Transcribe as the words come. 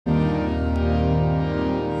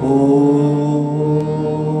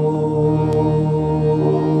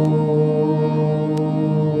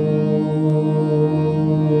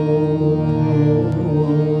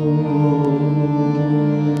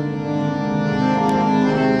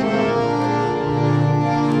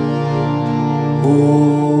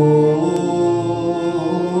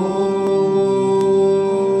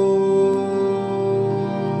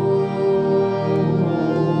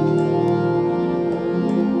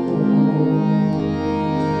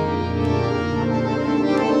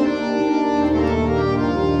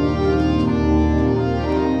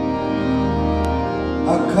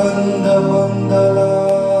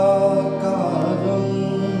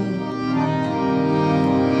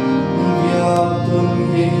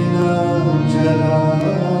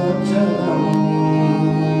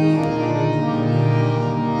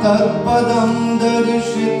तत्पदं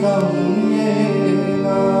दर्शितं येन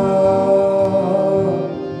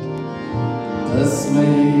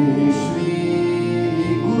तस्मै श्री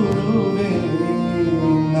गुरुवे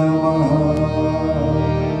नमः।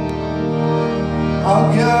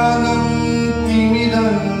 अज्ञानं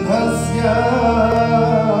तिमिरन्धस्य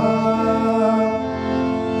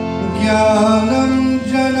ज्ञानं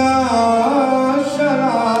जनाशलाकया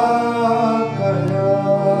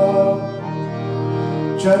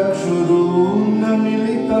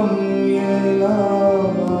चक्षुरुन्मीलितं येन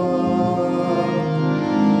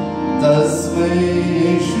तस्मै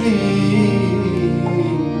श्री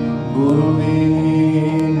गुरुवे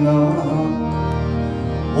नमः।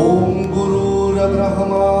 ॐ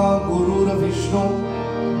गुरुर्ब्रह्मा गुरुर्विष्णु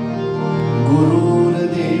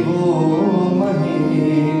गुरुर्देवो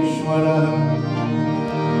महेश्वरः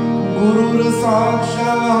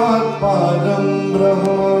गुरुर्साक्षात् परं ब्रह्म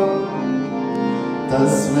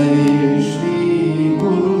तस्मै श्री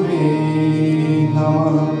गुरुवे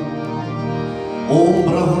नमः। ॐ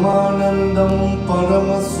ब्रह्मानन्दं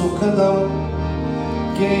परमसुखदं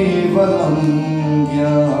केवलं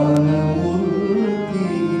ज्ञानमूर्ति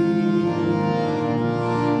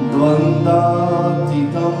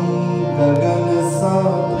द्वन्द्वातीतं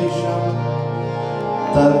गगनसदृशं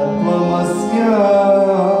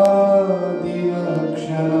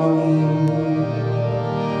तत्त्वमस्यादिलक्षणम्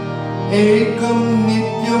एकं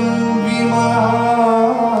नित्यं विमलाचलं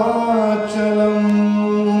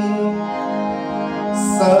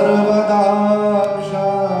सर्वदा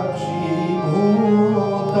साक्षीभूतं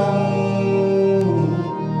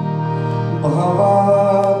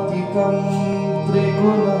भवातीतं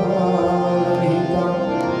त्रिगुणरहितं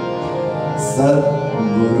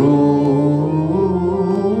सद्गुरु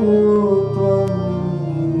त्वं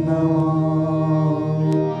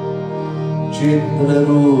नमामि।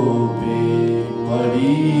 चित्ररूपे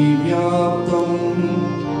परिव्याप्तं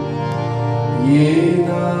येन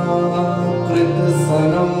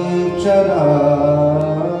कृतसनं चराचरं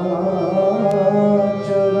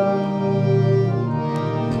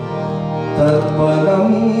तत्पदं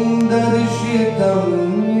दर्शितं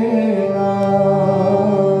येन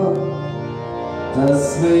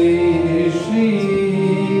तस्मै श्री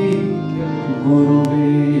गुरुवे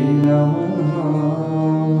नमः।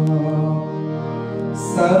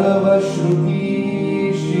 सर्वश्रुति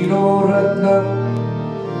शिरोरत्न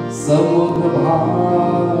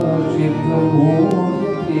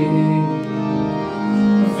समुद्भाषितमूर्ते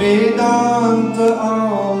वेदांत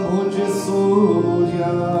आम्बुज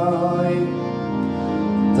सूर्याय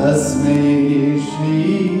तस्मै श्री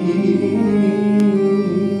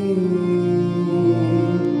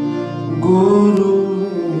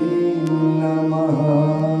गुरुवे नमः।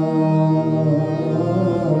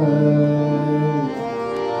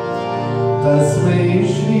 तस्मै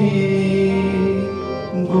श्री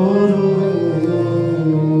गुरुवे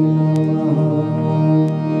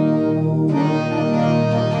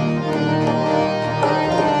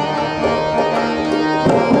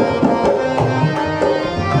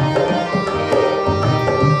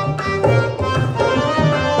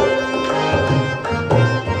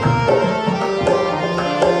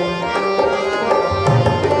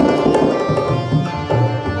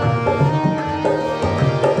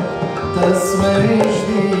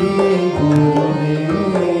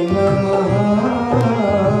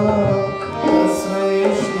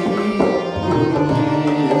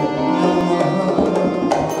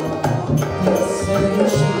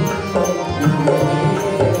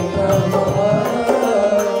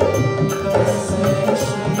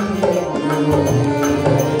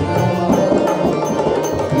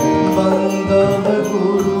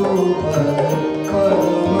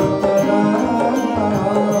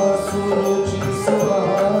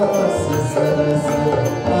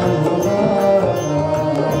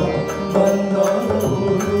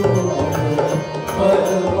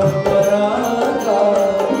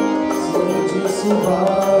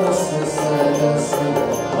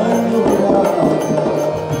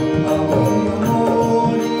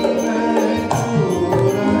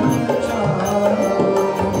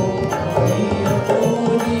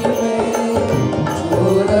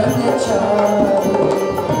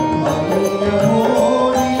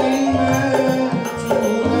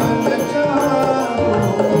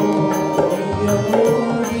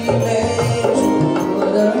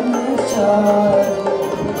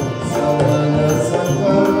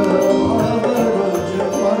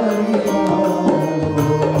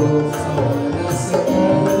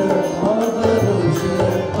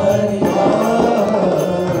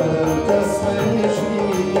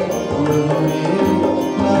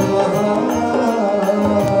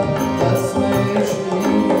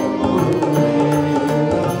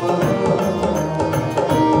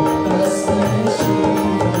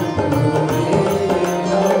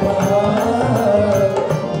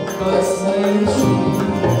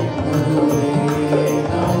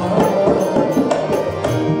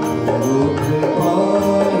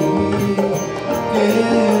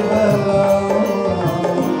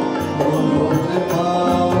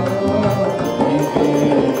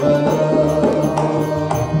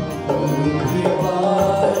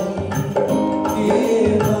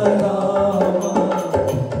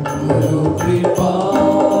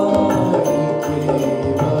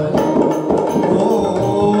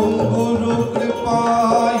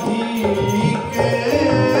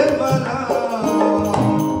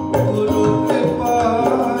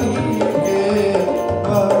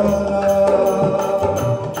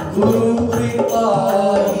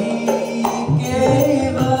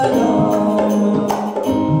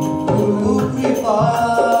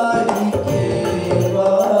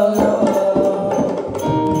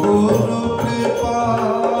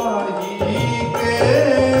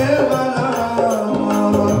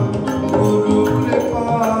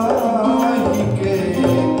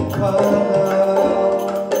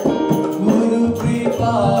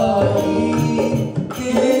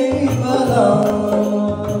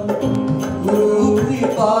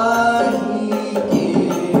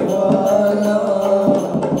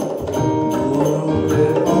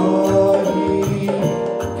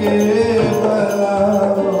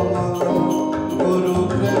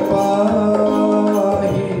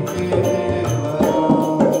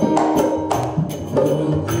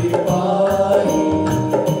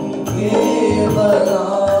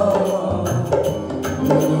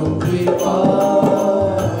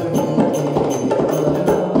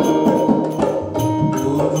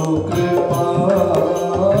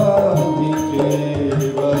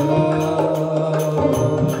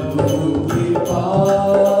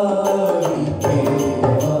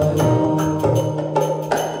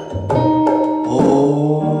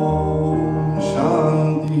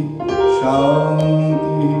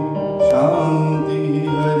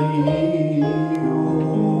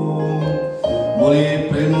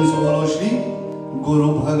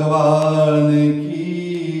भगवान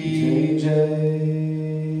की जय.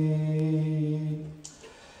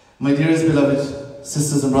 My dearest beloved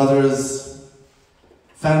sisters and brothers,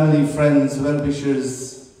 family, friends, well-wishers,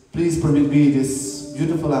 please permit me this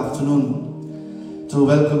beautiful afternoon to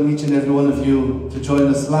welcome each and every one of you to join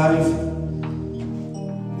us live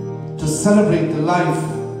to celebrate the life,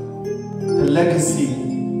 the legacy,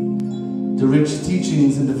 the rich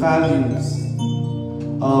teachings and the values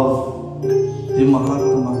of the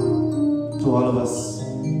Mahatma to all of us.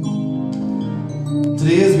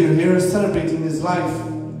 Today, as we are here celebrating his life,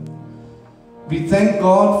 we thank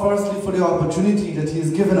God firstly for the opportunity that he has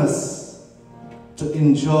given us to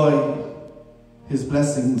enjoy his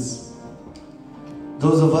blessings.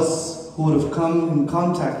 Those of us who would have come in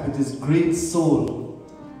contact with his great soul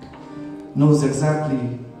knows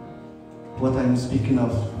exactly what I am speaking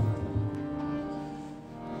of.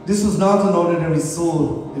 This was not an ordinary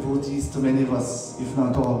soul, devotees, to many of us, if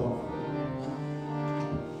not all.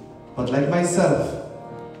 But like myself,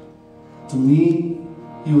 to me,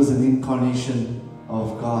 he was an incarnation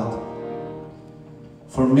of God.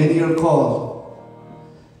 For many are called,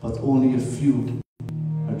 but only a few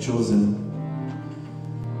are chosen.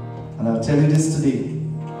 And I'll tell you this today,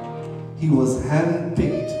 he was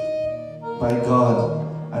handpicked by God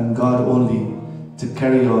and God only to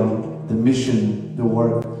carry on the mission, the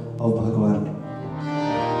work of Bhagavan.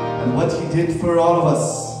 And what he did for all of us,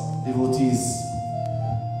 devotees,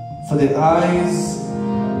 for the eyes,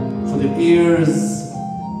 for the ears,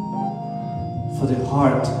 for the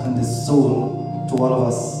heart and the soul, to all of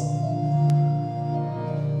us,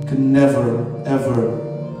 can never ever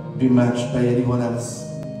be matched by anyone else.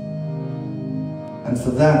 And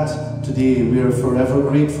for that, today we are forever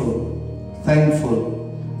grateful, thankful,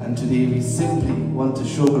 and today we simply want to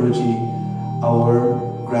show Guruji our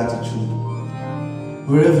gratitude.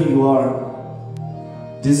 Wherever you are,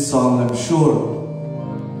 this song, I'm sure,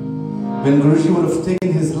 when Guruji would have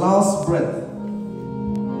taken his last breath,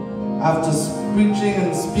 after preaching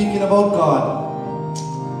and speaking about God,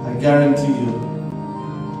 I guarantee you,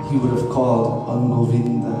 he would have called on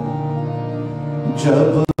Govinda.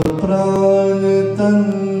 Jab pran tan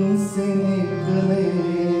se nikle,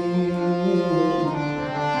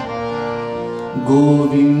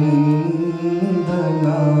 Govinda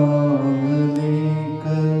naam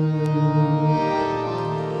lekar,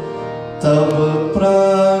 tab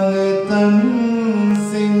pran tan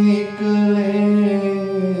se nikle,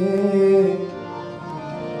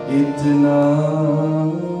 itna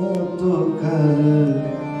to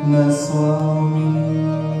karna Swami.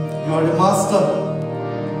 You are the master,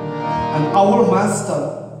 and our master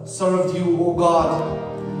served you, O God,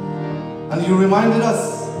 and you reminded us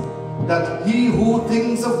that he who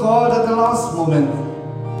thinks of God at the last moment,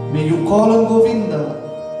 may you call on Govinda.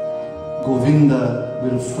 Govinda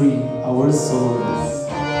will free our souls.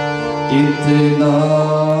 Itna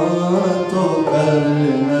to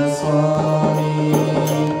karna Swami,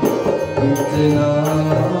 itna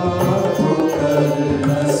to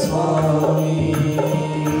karna Swami.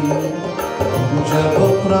 Jab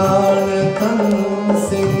pran tan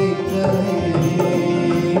se nikle,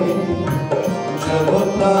 jab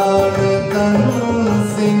pran tan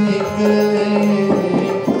se nikle,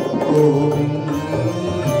 Govinda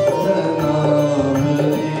naam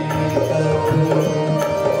lekar,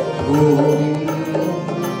 Govinda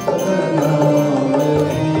naam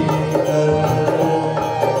lekar,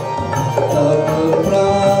 tab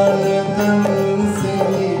pran tan se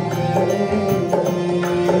nikle,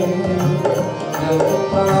 jab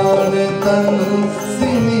pran tan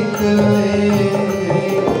se nikle,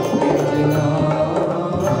 itna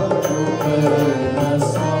to karna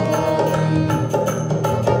Swami.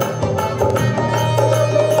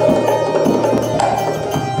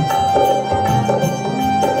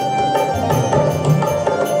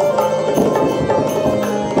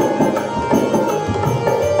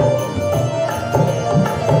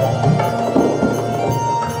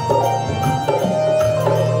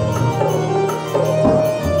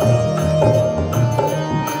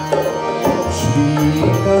 Shri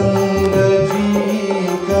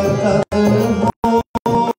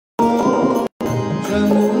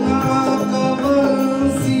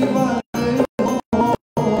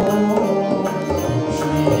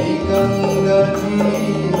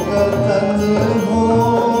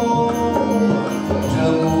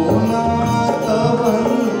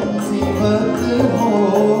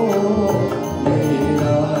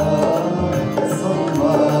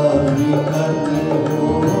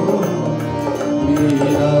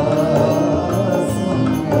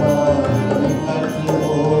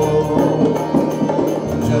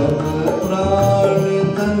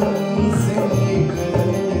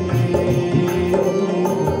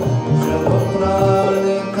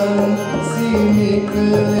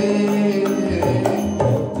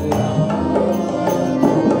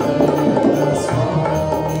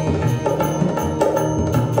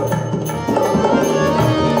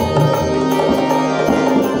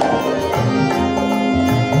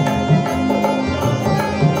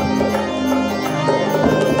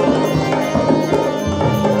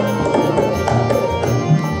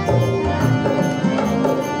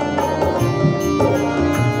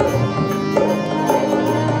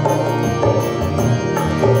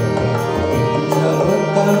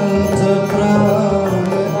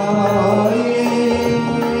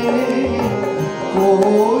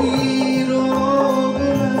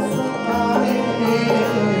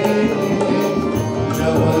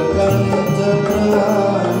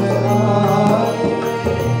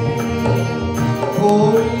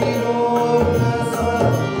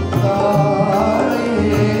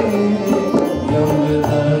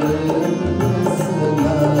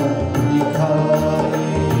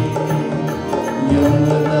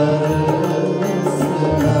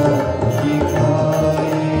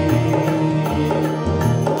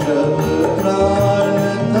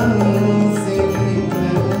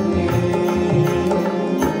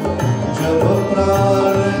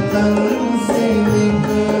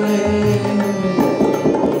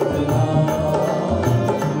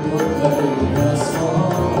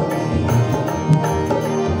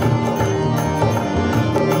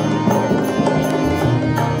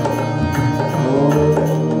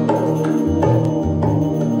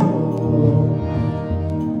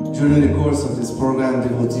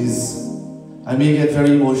may get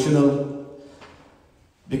very emotional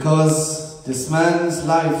because this man's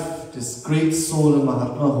life, this great soul in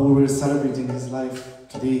Mahatma who we're celebrating his life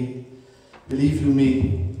today, believe you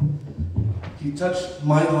me, he touched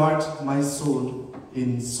my heart, my soul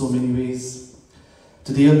in so many ways.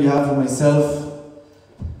 Today on behalf of myself,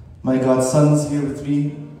 my godsons here with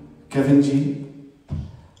me, Kevin G,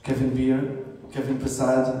 Kevin Beer, Kevin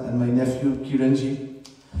Prasad, and my nephew Kiran G.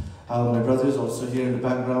 My brother is also here in the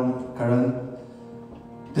background, Karan.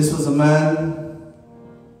 This was a man,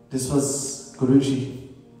 this was Guruji.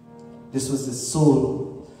 This was the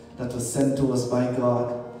soul that was sent to us by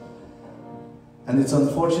God. And it's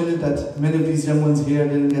unfortunate that many of these young ones here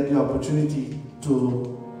didn't get the opportunity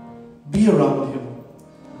to be around him.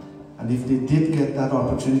 And if they did get that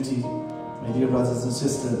opportunity, my dear brothers and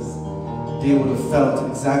sisters, they would have felt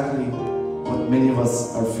exactly what many of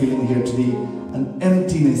us are feeling here today, an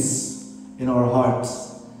emptiness in our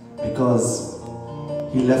hearts, because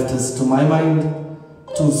he left us, to my mind,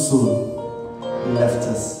 too soon. He left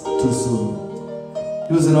us too soon.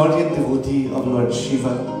 He was an ardent devotee of Lord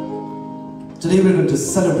Shiva. Today we're going to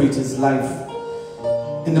celebrate his life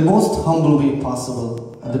in the most humble way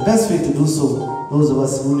possible. And the best way to do so, those of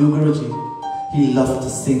us who knew Guruji, he loved to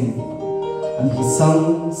sing. And he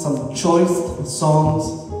sung some choice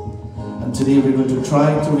songs. And today we're going to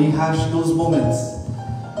try to rehash those moments.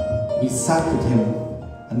 We sat with him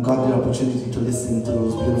and got the opportunity to listen to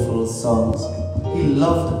those beautiful songs. He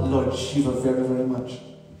loved Lord Shiva very, very much.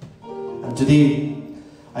 And today,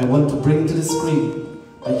 I want to bring to the screen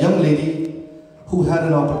a young lady who had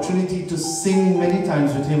an opportunity to sing many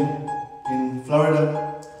times with him in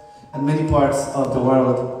Florida and many parts of the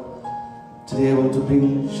world. Today I want to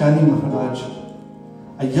bring Shani Maharaj,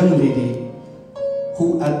 a young lady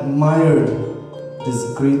who admired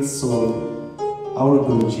this great soul, our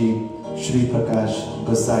Guruji, Shri Prakash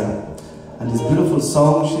Gossai. And this beautiful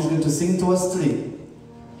song she's going to sing to us today,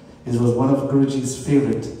 it was one of Guruji's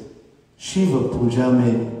favorite, Shiva Puja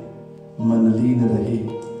Mein Man Leen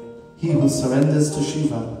Rahe. He who surrenders to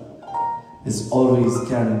Shiva is always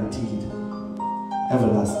guaranteed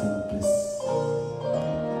everlasting bliss.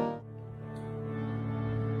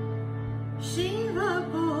 Shiva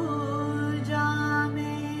Puja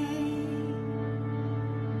mein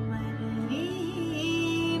man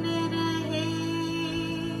leen rahe,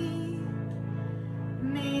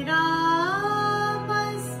 mera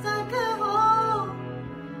mastak ho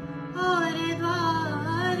aur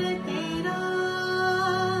dwar tera,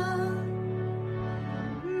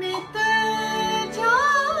 mit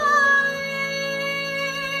jaye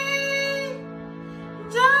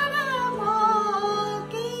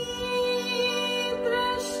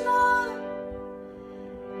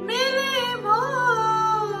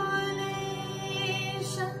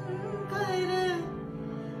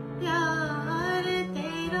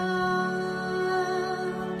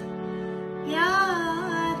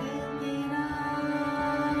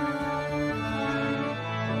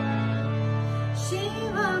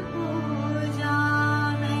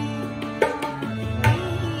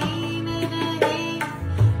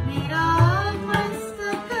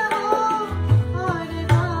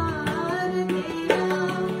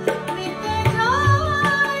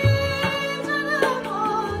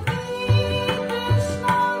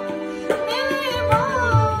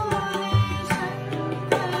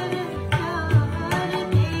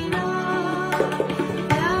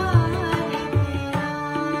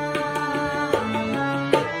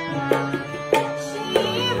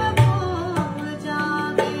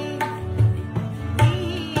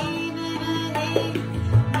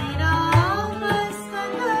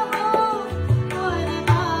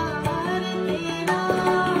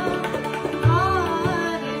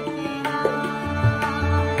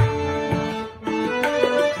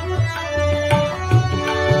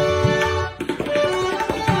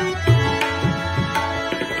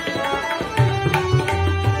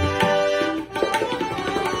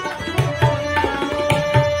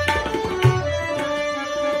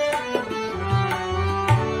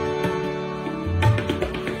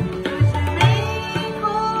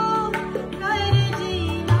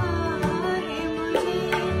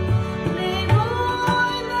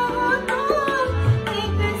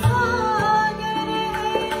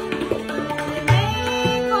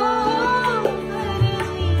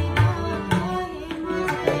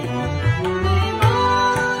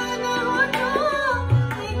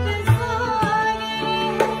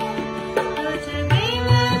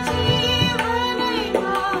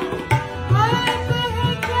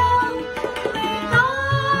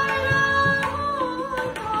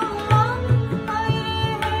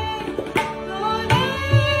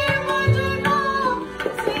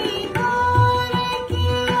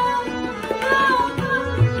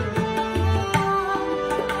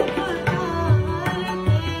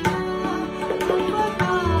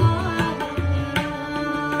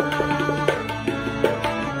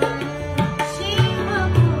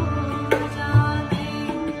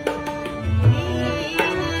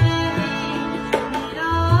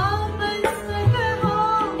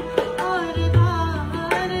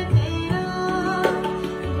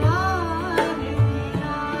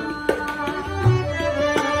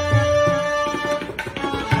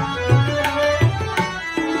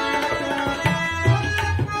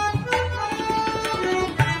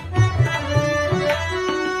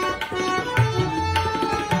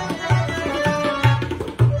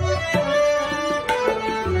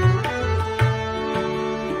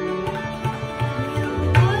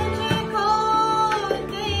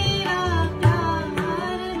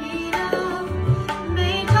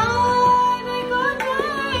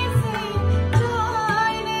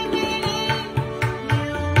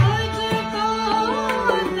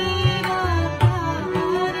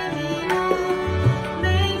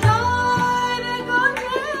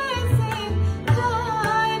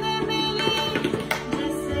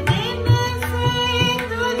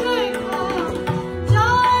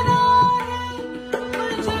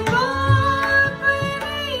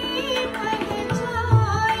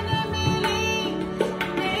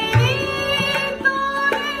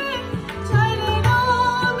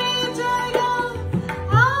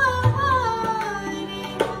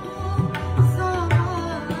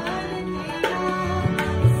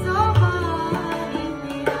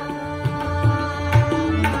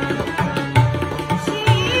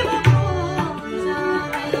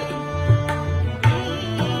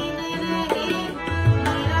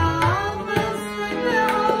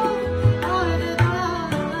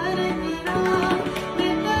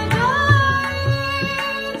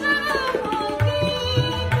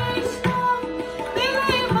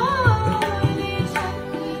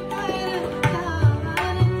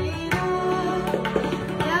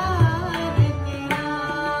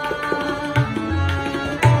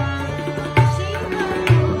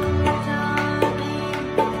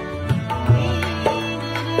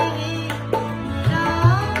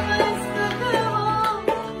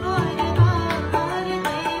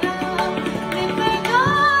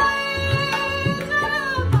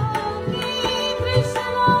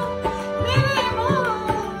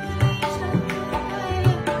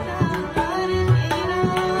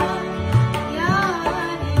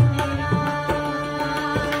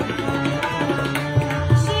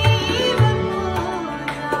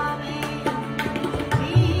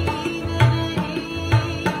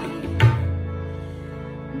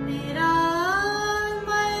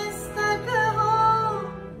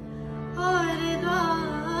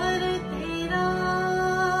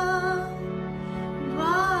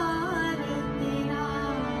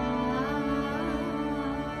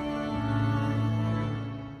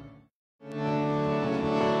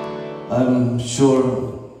I'm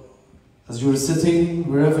sure as you were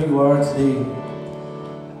sitting wherever you are today,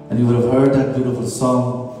 and you would have heard that beautiful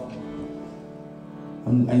song,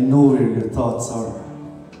 and I know where your thoughts are.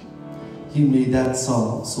 He made that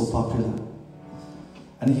song so popular,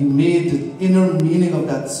 and He made the inner meaning of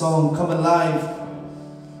that song come alive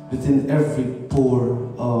within every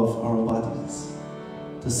pore of our bodies.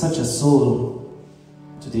 To such a soul,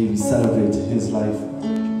 today we celebrate His life.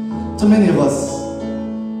 To many of us,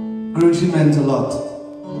 Guruji meant a lot.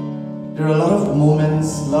 There are a lot of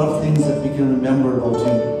moments, a lot of things that we can remember about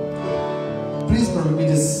Him. Please permit me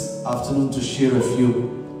this afternoon to share a few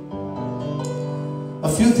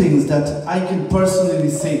things that I can personally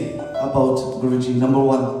say about Guruji. Number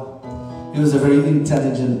one, he was a very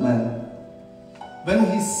intelligent man. When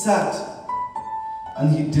he sat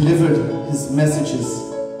and he delivered his messages,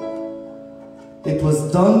 it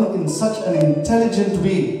was done in such an intelligent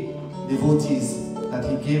way, devotees, that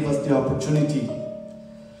he gave us the opportunity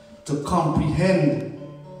to comprehend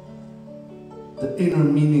the inner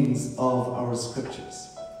meanings of our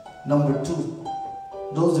scriptures. Number two,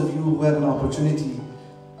 those of you who had an opportunity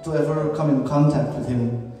to ever come in contact with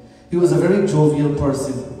him, he was a very jovial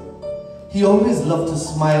person. He always loved to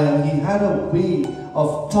smile, and he had a way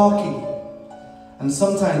of talking. And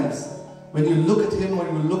sometimes when you look at him, or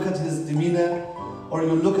you look at his demeanor, or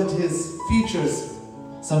you look at his features,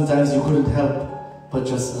 sometimes you couldn't help but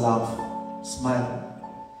just laugh, smile.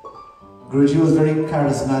 Guruji was very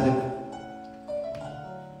charismatic.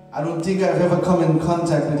 I don't think I've ever come in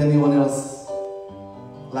contact with anyone else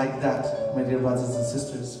like that, my dear brothers and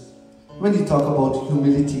sisters. When you talk about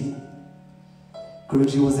humility,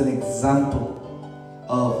 Guruji was an example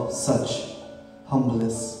of such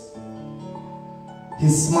humbleness.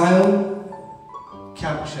 His smile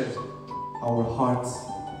captured our hearts,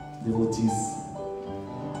 devotees.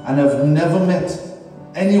 And I've never met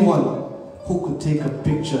anyone who could take a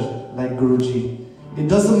picture like Guruji. It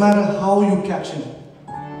doesn't matter how you catch him.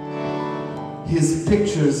 His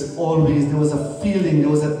pictures always, there was a feeling, there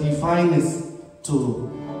was a divineness to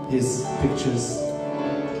his pictures.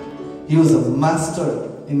 He was a master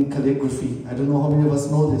in calligraphy. I don't know how many of us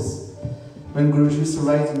know this. When Guruji used to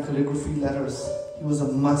write in calligraphy letters, he was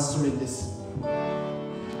a master in this.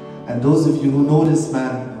 And those of you who know this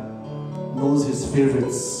man, knows his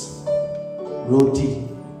favorites. Roti.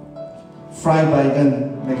 Fry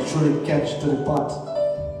baigan, make sure it catch to the pot.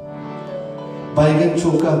 Baigan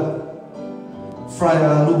choka. Fry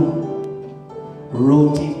aloo.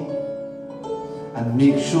 Roti. And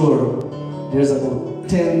make sure there's about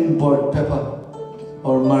 10 bird pepper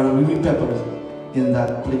or marui pepper in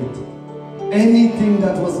that plate. Anything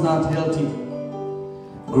that was not healthy,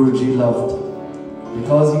 Guruji loved.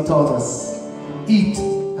 Because he taught us, eat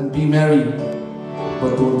and be merry,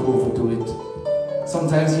 but don't overdo it.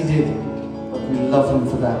 Sometimes he did, but we love him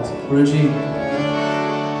for that. Guruji,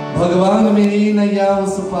 Bhagwan meri naiya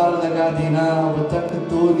us par laga dena, ab tak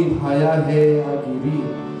to nibhaya hai, aage bhi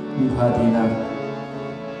nibha dena.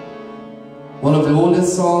 One of the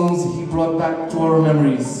oldest songs he brought back to our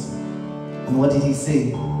memories. And what did he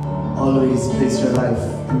say? Always place your life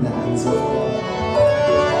in the hands of God.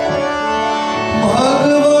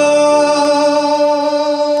 Bhagwan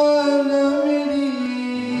meri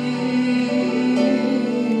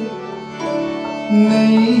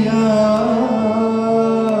naiya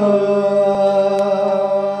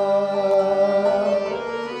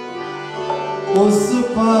us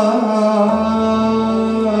par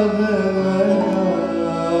laga dena.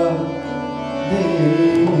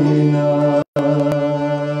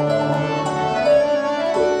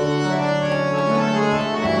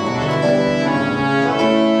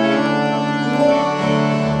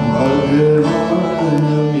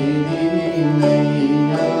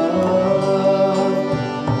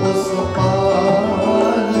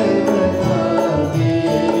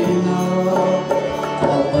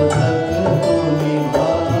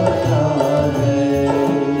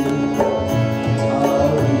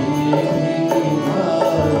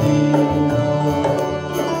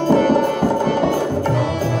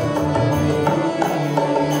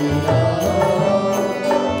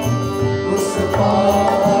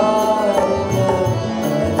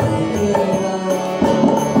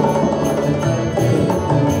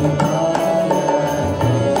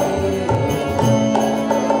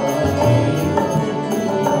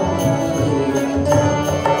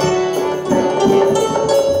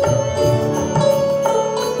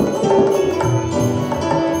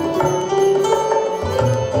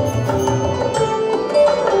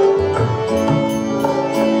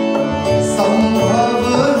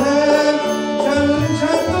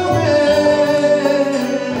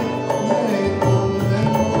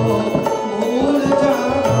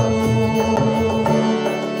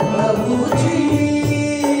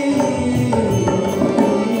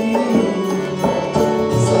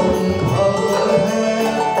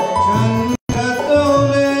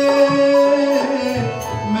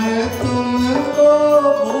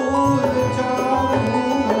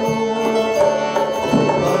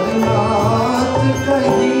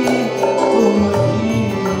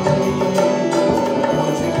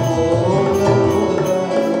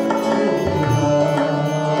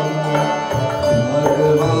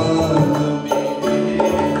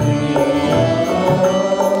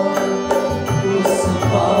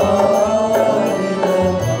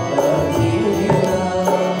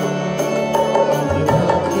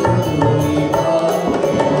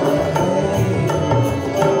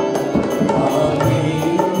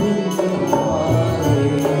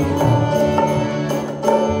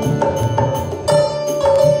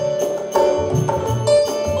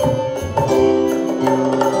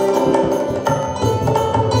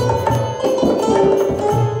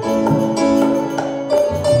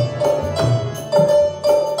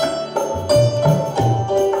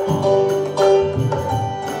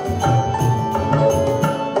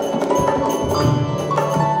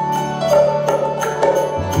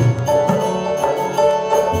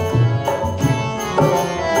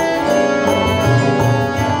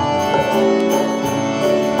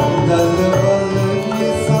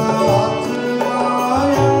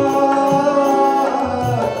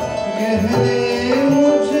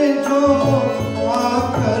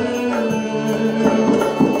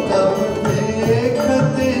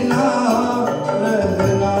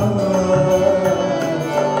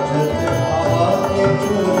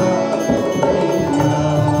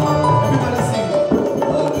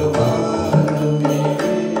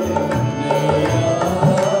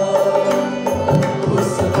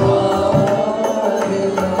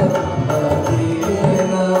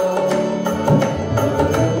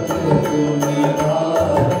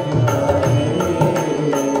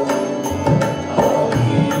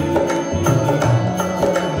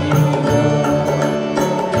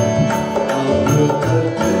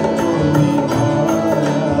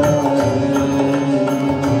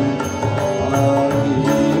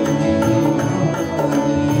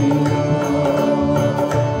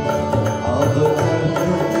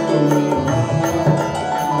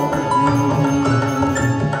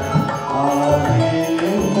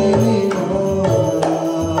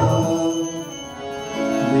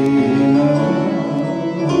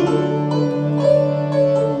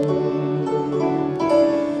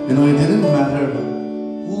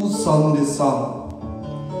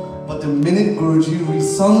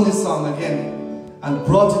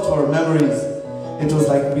 nostalgia to our memories. It was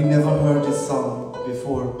like we never heard this song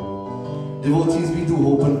before. Devotees, we do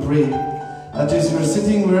hope and pray that as you're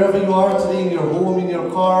sitting wherever you are today, in your home, in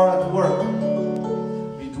your car, at work,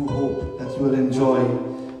 we do hope that you will enjoy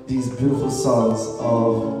these beautiful songs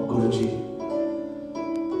of Guruji.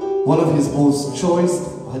 One of his most choice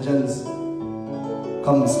bhajans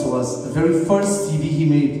comes to us, the very first CD he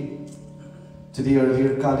made. Today our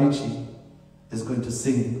dear Kaliji is going to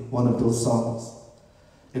sing one of those songs.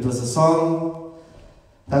 It was a song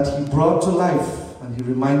that he brought to life, and he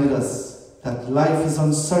reminded us that life is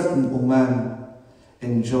uncertain, O man.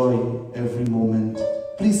 Enjoy every moment.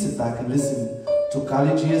 Please sit back and listen to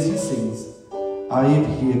Kaliji as he sings. आए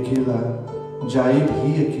भी अकेला, जाए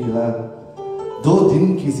भी अकेला, 2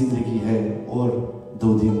 दिन की जिंदगी है और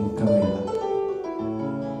 2 दिन का मेला।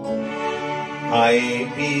 आए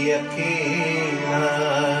भी अकेला,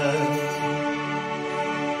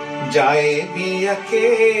 जाए भी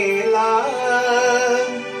अकेला,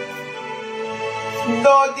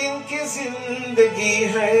 2 दिन की जिंदगी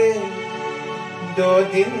है, 2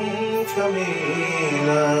 दिन का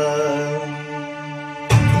मेला।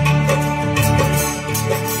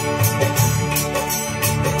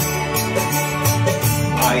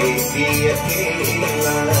 आए भी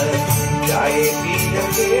अकेला, जाए भी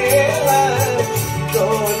अकेला, 2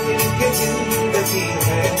 दिन की जिंदगी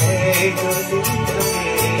है, 2 दिन का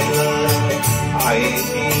मेला। आए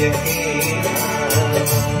भी अकेला।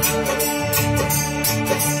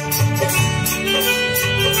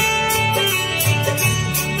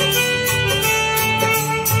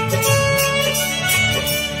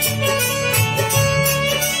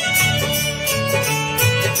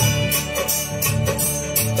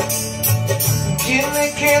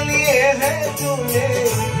 जिनके लिए है तूने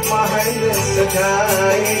महल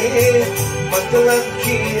सजाए, मतलब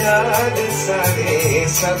की याद सारे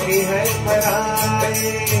सभी है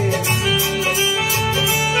पराए।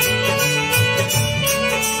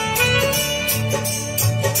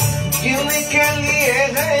 जिनके लिए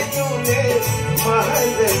है तूने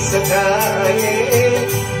महल सजाए,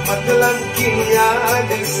 मतलब की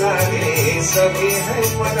याद सारे सभी है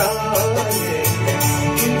पराए।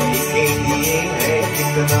 के लिए है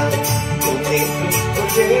कितना तूने तुझको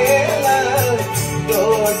झेला, 2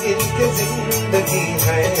 दिन की जिंदगी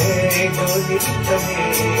है, 2 दिन का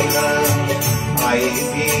मेला। आए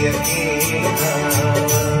भी अकेला।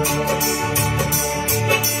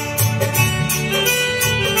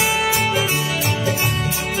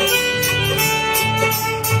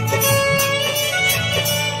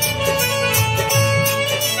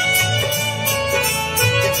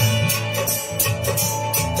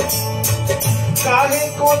 काहे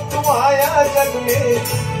को तू आया जग में,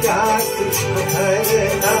 क्या तुझको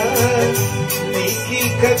करना, नीकी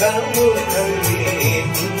कदम उठा ले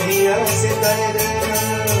दुनिया से डरना।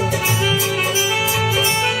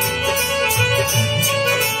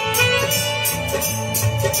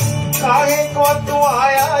 काहे को तू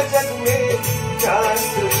आया जग में, क्या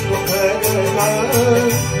तुझको करना,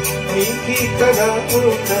 नीकी कदम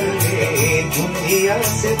उठा ले दुनिया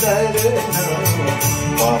से डरना।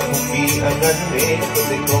 बापू की अगर में खुद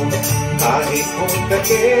को काहे को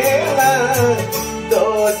अकेला, 2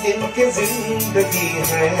 दिन की जिंदगी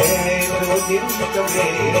है, 2 दिन का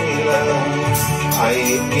मेला। आए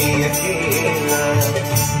भी अकेला,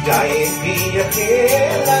 जाए भी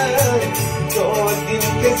अकेला, 2 दिन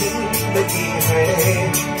की जिंदगी है,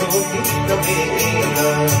 2 दिन का मेला।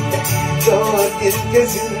 2 दिन की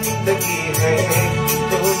जिंदगी है,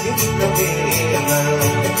 2 दिन का मेला।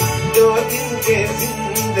 2 दिन की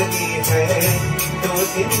जिंदगी है, 2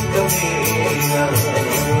 दिन का मेला।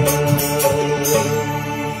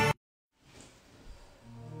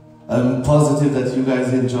 I'm positive that you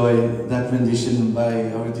guys enjoyed that rendition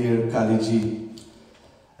by our dear Kaliji.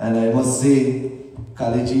 And I must say,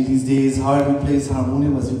 Kaliji these days hardly plays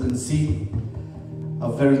harmonium, as you can see. A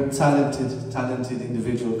very talented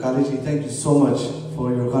individual. Kaliji, thank you so much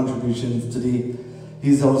for your contributions today.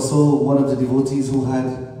 He's also one of the devotees who had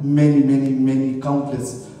many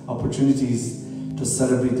countless opportunities to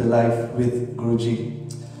celebrate the life with Guruji.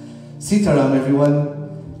 Sitaram, everyone.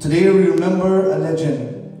 Today we remember a legend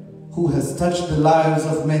who has touched the lives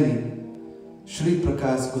of many, Shri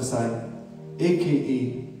Prakash Gossai, aka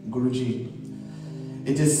Guruji.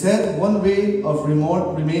 It is said one way of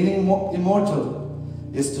remaining immortal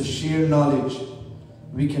is to share knowledge.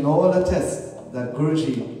 We can all attest that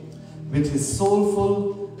Guruji, with his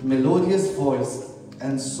soulful, melodious voice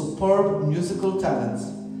and superb musical talents,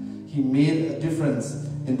 he made a difference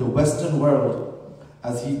in the Western world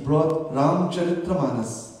as he brought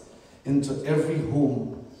Ramcharitramanas into every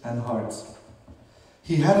home and heart.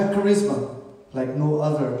 He had a charisma like no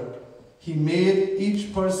other. He made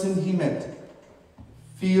each person he met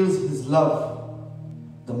feels his love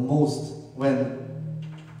the most when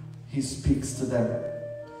he speaks to them.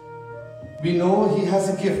 We know he has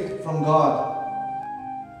a gift from God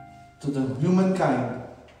to the humankind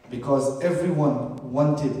because everyone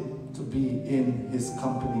wanted to be in his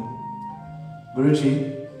company.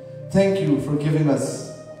 Guruji, thank you for giving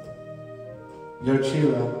us your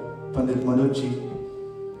Chela, Pandit Manojji.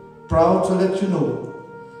 Proud to let you know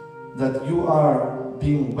that you are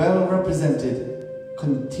being well represented.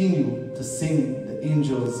 Continue to sing the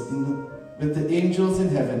angels with the angels in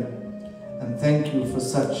heaven, and thank you for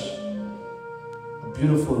such a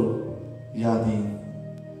beautiful yadi,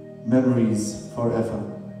 memories forever.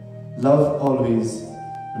 Love always,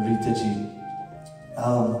 Rita Ji.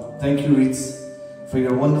 Thank you, Rita, for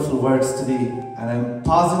your wonderful words today, and I'm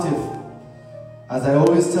positive, as I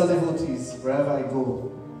always tell devotees wherever I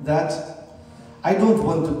go, that I don't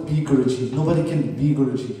want to be Guruji. Nobody can be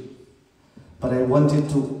Guruji. But I wanted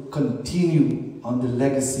to continue on the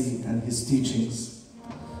legacy and his teachings.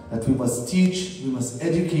 That we must teach, we must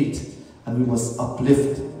educate, and we must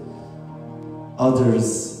uplift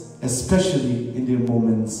others, especially in their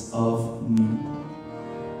moments of need.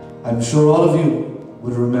 I'm sure all of you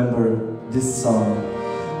will remember this song.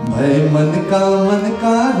 Bhai man ka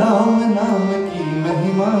Ram naam ki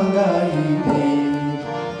mahima gayi de,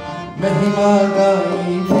 mahima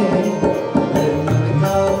gayi de.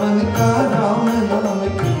 मन का राम नाम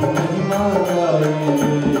की महिमा गाए,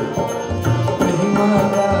 महिमा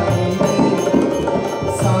गाए।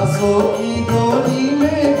 सांसों की डोरी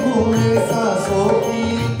में घूमे, सांसों की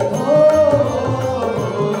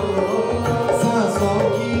सांसों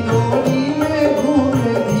की डोरी में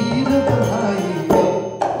घूमे, धीर बढ़ाई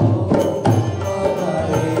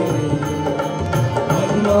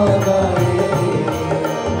महिमा गाए,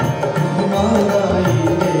 महिमा गाए।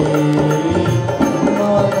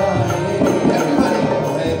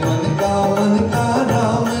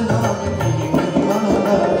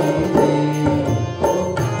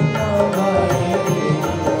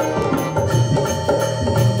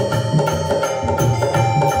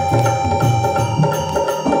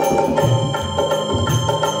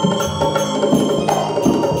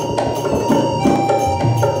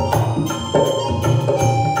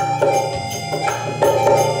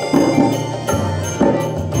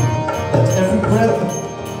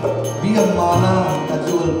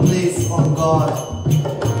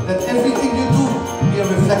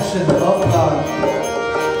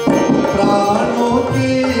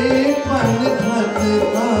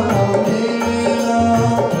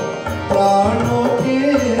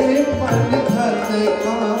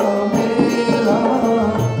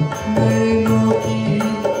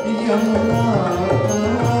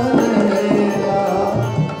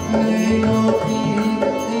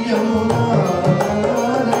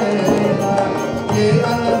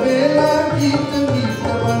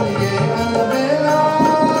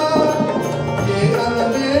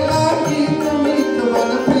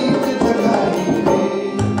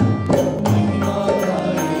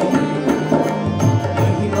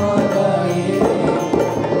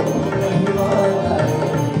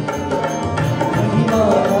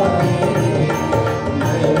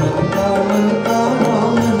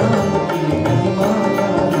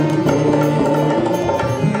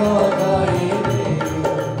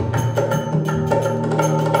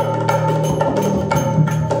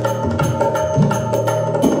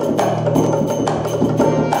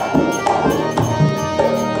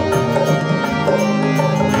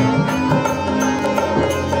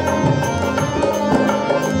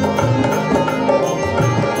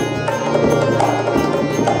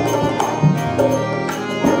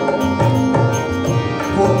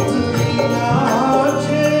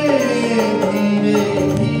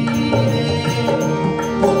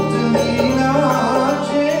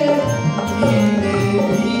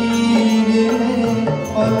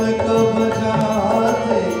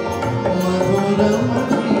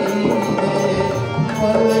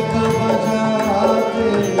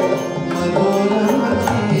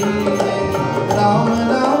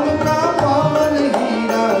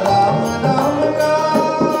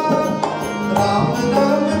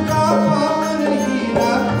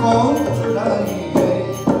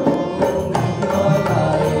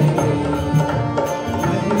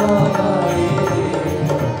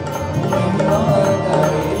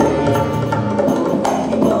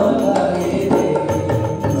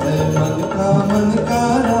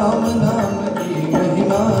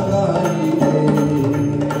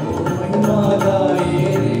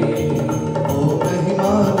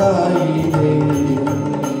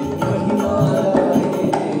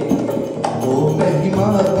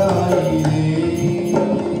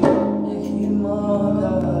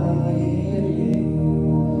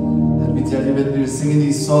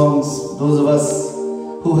 songs. Those of us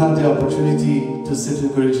who had the opportunity to sit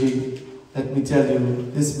with Guruji, let me tell you,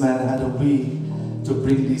 this man had a way to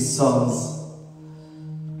bring these songs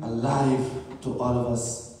alive to all of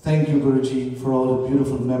us. Thank you, Guruji, for all the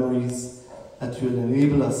beautiful memories that you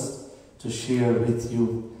enable us to share with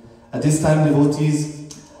you. At this time,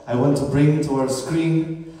 devotees, I want to bring to our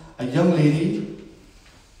screen a young lady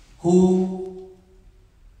who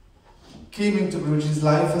came into Guruji's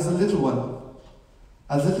life as a little one,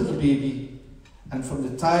 as a little baby, and from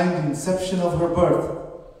the time, the inception of her birth,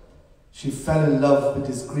 she fell in love with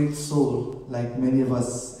his great soul, like many of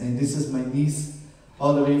us. And this is my niece,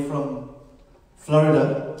 all the way from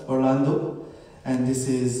Florida, Orlando, and this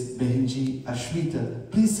is Behinji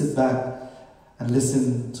Ashmita. Please sit back and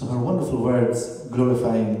listen to her wonderful words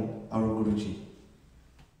glorifying our Guruji.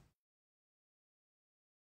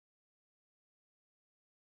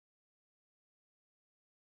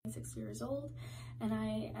 6 years old, and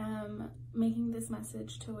I am making this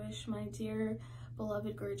message to wish my dear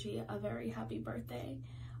beloved Guruji a very happy birthday.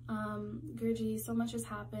 Guruji, so much has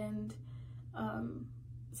happened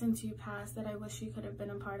since you passed that I wish you could have been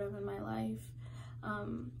a part of in my life.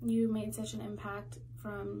 You made such an impact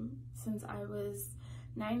since I was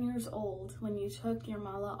 9 years old, when you took your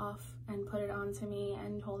mala off and put it onto me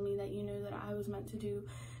and told me that you knew that I was meant to do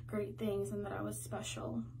great things and that I was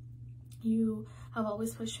special. You have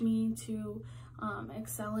always pushed me to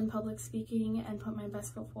excel in public speaking and put my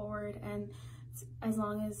best foot forward, and as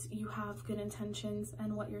long as you have good intentions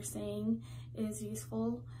and what you're saying is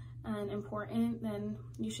useful and important, then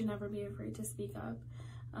you should never be afraid to speak up.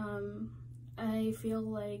 I feel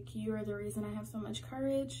like you are the reason I have so much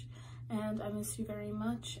courage, and I miss you very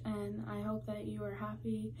much, and I hope that you are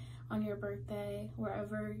happy on your birthday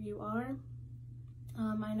wherever you are.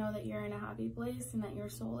 I know that you're in a happy place and that your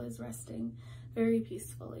soul is resting very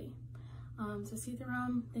peacefully. So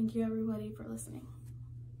Sitaram, thank you everybody for listening.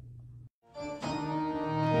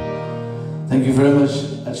 Thank you very much,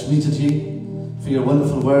 Ashmita ji, for your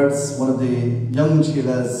wonderful words. One of the young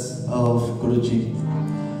chelas of Guruji.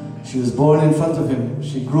 She was born in front of him,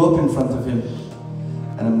 she grew up in front of him,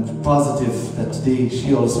 and I'm positive that today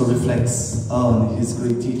she also reflects on his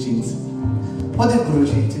great teachings. What did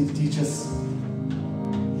Guruji teach us?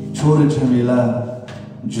 Chor Jhamela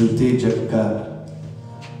Jute Jagka.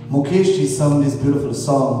 Mukesh ji sung this beautiful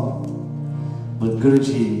song, but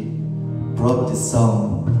Guruji brought this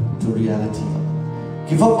song to reality.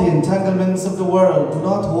 Give up the entanglements of the world, do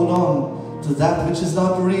not hold on to that which is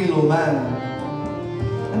not real, O man,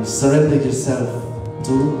 and surrender yourself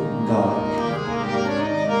to God.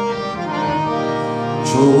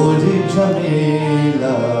 Chor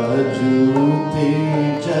Jhamela Jute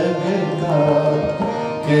Jagka.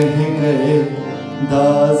 कह गए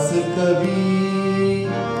दास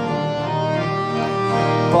कबीर,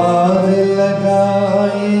 पार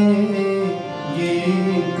लगाए ये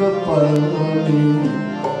couple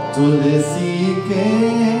तुलसी के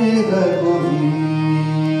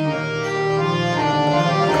रघुवीर।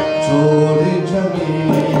 छोड़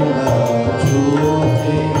झमेला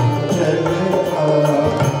छोटे जग का,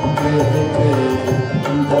 कह गए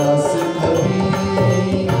दास Kabir.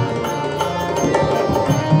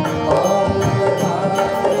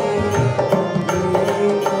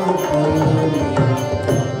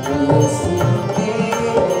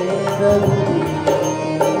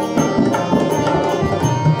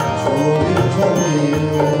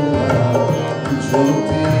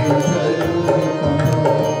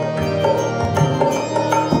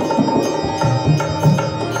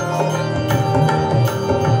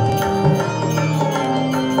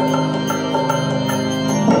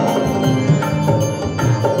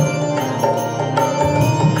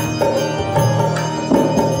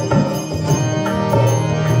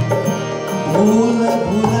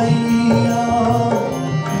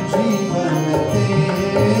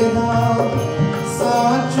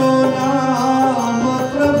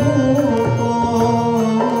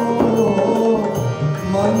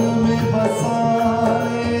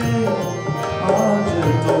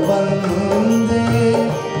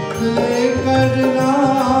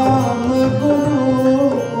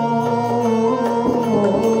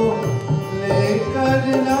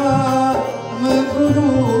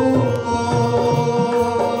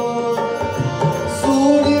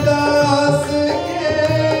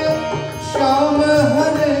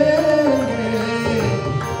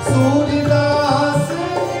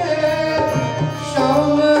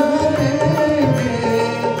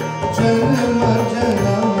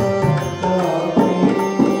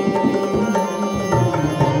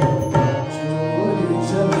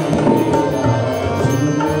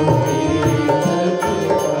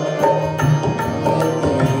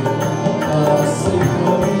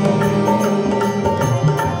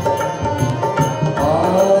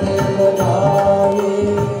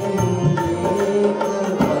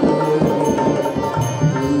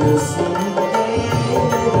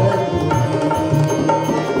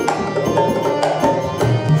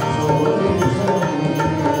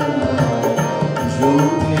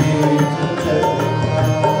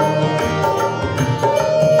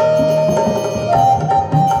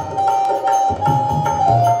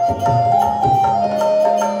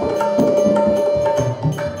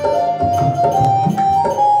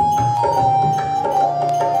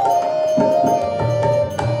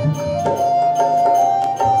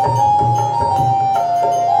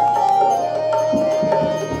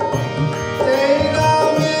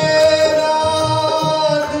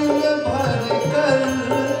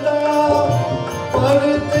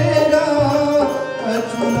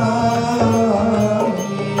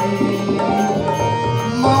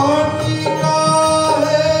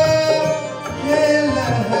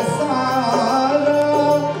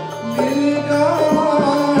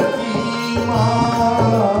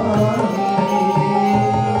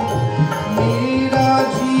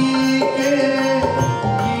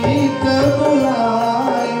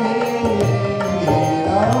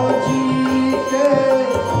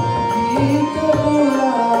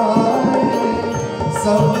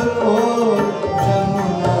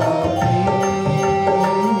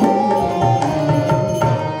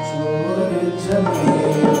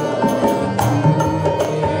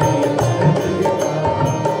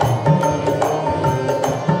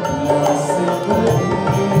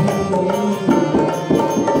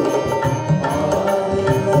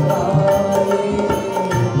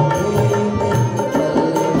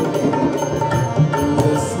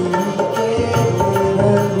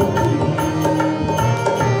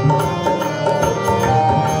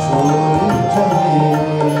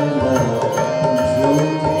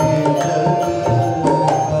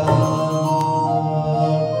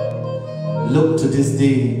 look to this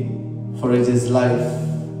day, for it is life,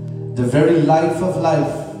 the very life of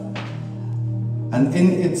life, and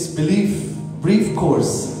in its brief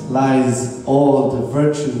course lies all the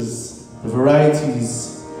virtues, the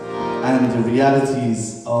varieties, and the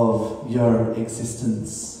realities of your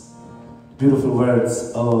existence. Beautiful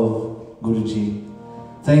words of Guruji.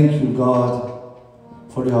 Thank you, God,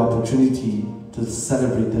 for the opportunity to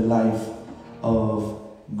celebrate the life of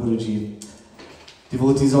Guruji.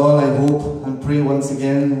 Devotees all, I hope and pray once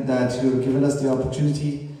again that you have given us the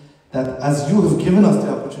opportunity, that as you have given us the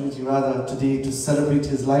opportunity rather today to celebrate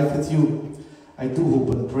his life with you, I do hope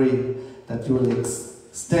and pray that you will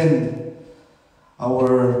extend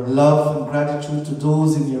our love and gratitude to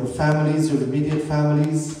those in your families, your immediate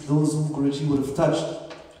families, those whom Guruji would have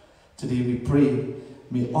touched. Today we pray,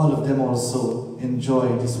 may all of them also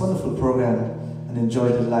enjoy this wonderful program and enjoy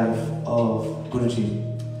the life of Guruji.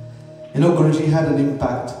 You know, Guruji had an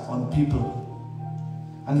impact on people.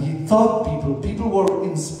 And he taught people were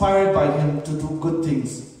inspired by him to do good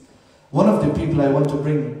things. One of the people I want to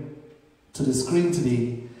bring to the screen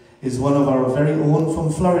today is one of our very own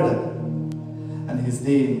from Florida. And his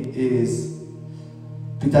name is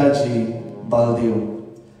Pitaji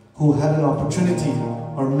Baldeo, who had an opportunity,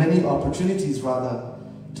 or many opportunities rather,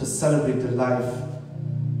 to celebrate the life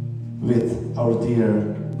with our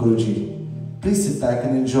dear Guruji. Please sit back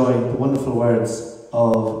and enjoy the wonderful words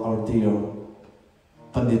of our dear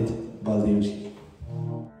Pandit Baldeoji.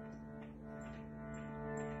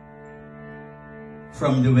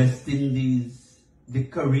 From the West Indies, the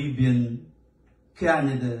Caribbean,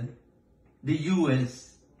 Canada, the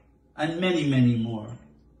US, and many, many more.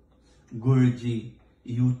 Guruji,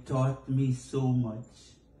 you taught me so much,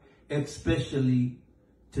 especially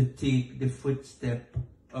to take the footstep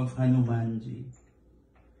of Hanumanji.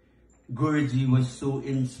 Guruji was so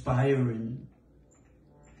inspiring.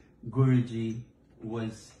 Guruji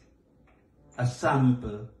was a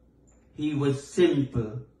sample. He was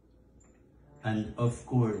simple. And of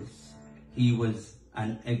course, he was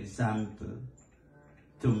an example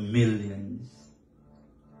to millions.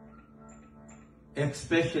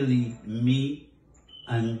 Especially me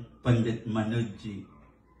and Pandit Manojji.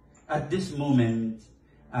 At this moment,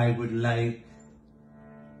 I would like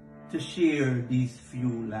to share these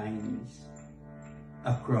few lines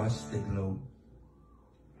across the globe.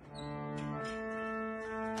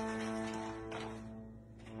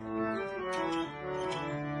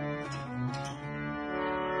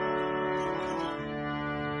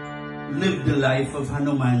 Live the life of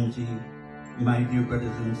Hanumanji, my dear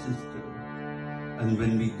brothers and sisters, and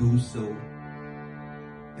when we do so,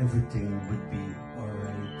 everything would be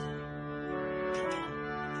alright.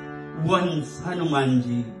 Once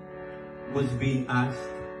Hanumanji was being asked,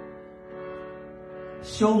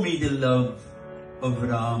 show me the love of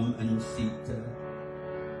Ram and Sita.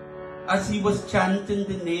 As he was chanting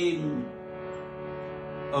the name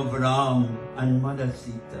of Ram and Mother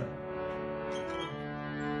Sita,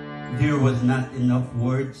 there was not enough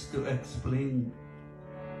words to explain.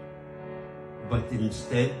 But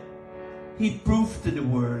instead, he proved to the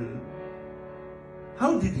world.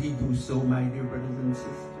 How did he do so, my dear brothers and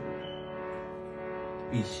sisters?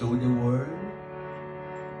 He showed the world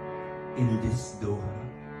in this Doha.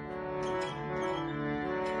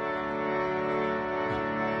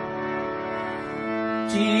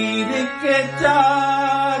 चीर के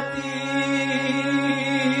जाती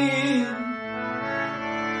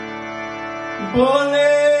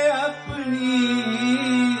बोले अपनी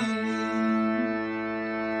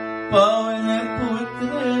पवन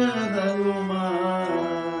पुत्र हनुमान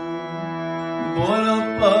बोलो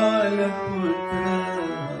पवन पुत्र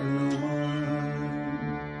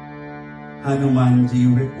Hanumanji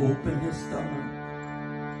opened his stomach.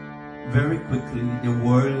 Very quickly the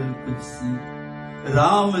world could see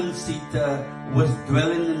Ram and Sita was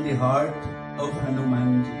dwelling in the heart of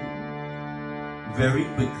Hanumanji. Very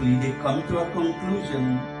quickly they come to a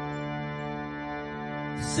conclusion,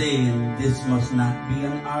 saying this must not be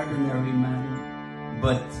an ordinary man,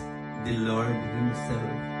 but the Lord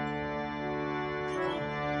himself.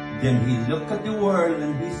 Then he looked at the world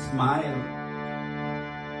and he smiled.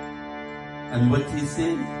 And what he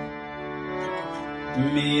said,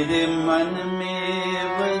 मेरे मन में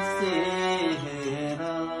बसे है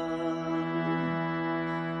राम,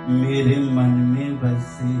 मेरे मन में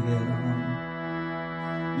बसे है Ram.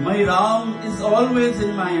 My Ram is always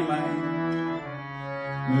in my mind.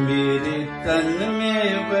 मेरे तन में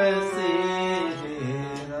बसे है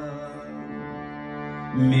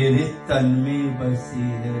राम, मेरे तन में बसे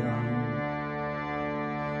है Ram.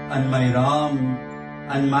 And my Ram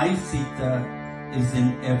and my Sita is in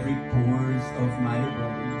every pores of my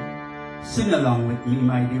body. Sing along with me,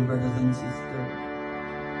 my dear brothers and sisters,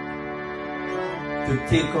 to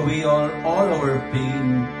take away all our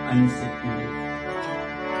pain and sickness.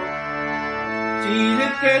 चीर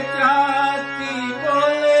के छाती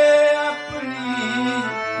बोले अपनी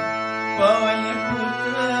पवन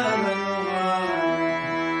पुत्र हनुमान,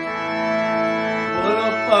 बोलो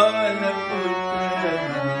पवन पुत्र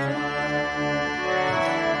हनुमान,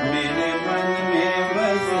 मेरे मन में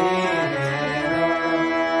बसे हैं राम,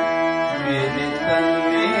 मेरे तन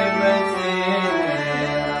में बसे हैं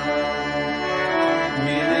राम,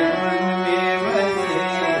 मेरे मन में बसे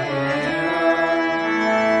हैं राम,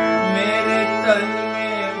 मेरे तन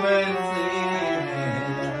में बसे हैं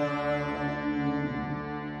Ram.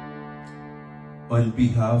 On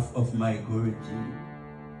behalf of my Guruji,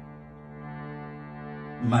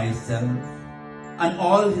 myself and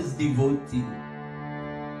all his devotees,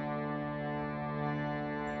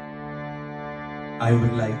 I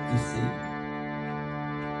would like to say,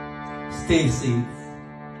 stay safe.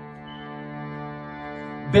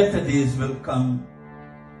 Better days will come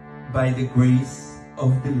by the grace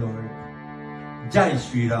of the Lord. Jai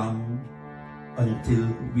Shri Ram, until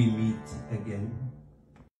we meet again.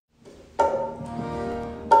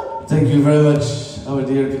 Thank you very much, our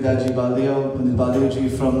dear Pidaji Baldio, Pandit Baldioji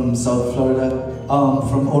from South Florida,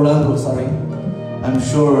 from Orlando, sorry. I'm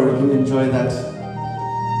sure you enjoy that.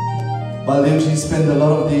 Baldioji spent a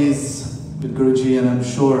lot of days with Guruji, and I'm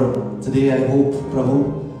sure today, I hope,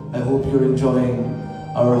 Prabhu, I hope you're enjoying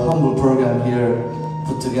our humble program here,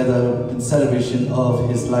 put together in celebration of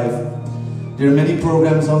his life. There are many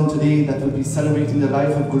programs on today that will be celebrating the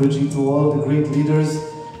life of Guruji, to all the great leaders,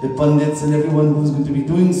 the Pandits, and everyone who's going to be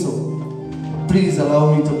doing so. Please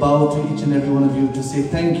allow me to bow to each and every one of you to say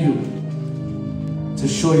thank you, to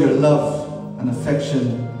show your love and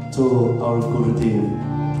affection to our Gurudev.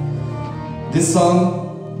 This song,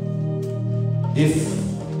 if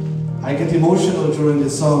I get emotional during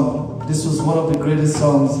this song, this was one of the greatest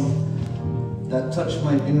songs that touched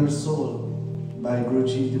my inner soul by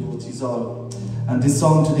Guruji devotees all. And this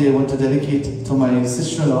song today I want to dedicate to my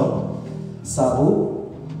sister-in-law, Sabu.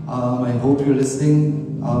 I hope you're listening.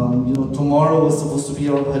 You know, tomorrow was supposed to be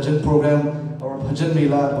our bhajan program, our bhajan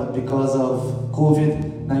mela, but because of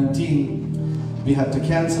COVID-19, we had to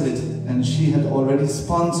cancel it. And she had already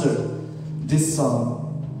sponsored this song.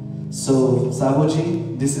 So,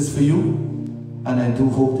 Sabuji, this is for you, and I do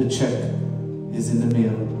hope the check is in the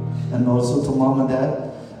mail. And also to Mom and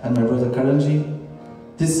Dad and my brother Karanji,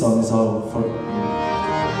 this song is all for you.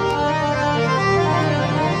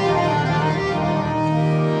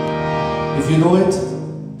 If you know it,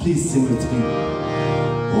 please sing with me.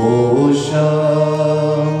 O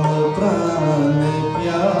Sham Pran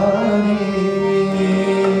Pyari,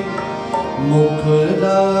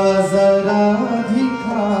 Mukhda Zara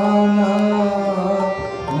Dikhana,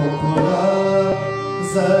 Mukhda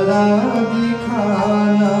Zara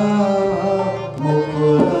Dikhana,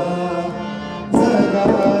 Mukhda Zara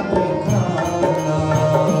Dikhana,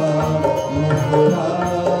 Mukhda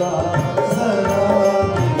Zara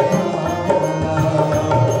Dikhana,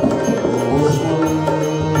 Gokul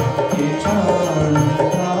ke chand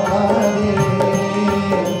tare,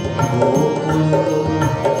 Gokul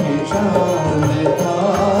ke chand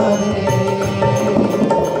tare,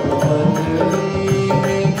 Badri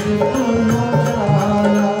mein chulna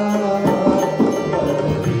jana,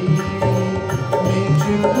 Badri mein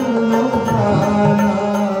chulna jana,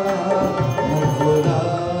 Mukhda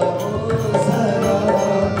zara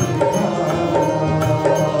dikhana,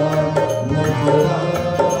 Mukhda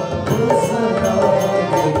zara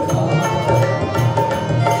dikhana.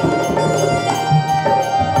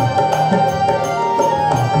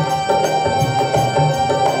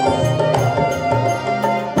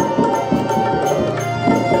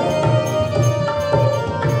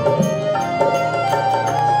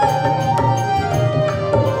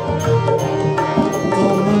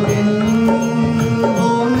 तुम बिन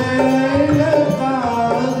बोले लगता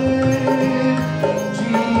है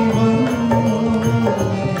जीवन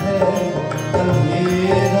में है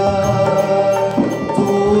अंधेरा, तू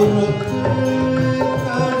रुत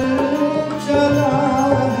कर चला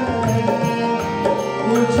है,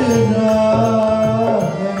 उजला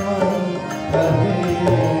है मन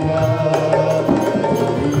कहेगा,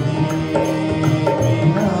 तेरी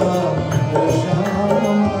बिना वो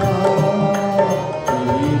शामा,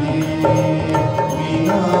 तेरी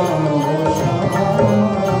बिना वो शामा,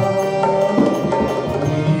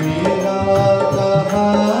 मेरा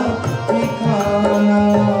कहाँ ठिकाना,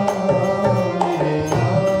 मेरा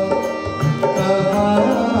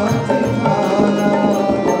कहाँ ठिकाना,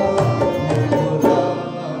 मुखड़ा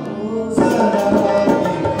जरा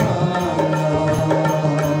दिखाना,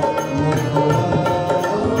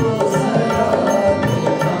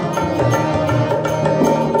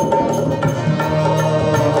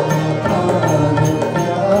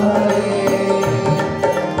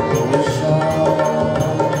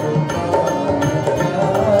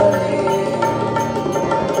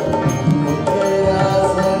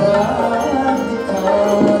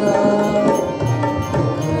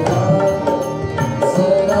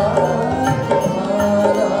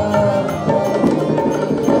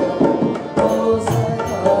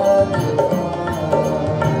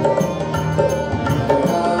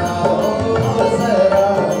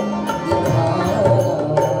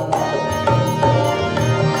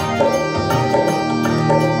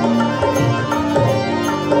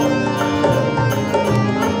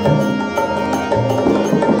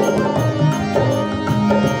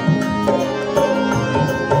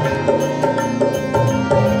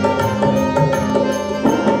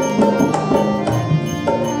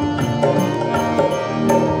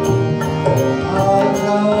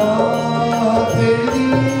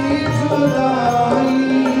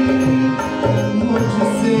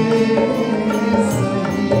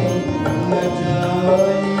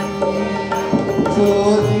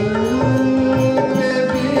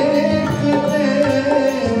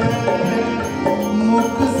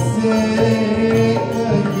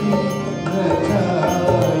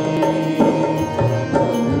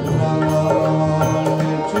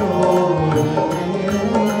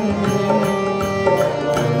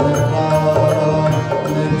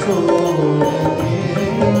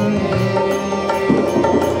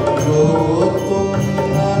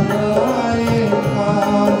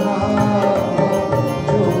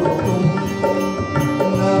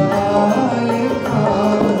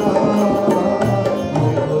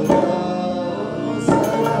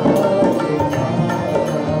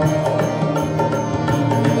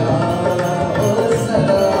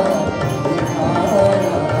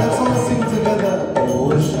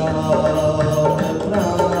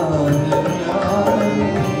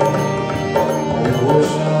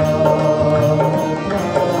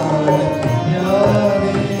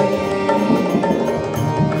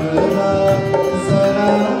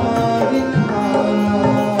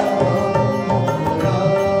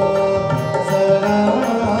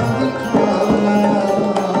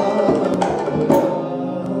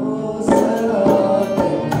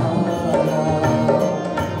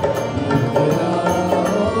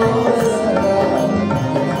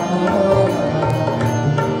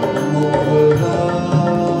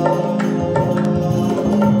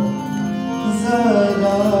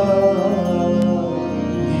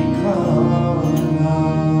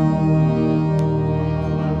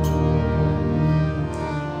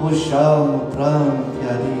 Sham Pran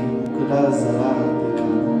Pyari Mukda Zara Dekha.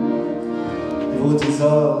 Devotees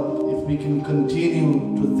all, if we can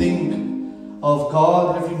continue to think of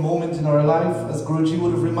God every moment in our life, as Guruji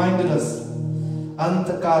would have reminded us,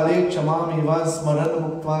 Anta Kale Chamami Vas Maran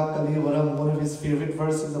Muktva Kalevaram, one of his favorite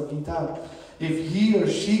verses of Gita. If he or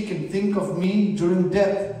she can think of me during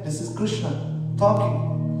death, this is Krishna talking,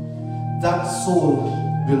 that soul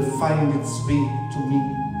will find its way to me.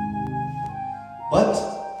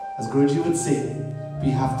 But, as Guruji would say,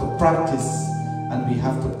 we have to practice, and we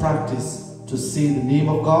have to practice to say the name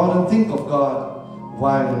of God and think of God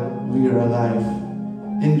while we are alive.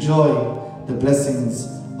 Enjoy the blessings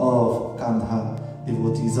of Kandha,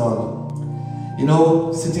 devotees all. You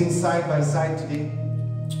know, sitting side by side today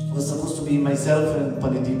was supposed to be myself and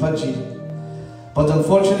Pandit Deepakji, but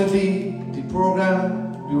unfortunately the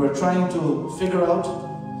program we were trying to figure out,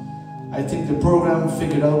 I think the program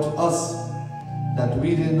figured out us, that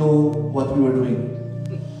we didn't know what we were doing.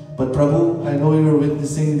 But Prabhu, I know you're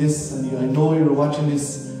witnessing this, and I know you're watching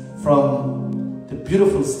this from the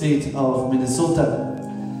beautiful state of Minnesota.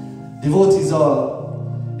 Devotees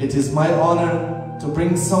all, it is my honor to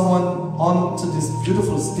bring someone onto this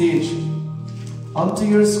beautiful stage, onto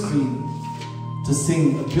your screen, to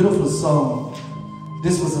sing a beautiful song.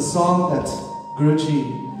 This was a song that Guruji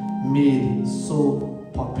made so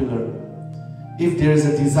popular. If there is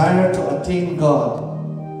a desire to attain God,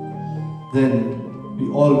 then we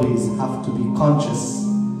always have to be conscious,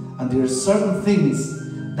 and there are certain things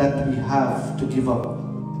that we have to give up.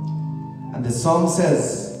 And the song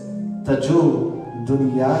says, Tajo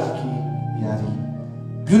Duniya Ki Yari,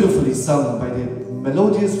 beautifully sung by the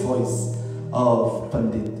melodious voice of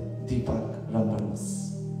Pandit Deepak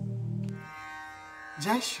Rambanas.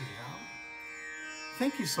 Jai Shri Ram.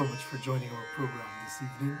 Thank you so much for joining our program this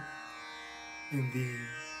evening. In the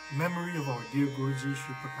memory of our dear Guruji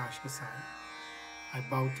Shri Prakash Gossai, I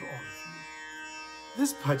bow to all of you.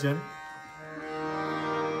 This bhajan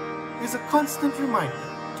is a constant reminder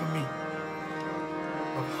to me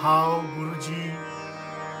of how Guruji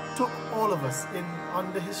took all of us in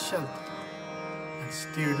under his shelter and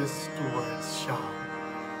steered us towards Sham.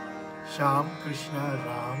 Sham, Krishna,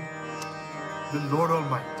 Ram, the Lord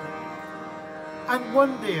Almighty. And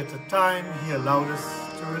one day at a time, he allowed us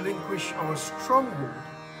to relinquish our stronghold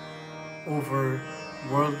over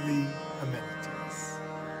worldly amenities.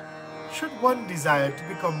 Should one desire to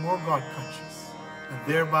become more God-conscious and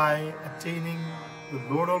thereby attaining the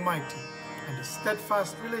Lord Almighty and a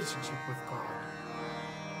steadfast relationship with God,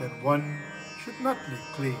 then one should not lay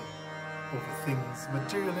claim over things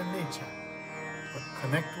material in nature, but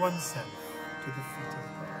connect oneself to the feet of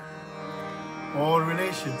God. All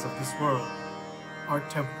relations of this world are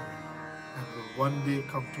temporary and will one day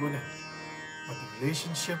come to an end, but the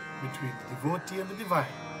relationship between the devotee and the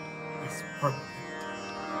divine is permanent.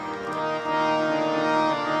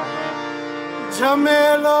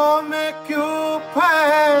 झमेलों में क्यों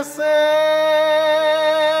फंसे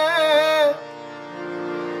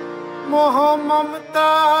मोह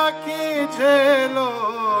ममता की झेलों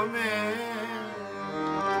में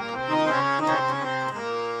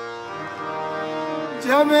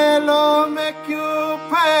झमेलों में क्यों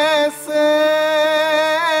फंसे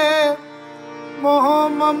मोह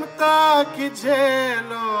ममता की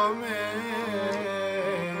झेलों में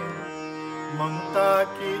ममता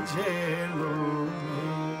की झेलों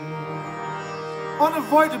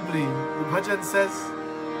Unavoidably, the bhajan says,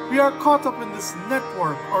 we are caught up in this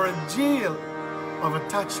network or a jail of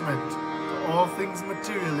attachment to all things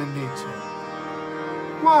material in nature.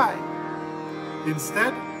 Why?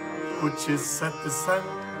 Instead, कुछ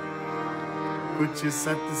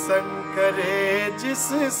सत्संग करे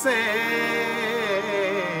जिससे.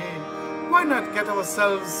 Why not get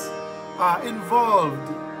ourselves involved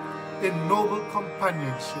in noble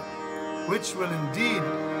companionship, which will indeed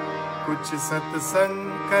कुछ सत्संग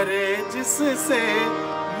करे जिससे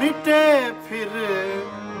मिटे फिर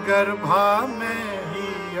गर्भा में ही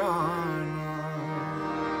आना.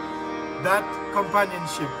 That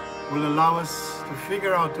companionship will allow us to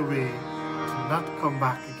figure out a way to not come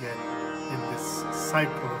back again in this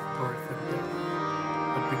cycle of birth and death,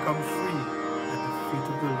 but become free at the feet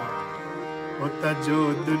of the Lord. ताजो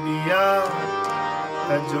दुनिया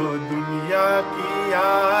की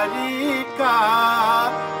यारी का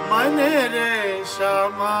मन रे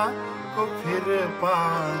श्यामा को फिर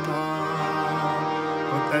पाना.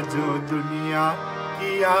 ताजो दुनिया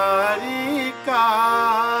की यारी का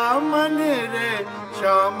मन रे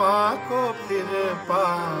श्यामा को फिर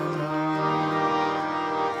पाना.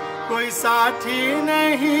 कोई साथी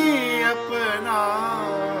नहीं अपना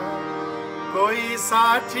कोई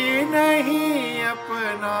साथी नहीं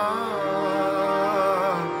अपना,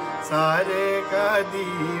 सारे का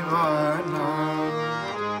दीवाना।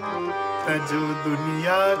 तजो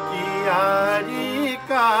दुनिया की यारी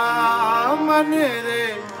का, मन रे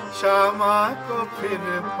श्यामा को फिर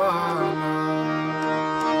पाना।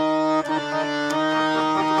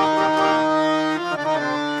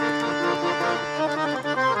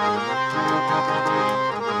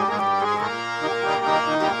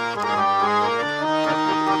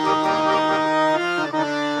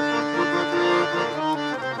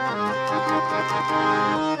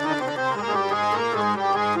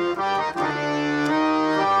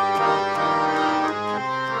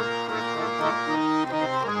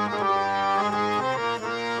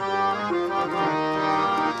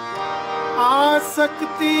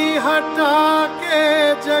 आसक्ति हटा के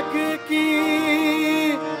जग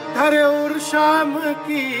की, धरे और शाम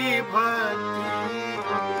की भक्ति।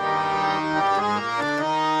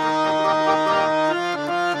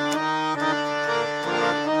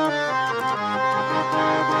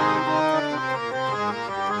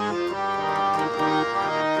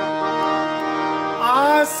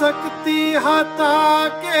 आसक्ति हटा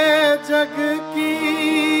के जग की,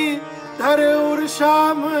 धरे और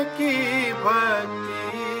शाम की भक्ति,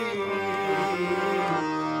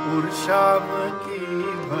 और शाम की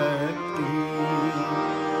भक्ति।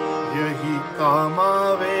 यही काम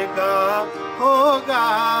आवेगा होगा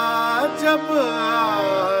जब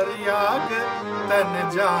याग तन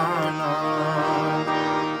जाना।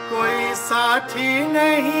 कोई साथी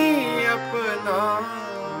नहीं अपना,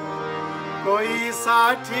 कोई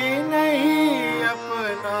साथी नहीं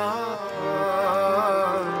अपना,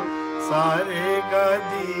 सारे का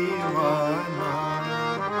दीवाना।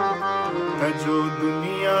 तजो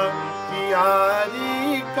दुनिया की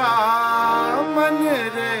यारी का, मन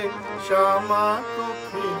रे श्यामा को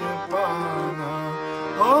फिर पाना।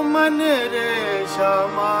 हो मन रे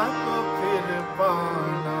श्यामा को फिर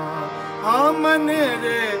पाना। हाँ मन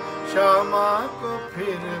रे श्यामा को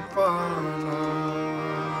फिर पाना।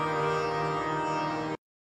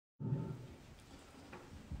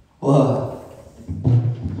 Wow.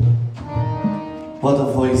 What a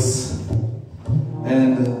voice.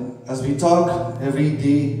 And as we talk every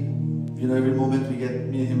day, every moment we get,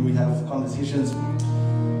 me and him, we have conversations.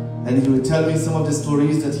 And he would tell me some of the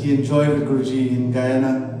stories that he enjoyed with Guruji in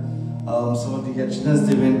Guyana. Some of the yachinas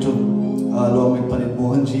they went to, along with Pandit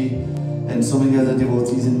Mohanji and so many other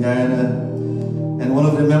devotees in Guyana. And one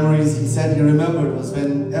of the memories he said he remembered was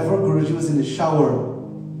whenever Guruji was in the shower,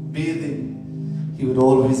 bathing, he would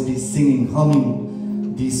always be singing,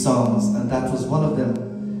 humming these songs, and that was one of them.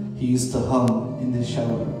 He used to hum in the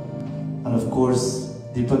shower. And of course,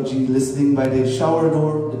 Deepak ji listening by the shower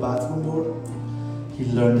door, the bathroom door, he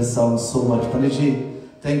learned the song so much. Pandit ji,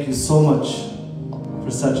 thank you so much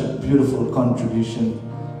for such a beautiful contribution,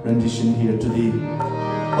 rendition here today.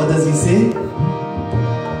 What does he say?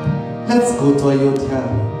 Let's go to Ayodhya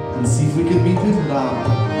and see if we can meet with Ram.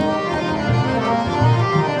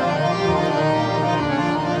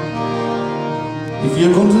 If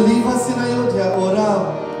you're going to leave us in Ayodhya, oh Ram,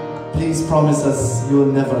 please promise us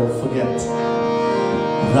you'll never forget.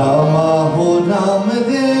 Rama ho naam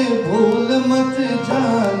de bhool mat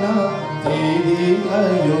jana, teri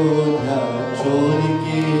Ayodhya chhod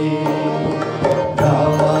ke.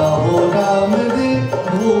 Rama ho naam de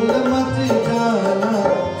bhool mat jana,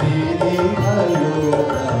 teri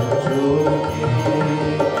Ayodhya chhod ke.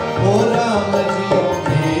 Oh Ram ji,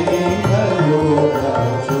 teri Ayodhya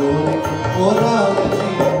chhod ke. Oh Ram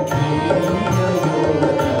ji, teri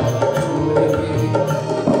Ayodhya chhod ke.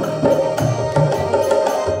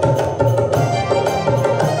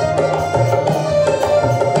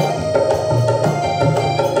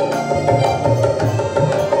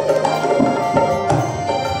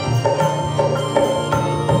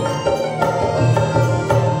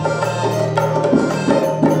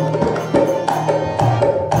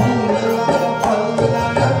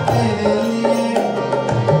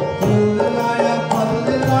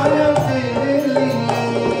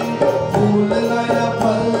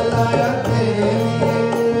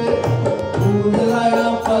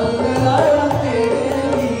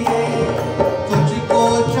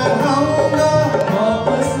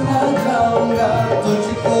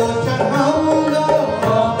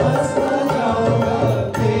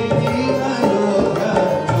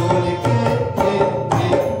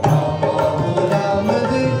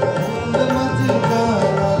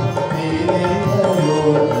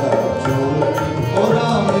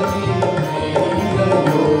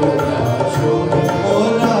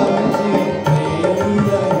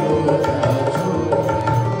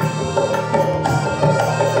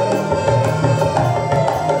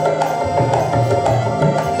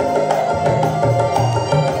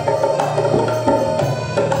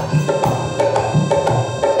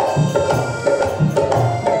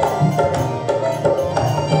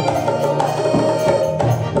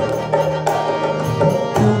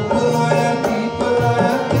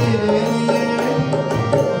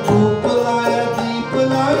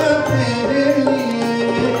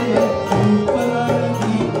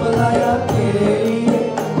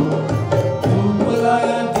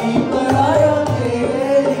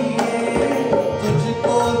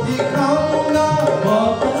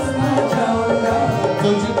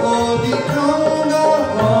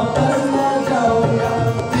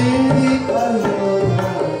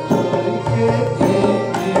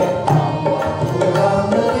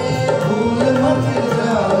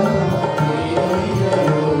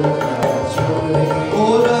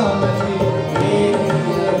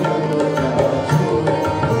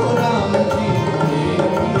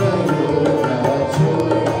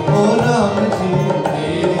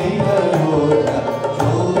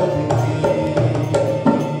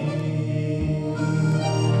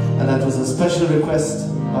 special request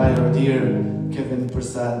by our dear Kevin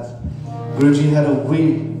Prasad. Guruji had a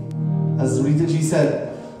way, as Rita ji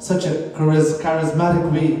said, such a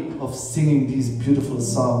charismatic way of singing these beautiful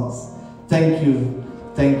songs. Thank you,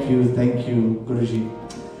 thank you, thank you, Guruji.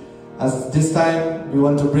 As this time we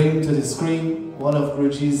want to bring to the screen one of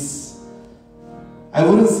Guruji's, I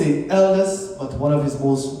wouldn't say eldest, but one of his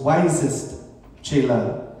most wisest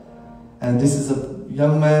chela. And this is a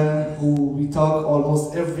young man who we talk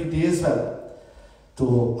almost every day as well,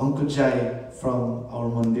 to Uncle Jai from our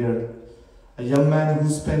Mandir. A young man who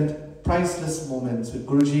spent priceless moments with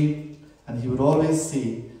Guruji, and he would always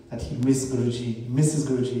say that he misses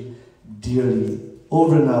Guruji dearly.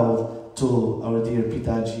 Over now to our dear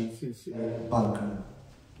Pitaji Bankan.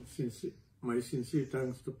 My sincere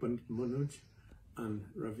thanks to Pandit Manoj and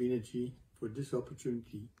Ravina ji for this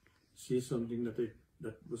opportunity to say something that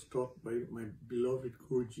was taught by my beloved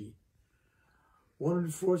Guruji. One of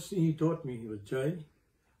the first things he taught me was, Jai,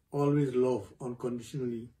 always love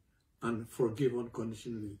unconditionally and forgive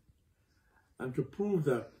unconditionally. And to prove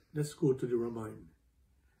that, let's go to the Ramayana.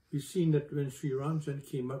 We've seen that when Shri Ramchandra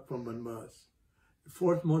came back from Banbas, the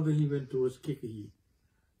fourth mother he went to was Kekayi.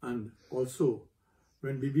 And also,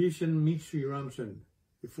 when Bibhishan meets Shri Ramchandra,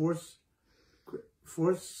 the first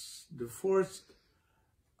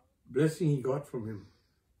blessing he got from him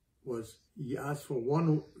was he asked for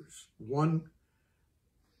one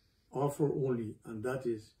offer only, and that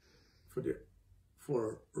is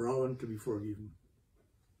for Ravan to be forgiven.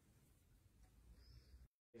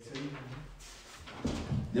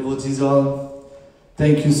 Devotees all,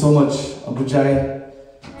 thank you so much, Uncle Jai,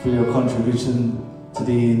 for your contribution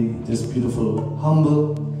today in this beautiful,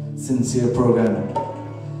 humble, sincere program.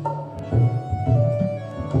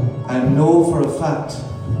 I know for a fact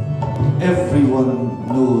everyone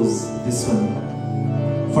knows this one.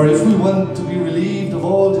 For if we want to be relieved of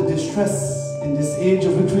all the distress in this age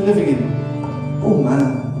of which we're living in, oh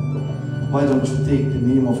man, why don't you take the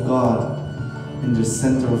name of God in the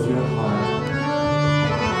center of your heart?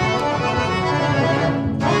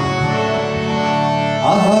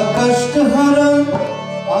 Aha kasht haran,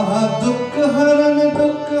 aha dukh haran,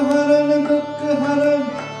 dukh haran, dukh haran.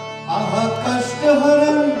 Aha kasht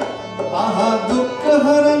haran, aha dukh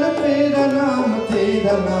haran, tera naam,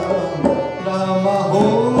 Rama ho,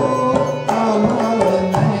 Rama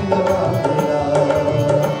nain wala.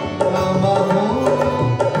 Rama ho,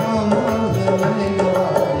 Rama nain wala.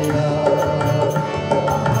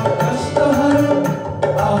 Aha kasht haran,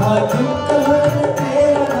 aha dukh haran,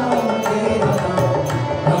 tera naam,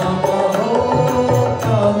 Rama ho,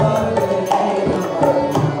 Rama nain wala.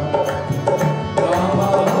 Rama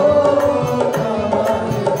ho, Rama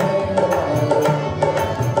nain wala.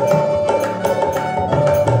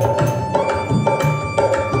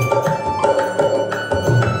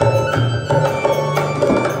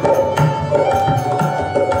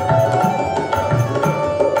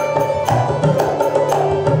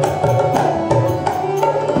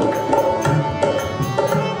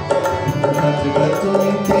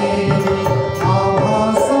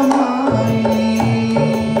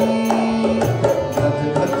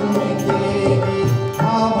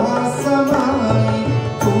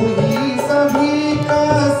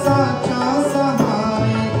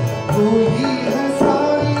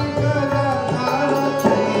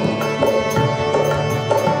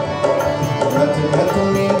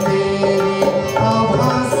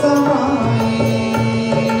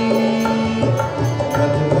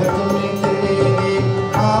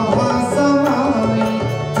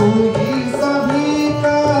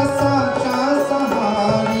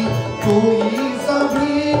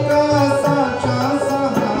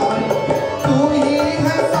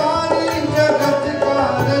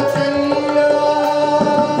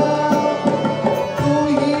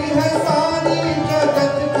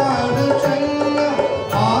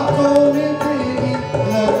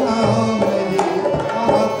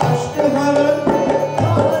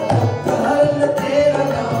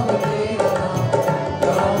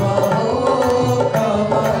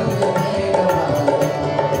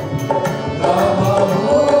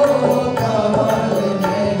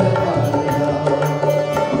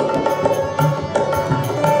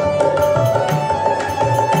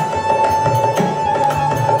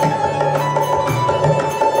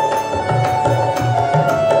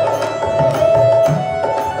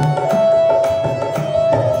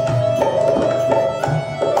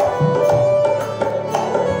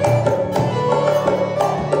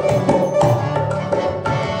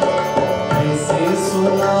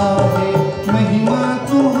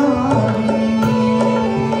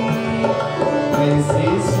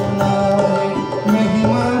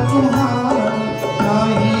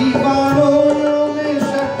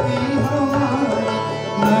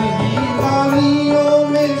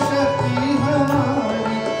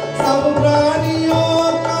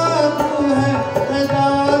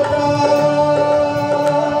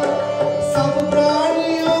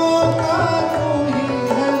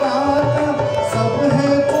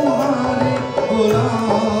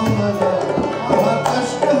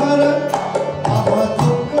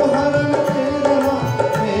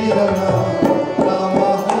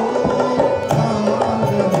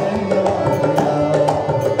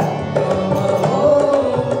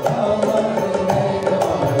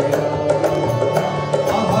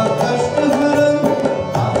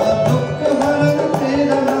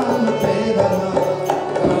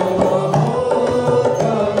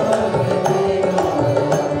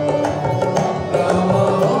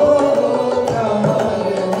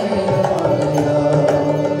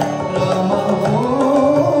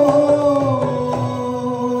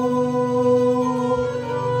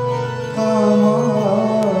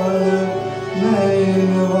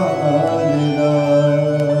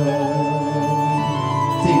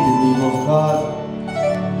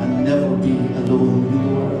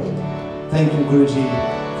 Thank you, Guruji,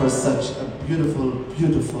 for such a beautiful,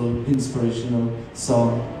 beautiful, inspirational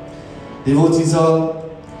song. Devotees all,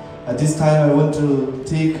 at this time I want to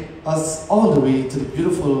take us all the way to the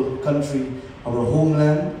beautiful country, our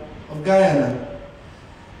homeland of Guyana,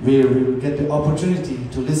 where we will get the opportunity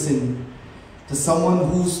to listen to someone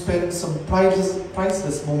who spent some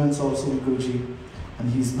priceless moments also with Guruji, and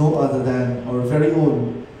he's no other than our very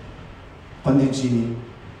own Panditji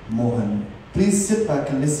Mohan. Please sit back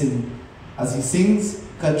and listen as he sings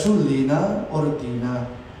Kachu Lena or Dina.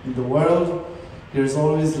 In the world, there's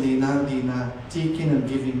always Lena, Dina, taking and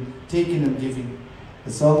giving, taking and giving.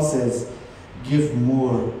 The song says, give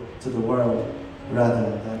more to the world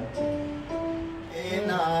rather than take.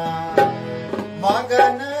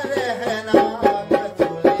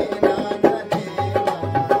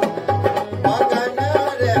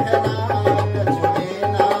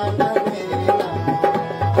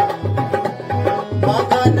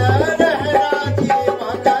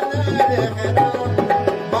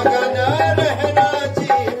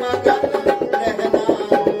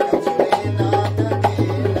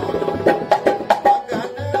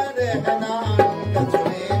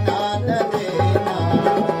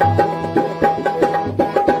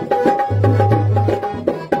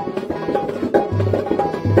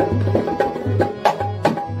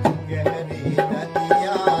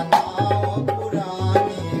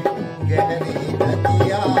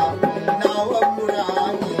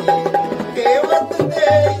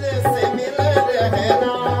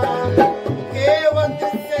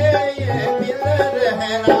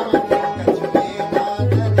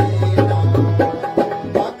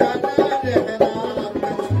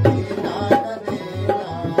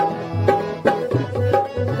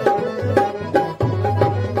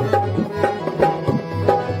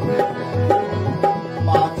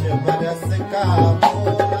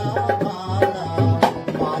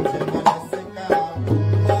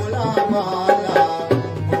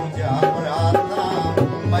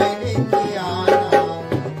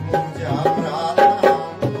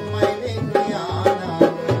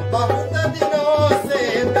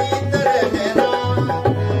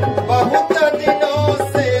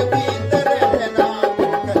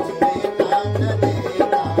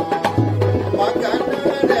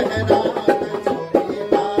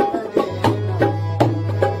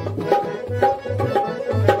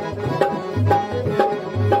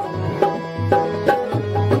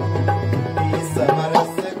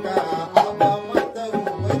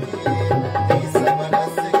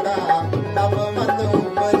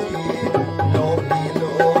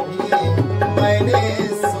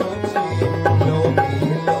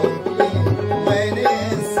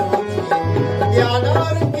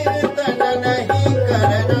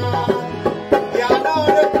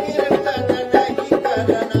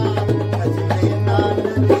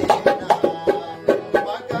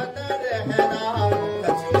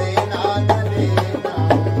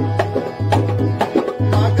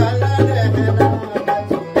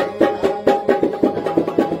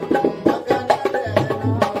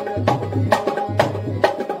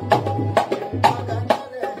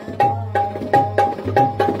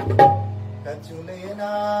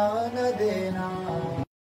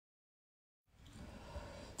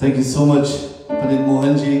 Thank you so much, Pandit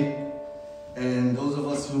Mohanji. And those of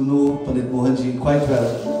us who know Pandit Mohanji quite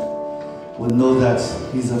well will know that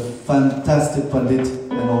he's a fantastic Pandit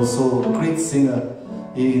and also a great singer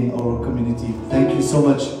in our community. Thank you so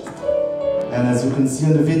much. And as you can see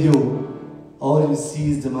in the video, all you see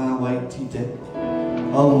is the man white teeth.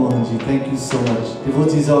 Oh Mohanji, thank you so much.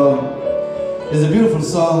 Devotees all, there's a beautiful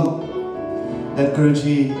song that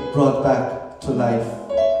Guruji brought back to life.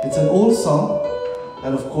 It's an old song.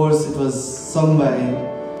 And of course, it was sung by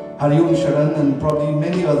Hariom Sharan and probably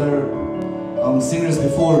many other singers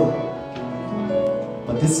before.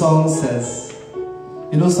 But this song says,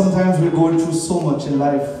 you know, sometimes we're going through so much in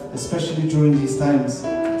life, especially during these times.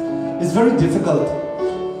 It's very difficult.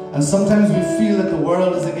 And sometimes we feel that the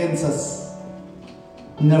world is against us.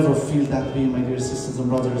 Never feel that way, my dear sisters and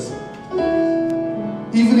brothers.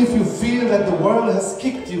 Even if you feel that the world has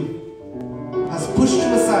kicked you, has pushed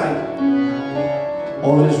you aside,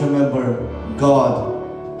 always remember, God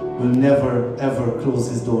will never ever close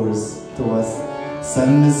His doors to us.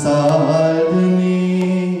 Sansar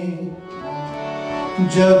ne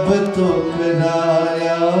jab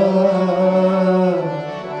tukraya,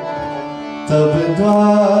 tab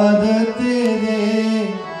dwar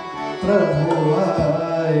tere Prabhu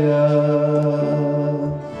aaya.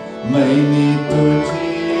 Maine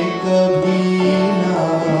tujhe kabhi na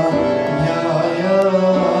dhyaaya,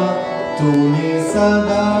 tune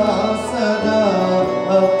sada sada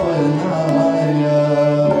apnaya.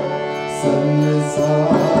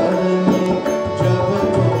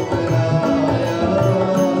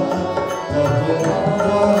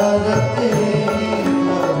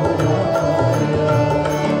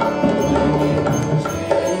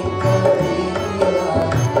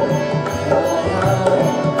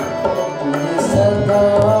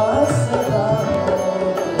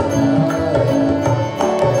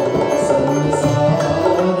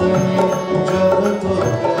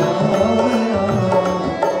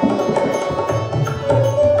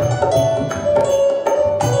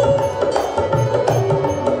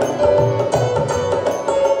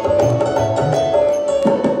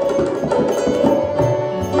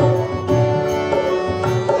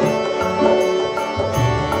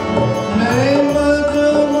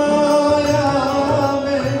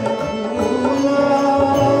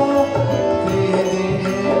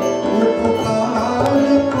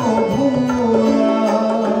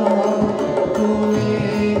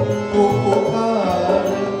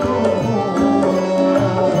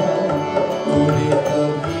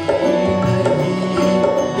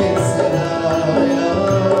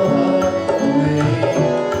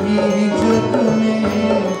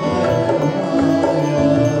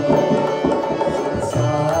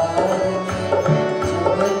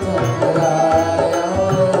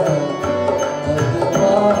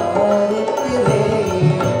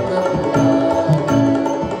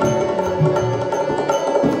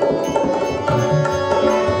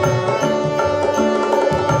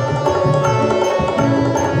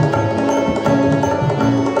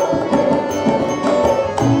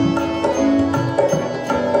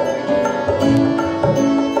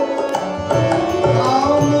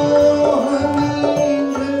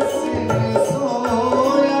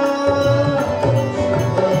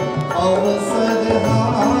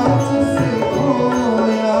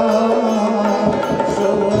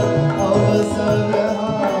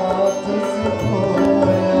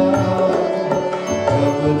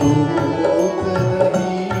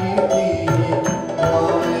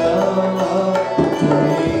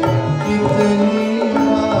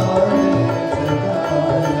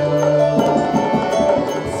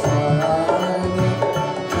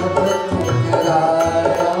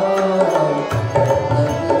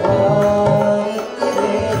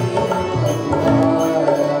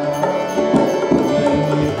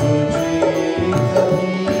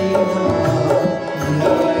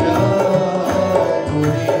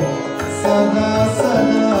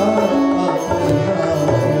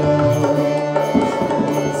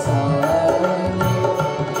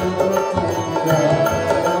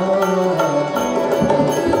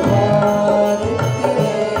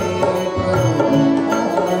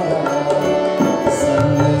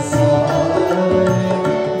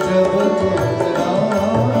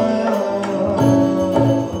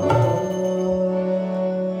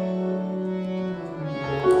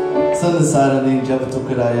 संसारने जब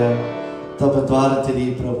ठुकराया तब द्वार तेरी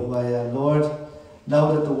प्रभु आया. Lord,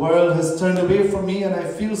 now that the world has turned away from me and I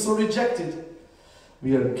feel so rejected,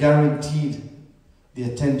 we are guaranteed the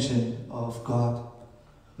attention of God.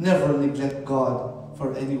 Never neglect God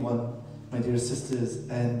for anyone, my dear sisters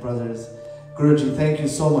and brothers. Guruji, thank you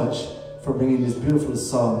so much for bringing this beautiful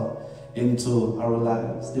song into our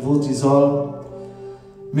lives. Devotees all,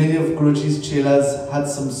 many of Guruji's chelas had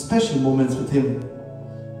some special moments with him.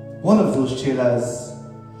 One of those chelas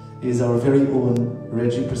is our very own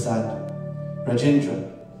Reggie Prasad, Rajendra.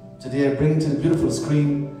 Today I bring to the beautiful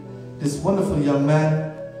screen this wonderful young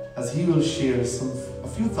man as he will share a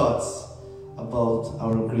few thoughts about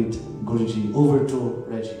our great Guruji. Over to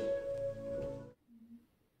Reggie.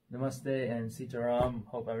 Namaste and Sitaram.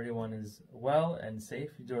 Hope everyone is well and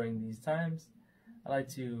safe during these times. I'd like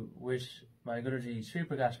to wish my Guruji Shri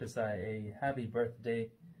Prakash Gossai a happy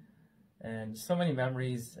birthday, and so many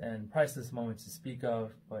memories and priceless moments to speak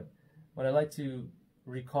of. But what I'd like to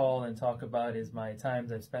recall and talk about is my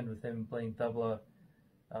times I've spent with him playing tabla,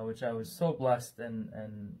 which I was so blessed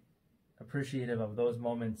and appreciative of those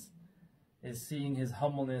moments, is seeing his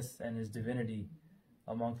humbleness and his divinity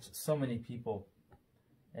amongst so many people.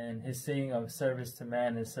 And his saying of service to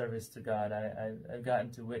man is service to God. I've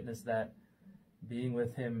gotten to witness that being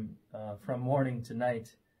with him from morning to night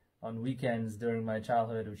on weekends during my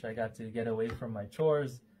childhood, which I got to get away from my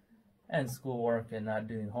chores and schoolwork and not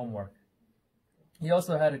doing homework. He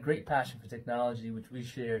also had a great passion for technology, which we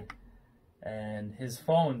shared, and his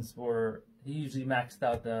phones were, he usually maxed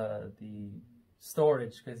out the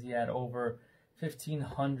storage because he had over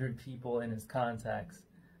 1,500 people in his contacts.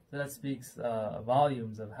 So that speaks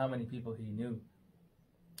volumes of how many people he knew.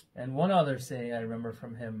 And one other saying I remember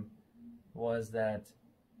from him was that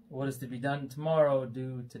what is to be done tomorrow,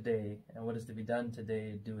 do today, and what is to be done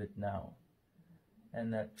today, do it now.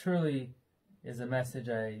 And that truly is a message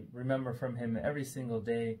I remember from him every single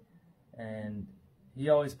day. And he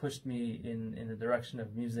always pushed me in the direction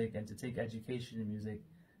of music and to take education in music,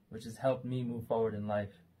 which has helped me move forward in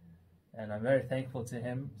life. and I'm very thankful to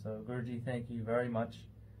him. So Guruji, thank you very much.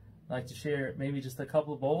 I'd like to share maybe just a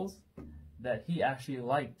couple of bowls that he actually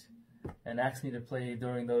liked and asked me to play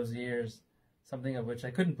during those years, something of which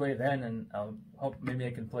I couldn't play then, and I hope maybe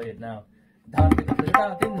I can play it now.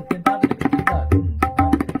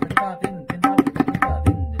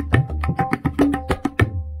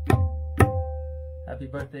 Happy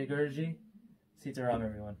birthday, Guruji. Sitaram,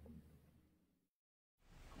 everyone.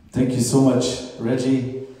 Thank you so much,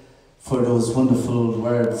 Reggie, for those wonderful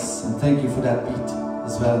words, and thank you for that beat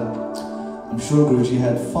as well. I'm sure Guruji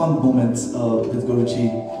had fond moments with Guruji,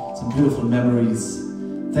 some beautiful memories.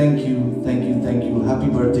 Thank you, thank you, thank you. Happy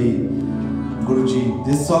birthday, Guruji.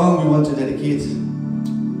 This song we want to dedicate,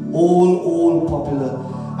 old popular.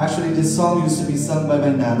 Actually, this song used to be sung by my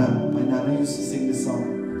Nana. My Nana used to sing this song.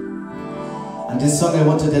 And this song I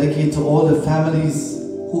want to dedicate to all the families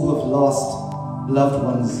who have lost loved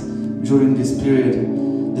ones during this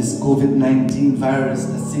period, this COVID-19 virus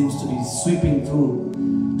that seems to be sweeping through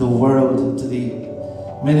the world today.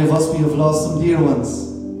 Many of us, we have lost some dear ones,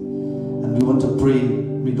 and we want to pray,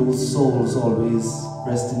 may those souls always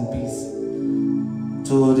rest in peace.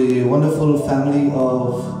 To the wonderful family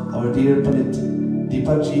of our dear Pandit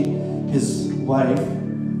Deepakji, his wife,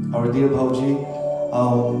 our dear Bhauji,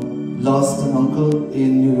 lost an uncle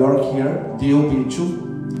in New York here, Deo Bechu.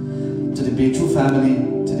 To the Bechu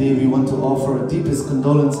family, today we want to offer our deepest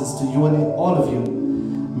condolences to you and all of you.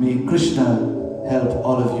 May Krishna help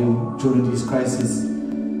all of you during these crises.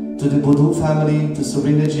 To the Bodhu family, to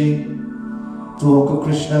Sarinaji, to Uncle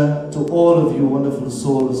Krishna, to all of you wonderful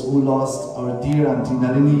souls who lost our dear Auntie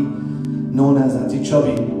Nalini, known as Auntie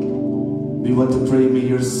Chubby. We want to pray, may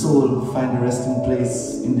your soul find a resting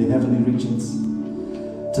place in the heavenly regions.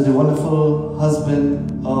 To the wonderful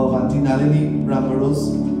husband of Auntie Nalini,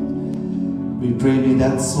 Rambaros, we pray may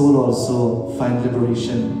that soul also find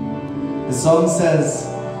liberation. The song says,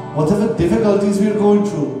 whatever difficulties we are going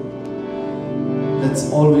through, let's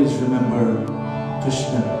always remember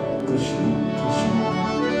Krishna, Krishna, Krishna.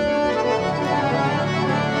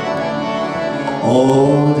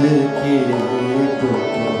 Oh,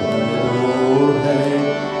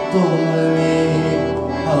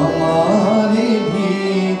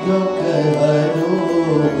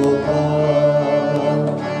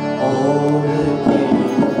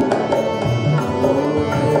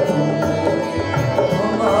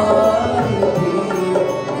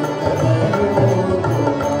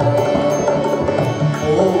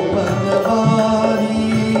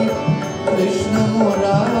 Krishna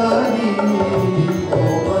Murari, O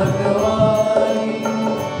Bhagavani,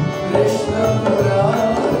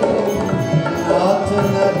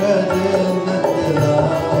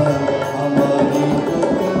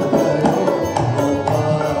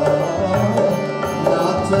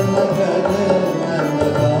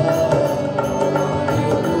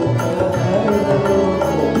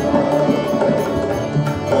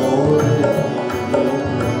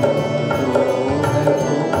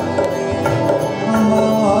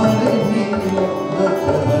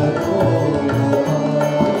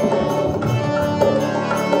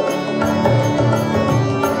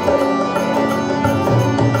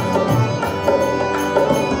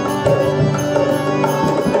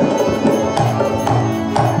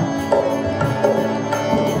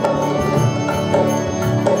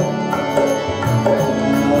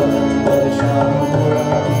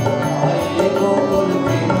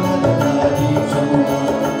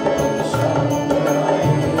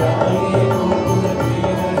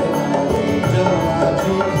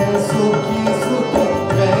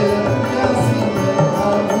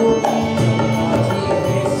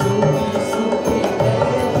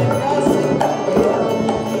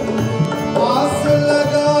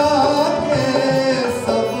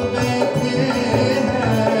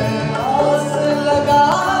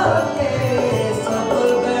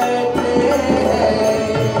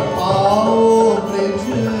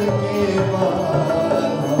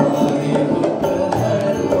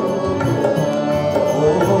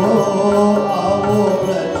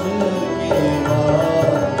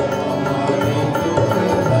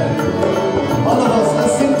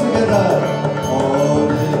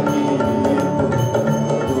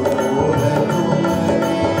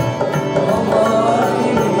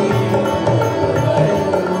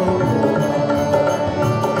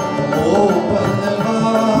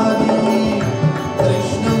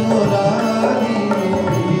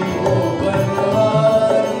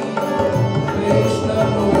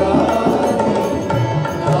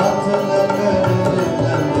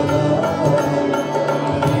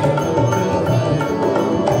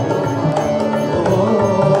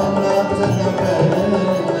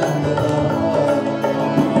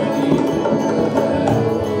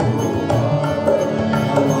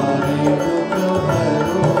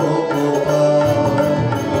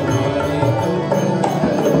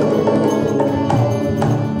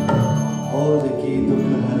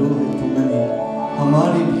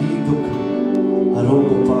 dukh. Haro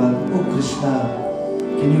Gopal, oh Krishna,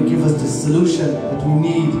 can you give us the solution that we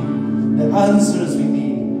need, the answers we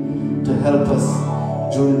need to help us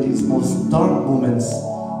during these most dark moments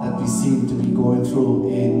that we seem to be going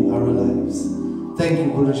through in our lives. Thank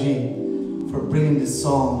you, Guruji, for bringing this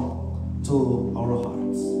song to our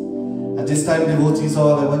hearts. At this time, devotees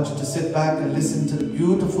all, I want you to sit back and listen to the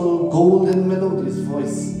beautiful, golden, melodious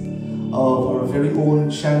voice of our very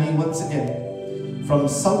own Shani once again from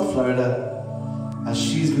South Florida, as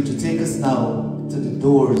she's going to take us now to the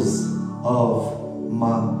doors of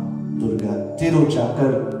Ma Durga. Tero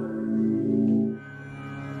Chakar.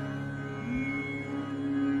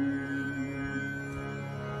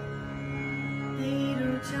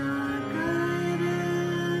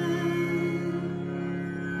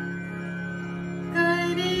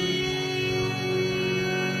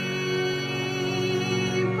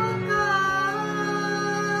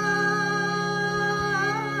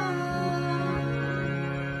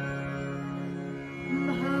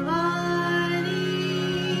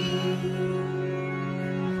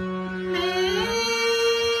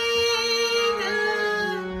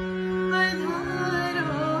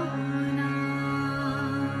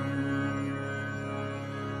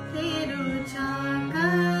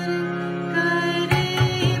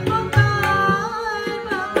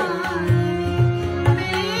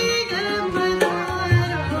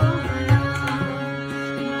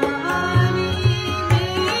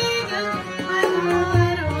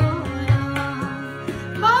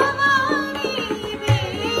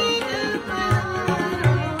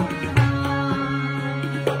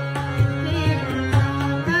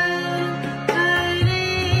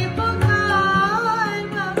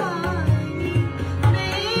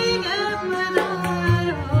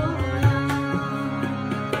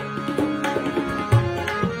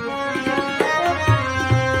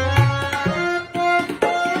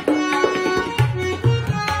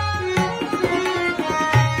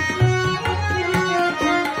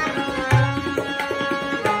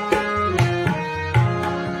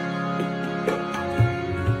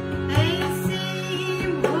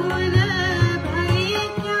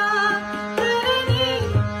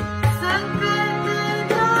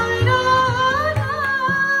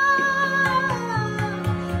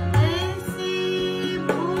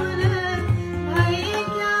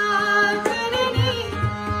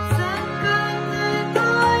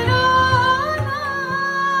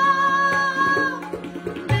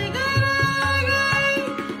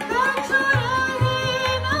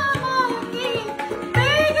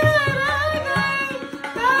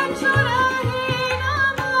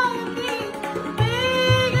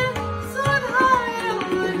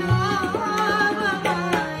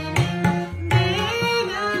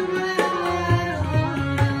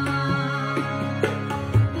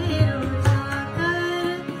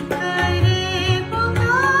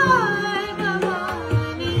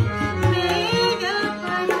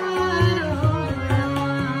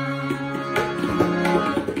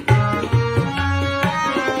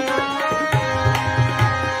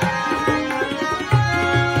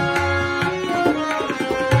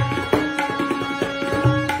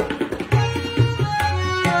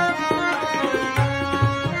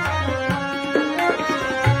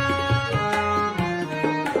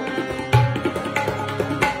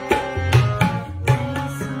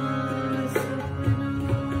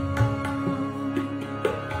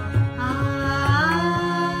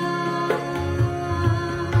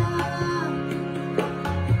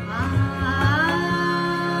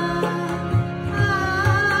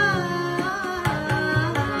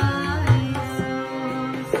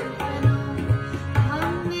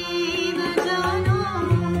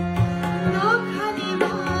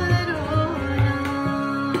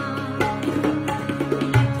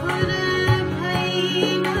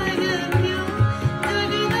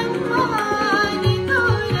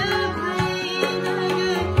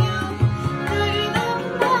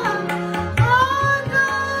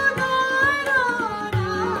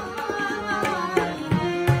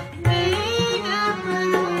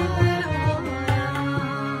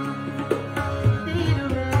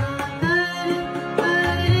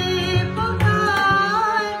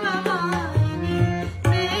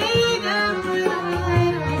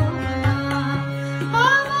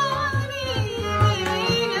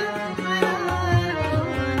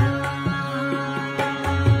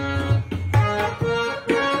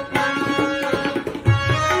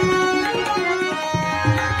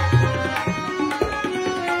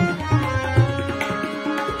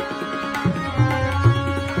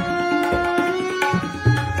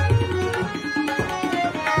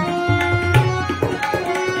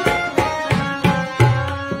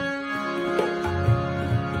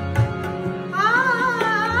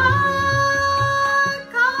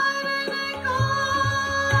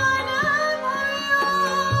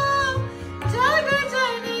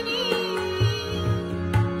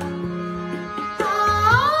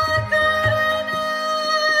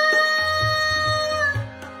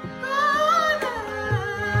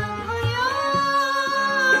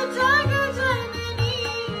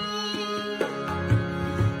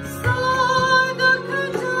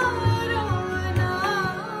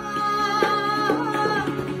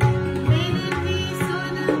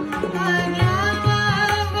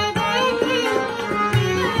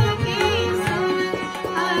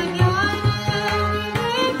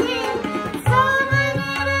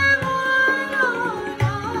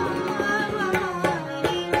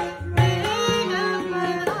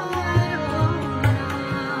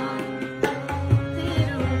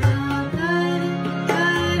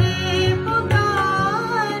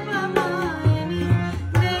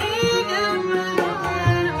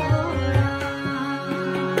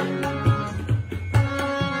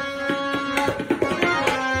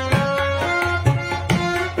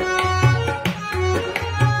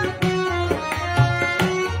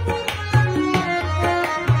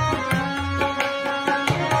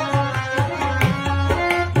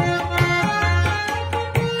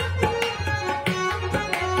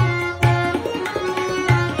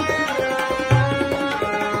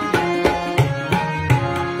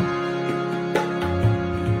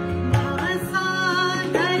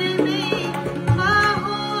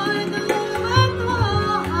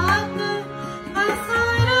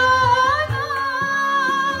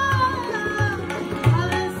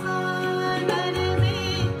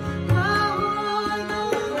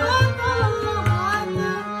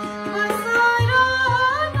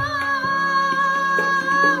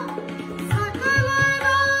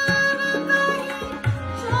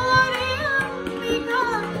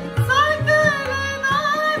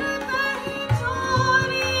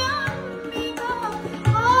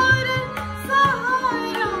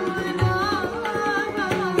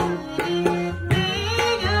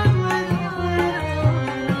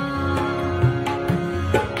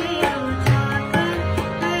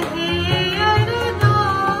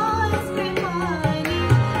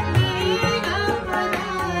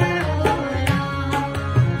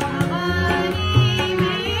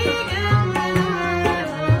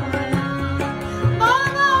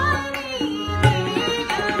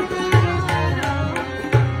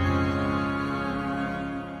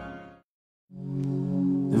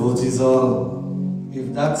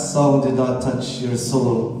 did not touch your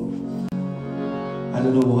soul, I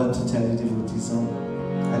don't know what to tell you, devotees.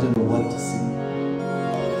 I don't know what to say.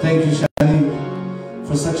 Thank you, Shani,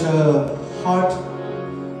 for such a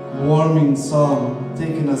heart-warming song,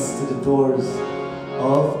 taking us to the doors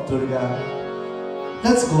of Durga.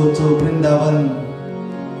 Let's go to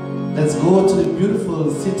Vrindavan. Let's go to the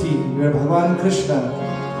beautiful city where Bhagavan Krishna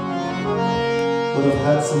would have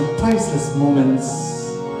had some priceless moments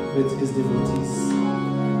with his devotees.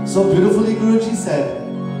 So beautifully Guruji said,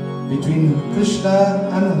 between Krishna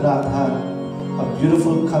and Radha, a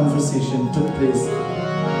beautiful conversation took place.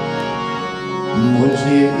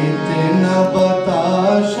 Mujhe itna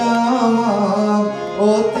bata Shama,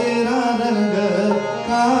 o tera rang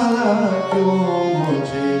kala kyun?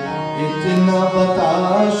 Mujhe itna bata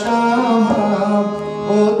Shama,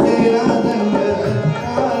 o tera rang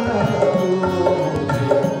kala kyun? Mujhe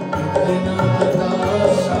itna bata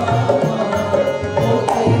Shama, o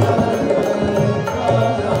tera rang kala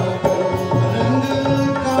kyun? Rang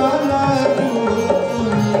kala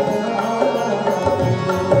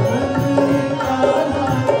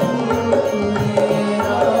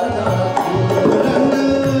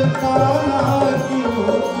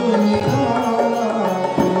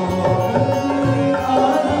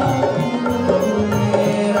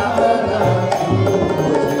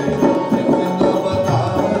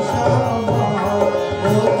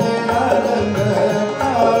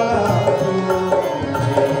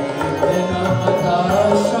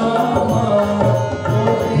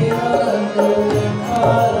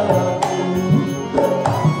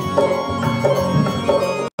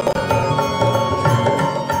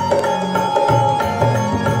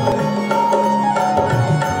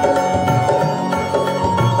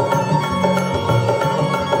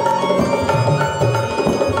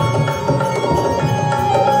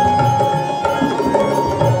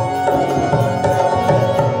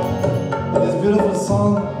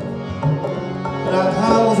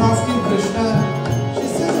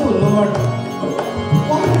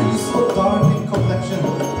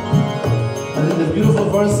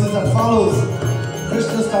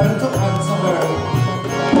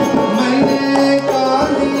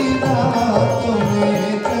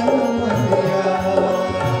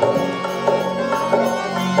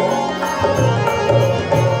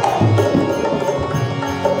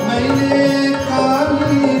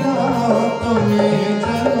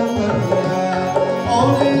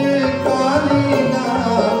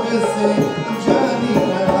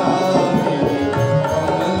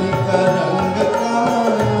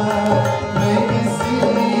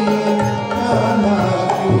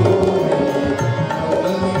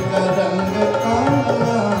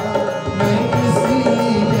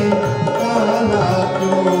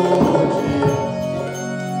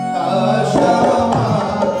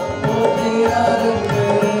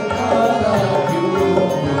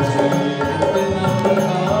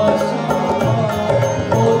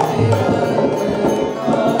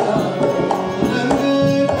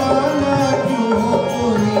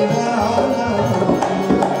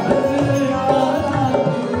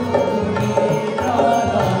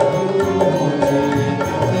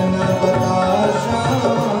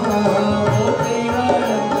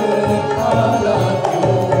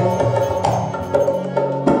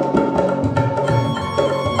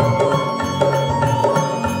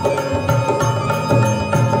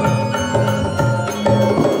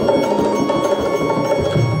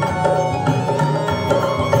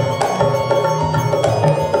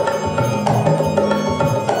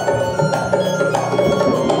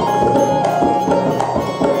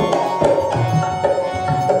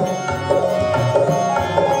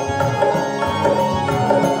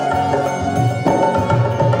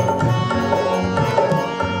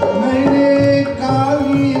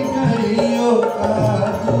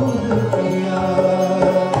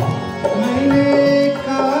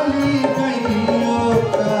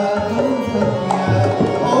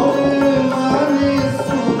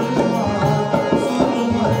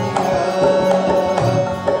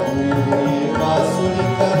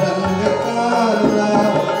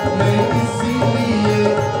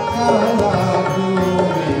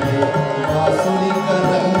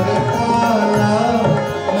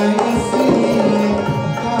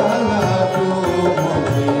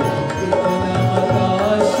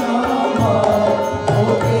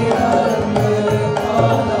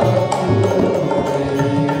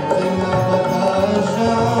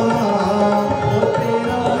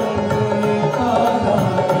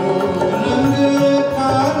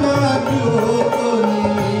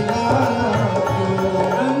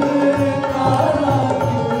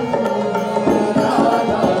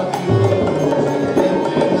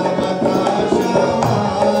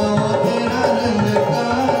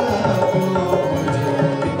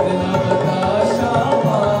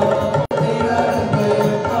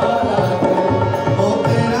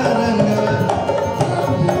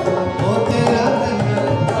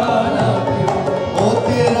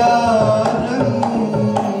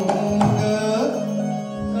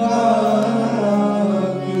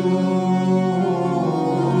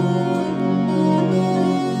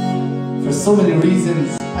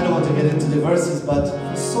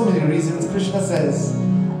Krishna says,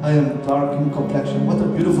 I am dark in complexion. What a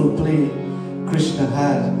beautiful play Krishna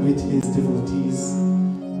had with his devotees.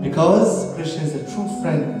 Because Krishna is a true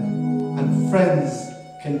friend, and friends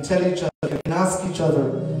can tell each other, can ask each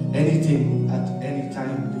other anything at any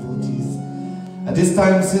time, devotees. At this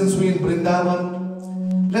time, since we're in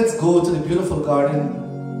Vrindavan, let's go to the beautiful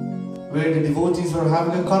garden where the devotees were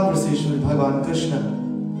having a conversation with Bhagavan Krishna.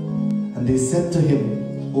 And they said to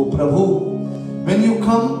him, O Prabhu, when you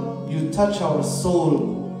come, you touch our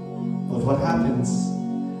soul. But what happens?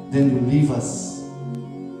 Then you leave us.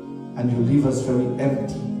 And you leave us very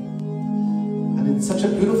empty. And in such a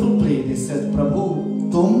beautiful play, they said, Prabhu,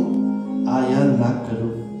 tum aya na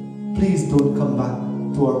karo. Please don't come back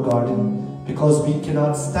to our garden, because we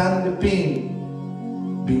cannot stand the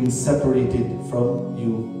pain being separated from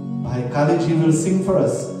you. Bhai Kaliji will sing for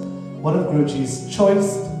us one of Guruji's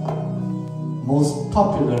choice, most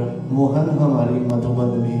popular, Mohan Hamari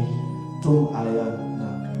Madhuban Mein Tum Aya Na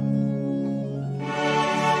Karo.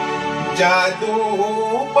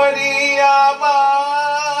 Jadoo Badiya Bansuri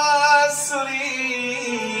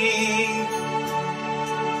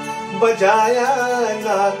Bajaya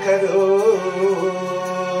Na Karo,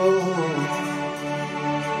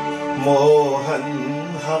 Mohan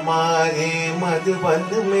हमारे मधुबन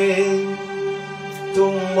में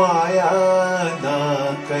तुम आया ना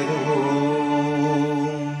करो।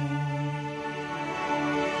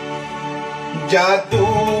 जादू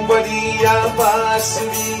बढ़िया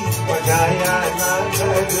बांसुरी बजाया ना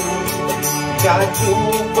करो, जादू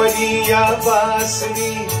बढ़िया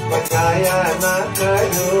बांसुरी बजाया ना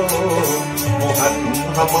करो। मोहन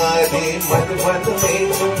हमारे मधुबन में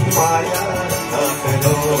तुम आया ना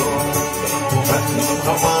करो,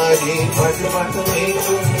 हमारे मधुबन में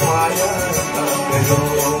तुम आया ना करो।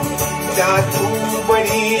 जादू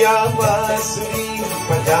बढ़िया बांसुरी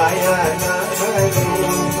बजाया ना करो,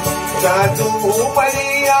 जादू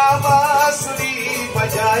बढ़िया बांसुरी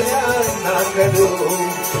बजाया ना करो।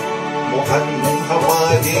 मोहन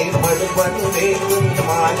हमारे मधुबन में तुम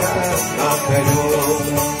आया ना करो,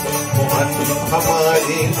 मोहन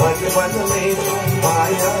हमारे मधुबन में तुम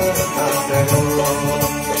आया ना करो।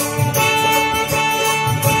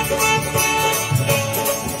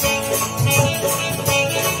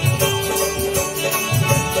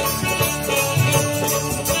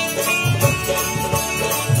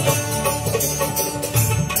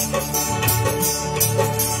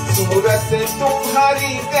 सूरत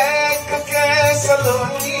तुम्हारी देख के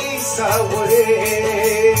सलोनी सावरे,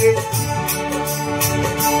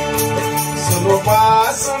 सुनो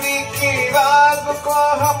बांसुरी की राग को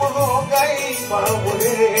हम हो गई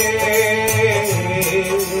बावरे।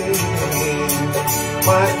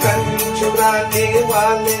 माखन चुराने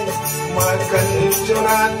वाले, माखन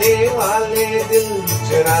चुराने वाले दिल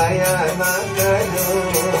चुराया ना करो।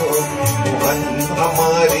 मोहन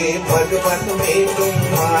हमारे मधुबन में तुम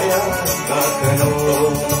आया ना करो,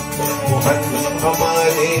 मोहन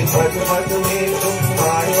हमारे मधुबन में तुम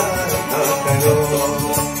आया ना करो।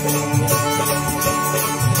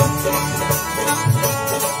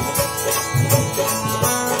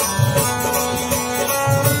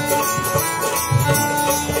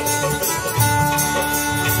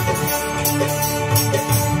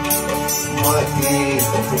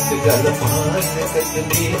 गल मान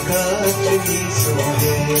कजली कांचली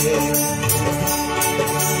सोहे,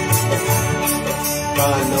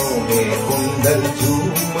 कानों में कुंडल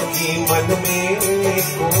झूम की मन में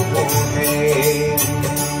को है।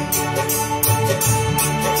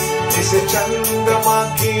 इस चंद्रमा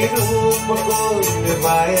के रूप को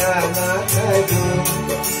निभाया ना करो,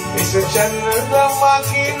 इस चंद्रमा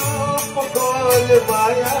के रूप को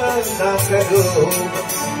निभाया ना करो।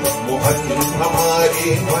 मोहन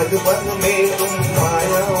हमारे मधुबन में तुम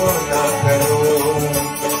आया ना करो,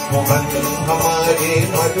 मोहन हमारे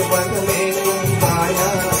मधुबन में तुम आया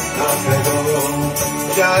ना करो।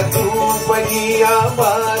 जादू बढ़िया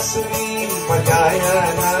बांसुरी बजाया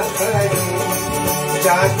ना करो,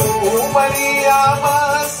 जादू बढ़िया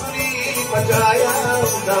बांसुरी बजाया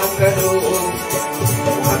ना करो।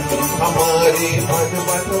 मोहन हमारे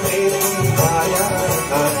मधुबन में तुम आया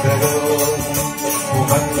ना करो,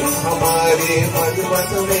 मोहन हमारे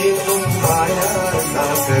मधुबन में तुम आया ना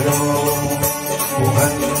करो,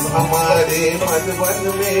 मोहन हमारे मधुबन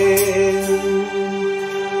में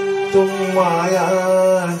तुम आया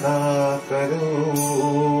ना करो।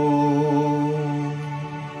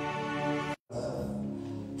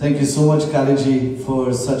 Thank you so much, Kaliji,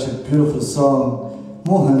 for such a beautiful song.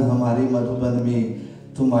 Mohan Hamari Madhuban Mein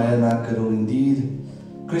Tum Aaya Na Karo. Indeed,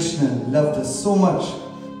 Krishna loved us so much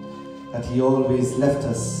that he always left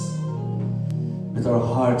us with our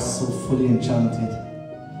hearts so fully enchanted.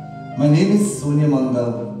 My name is Sonia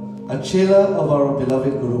Mangal, a chela of our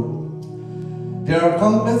beloved Guru. There are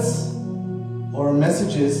couplets or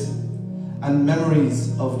messages and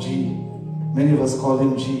memories of G, many of us call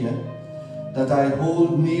him G, that I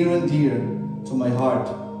hold near and dear to my heart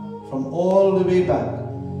from all the way back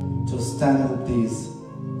to Stanhope days.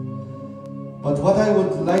 But what I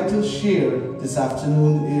would like to share this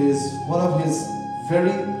afternoon is one of his very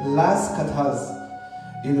last kathas,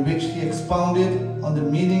 in which he expounded on the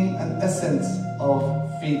meaning and essence of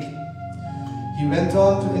faith. He went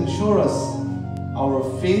on to ensure us our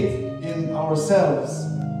faith in ourselves,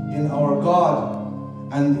 in our God,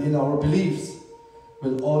 and in our beliefs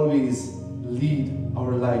will always lead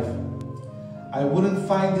our life. I wouldn't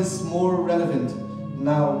find this more relevant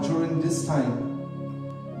now during this time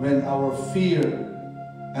when our fear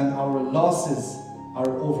and our losses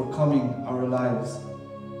are overcoming our lives.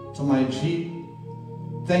 To my G,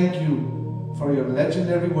 thank you for your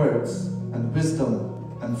legendary words and wisdom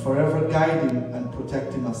and forever guiding and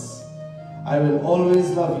protecting us. I will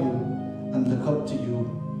always love you and look up to you.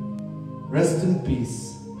 Rest in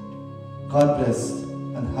peace. God bless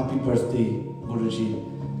and happy birthday, Guruji.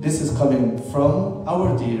 This is coming from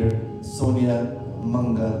our dear Sonia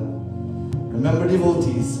Mangal. Remember,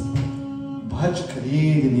 devotees, bhaj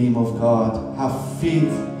kariye the name of God. Have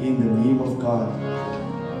faith in the name of God.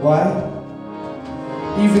 Why?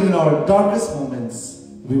 Even in our darkest moments,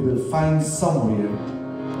 we will find somewhere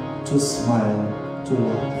to smile, to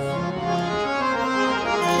laugh.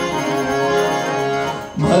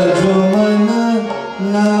 Bhajo man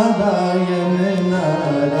Narayan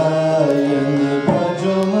Narayan,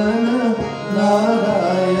 bhajo man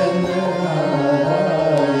Narayan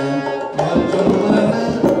Narayan, bhajo man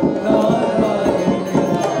Narayan Narayan.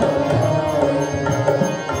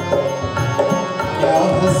 Kya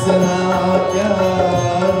hasna kya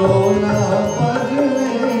rona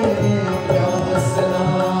pagle, kya hasna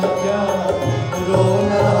kya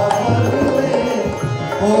rona pagle,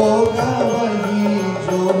 hoga wahi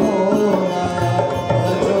jo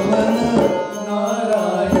hona.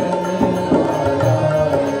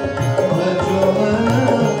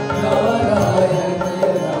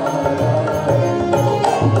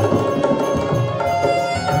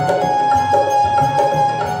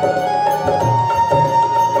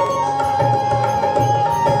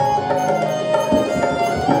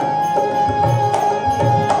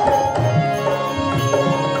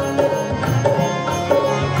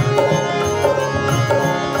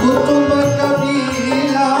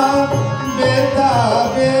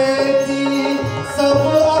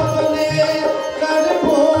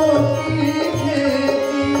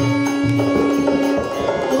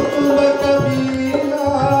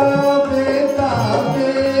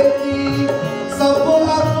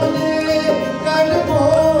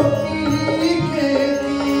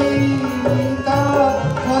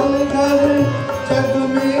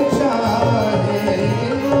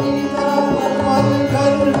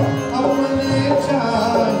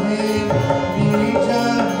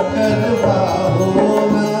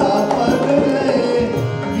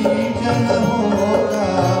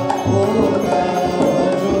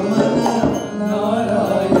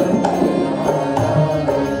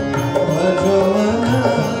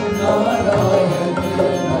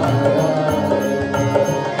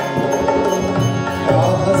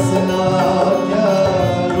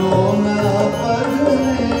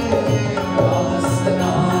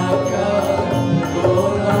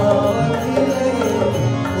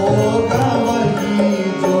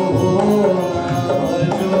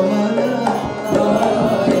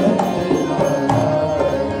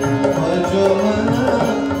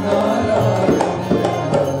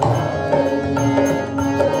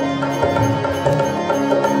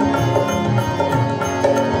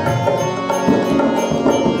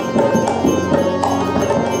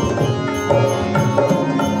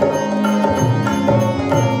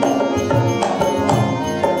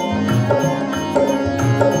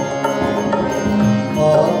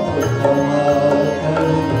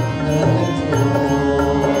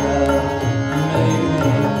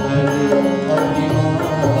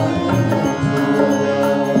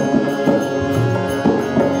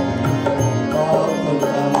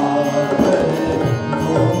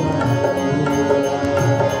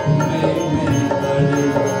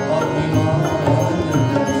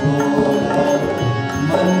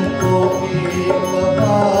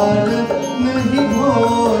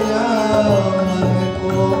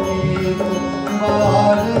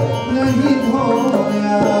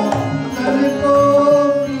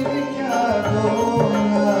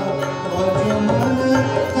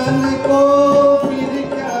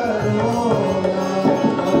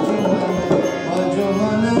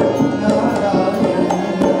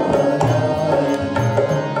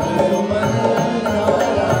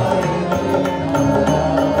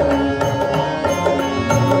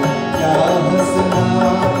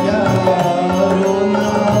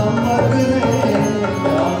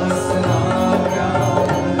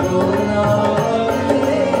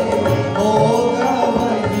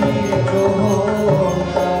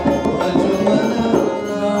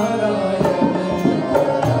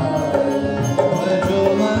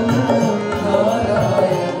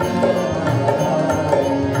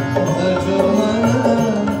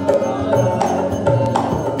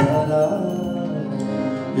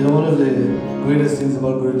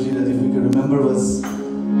 Guruji that if we could remember was,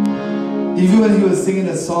 even when he was singing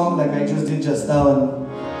a song like I just did just now, and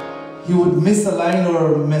he would miss a line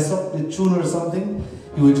or mess up the tune or something,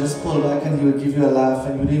 he would just pull back and he would give you a laugh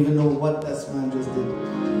and you wouldn't even know what this man just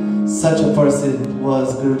did. Such a person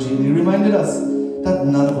was Guruji, and he reminded us that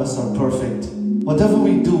none of us are perfect. Whatever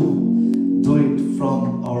we do it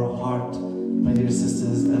from our heart, my dear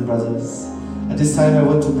sisters and brothers. At this time I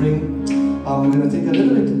want to bring, we're going to take a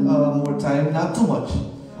little bit more time, not too much.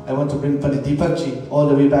 I want to bring Pandit Deepakji all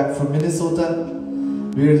the way back from Minnesota,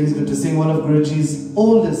 where he's going to sing one of Guruji's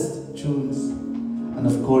oldest tunes. And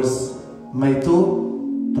of course, Maito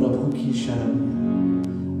Prabhu Ki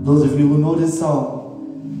Sharan. Those of you who know this song,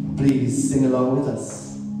 please sing along with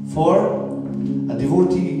us. For a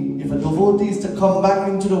devotee, if a devotee is to come back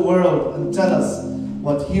into the world and tell us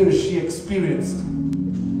what he or she experienced,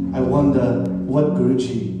 I wonder what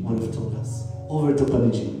Guruji would have told us. Over to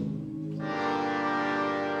Panditji.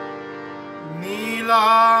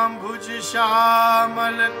 नीलांबुज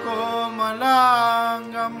Shyamal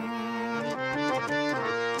कोमलांगम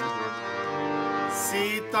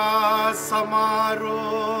Sita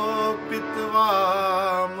समारोपित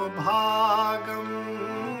वाम भागम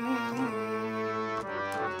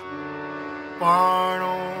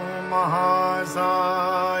पाणो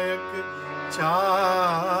महासायक चारुचापम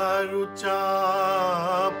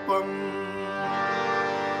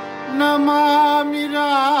नमामि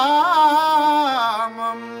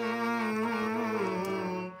रामं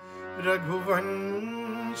रघुवंशनाथम्।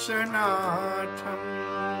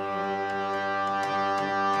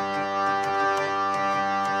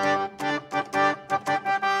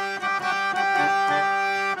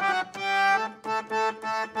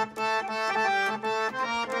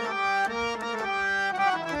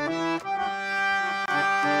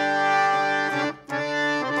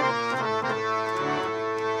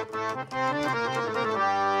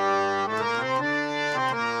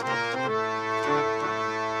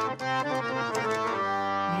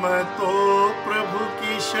 मैं तो प्रभु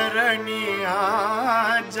की शरणिया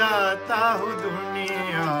जाता हूँ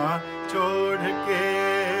दुनिया छोड़ के,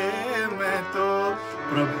 मैं तो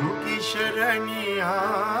प्रभु की शरणिया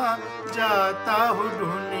जाता हूँ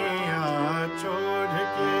दुनिया छोड़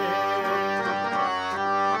के।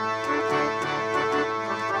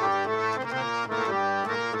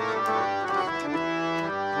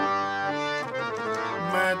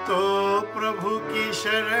 मैं तो प्रभु की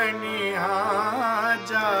शरणिया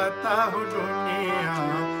जाता हूँ दुनिया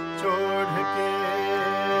छोड़ के।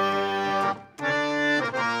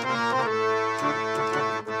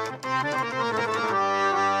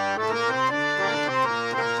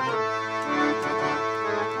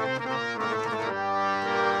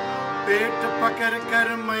 पेट पकड़ कर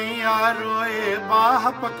मैया रोए, बाह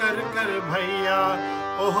पकड़ कर भैया,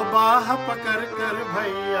 ओह बाह पकड़ कर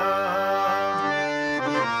भैया।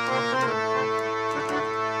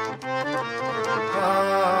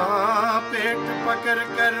 पेट पकड़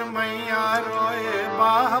कर मैया रोए,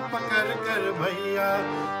 बाह पकड़ कर भैया,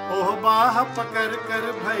 ओह बाह पकड़ कर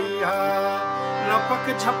भैया। लपक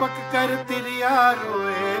झपक कर तिरिया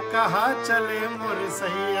रोए, कहाँ चले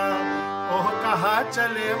मुरसैया, ओह कहाँ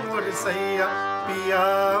चले मुरसैया। पिया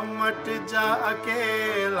मट जा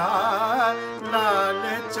अकेला, लाल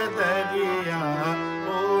चदरिया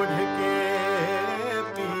ओढ़ के,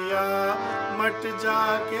 पिया मट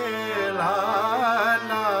जाके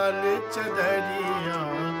लाल चदरिया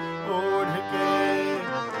ओढ़ के।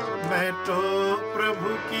 मैं तो प्रभु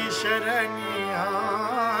की शरणिया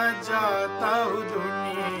जाता हूँ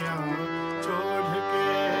दुनिया छोड़ के।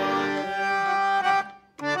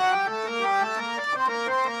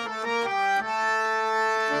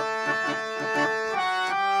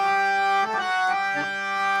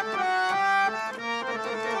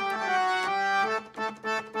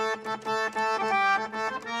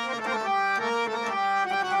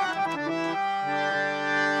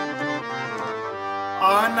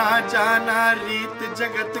 आना जाना रीत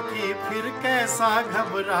जगत की, फिर कैसा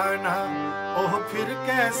घबराना, ओह फिर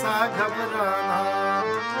कैसा घबराना।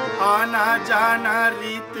 आना जाना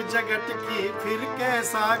रीत जगत की, फिर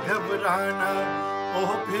कैसा घबराना,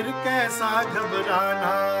 ओह फिर कैसा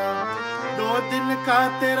घबराना। 2 दिन का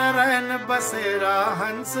तेरा रहन बसेरा,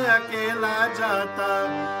 हंस अकेला जाता,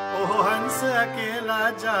 ओह हंस अकेला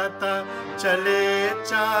जाता। चले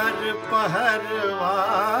 4 पहरवा,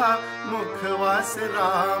 मुखवा से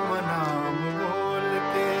राम नाम बोल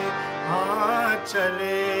के। हाँ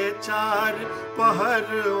चले 4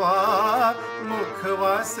 पहरवा,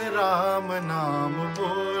 मुखवा से राम नाम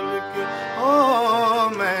बोल के। ओ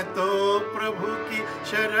मैं तो प्रभु की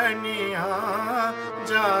शरणिया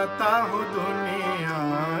जाता हूँ दुनिया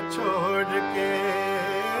छोड़ के।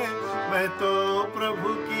 मैं तो प्रभु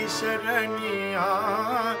की शरणिया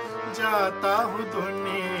जाता हूँ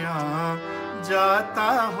दुनिया, जाता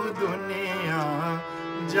हूँ दुनिया,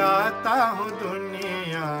 जाता हूँ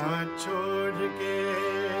दुनिया छोड़ के।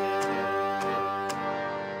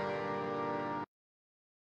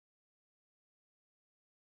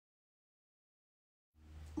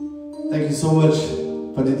 Thank you so much,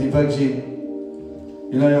 Pandit Deepak ji.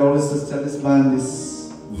 You know, I always just tell this man,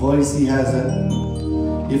 this voice he has,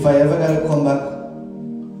 if I ever gotta come back,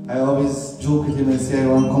 I always joke with him and say, I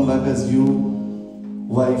want to come back as you,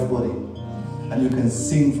 wife, buddy. And you can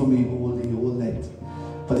sing for me all day, all night.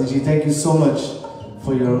 Pandit ji, thank you so much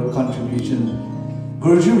for your contribution.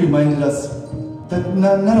 Guruji reminded us that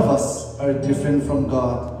none of us are different from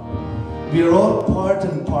God. We are all part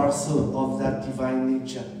and parcel of that divine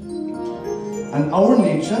nature. And our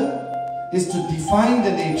nature is to define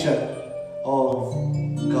the nature of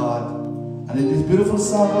God. And in this beautiful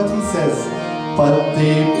song, what he says, Patte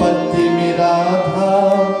patte mein Radha,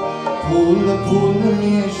 phool phool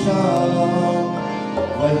mein Shyam,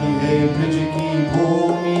 wahi hai brij ki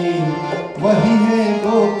bhumi, wahi hai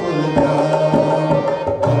gokul dham.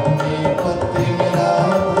 Patte patte mein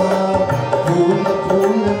Radha, phool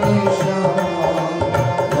phool mein Shyam,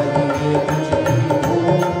 wahi hai brij ki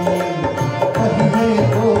bhumi, wahi hai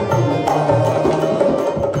gokul dham.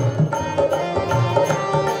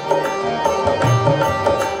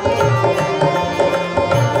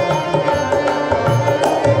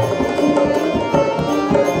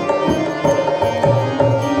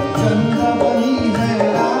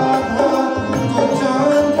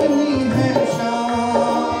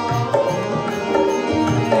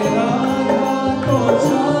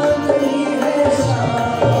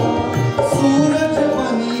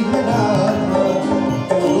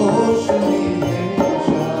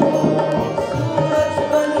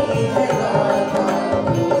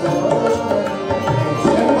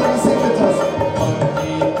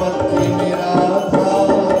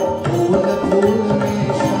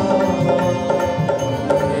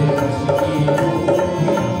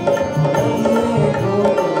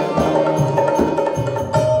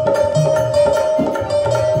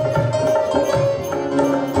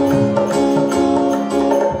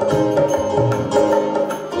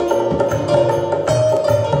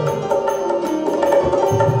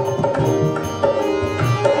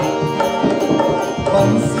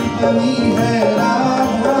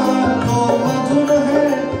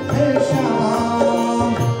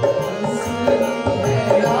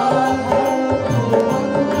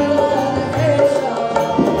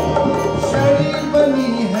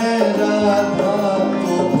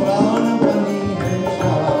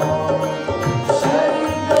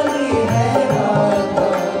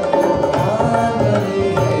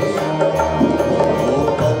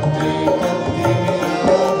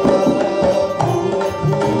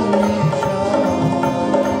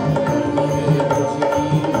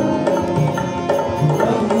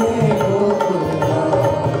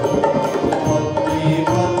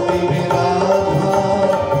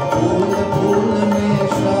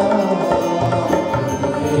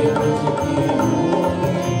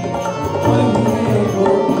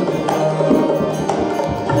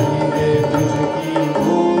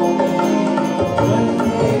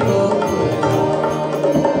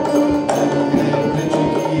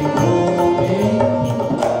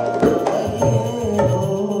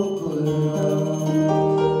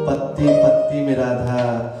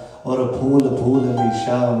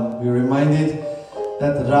 We're reminded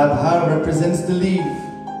that Radha represents the leaf,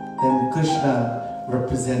 then Krishna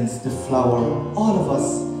represents the flower. All of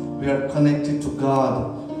us, we are connected to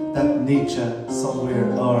God, that nature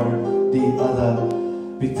somewhere or the other.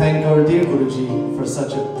 We thank our dear Guruji for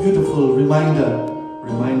such a beautiful reminder,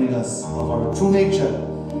 reminding us of our true nature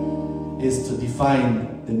is to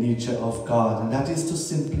define the nature of God, and that is to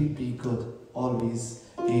simply be good always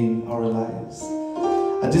in our lives.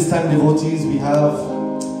 At this time, devotees, we have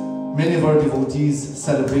many of our devotees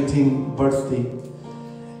celebrating birthday.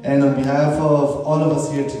 And on behalf of all of us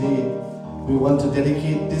here today, we want to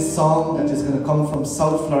dedicate this song that is going to come from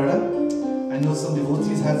South Florida. I know some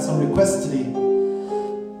devotees had some requests today,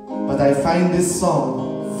 but I find this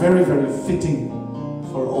song very, very fitting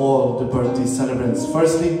for all the birthday celebrants.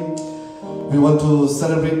 Firstly, we want to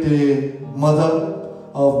celebrate the mother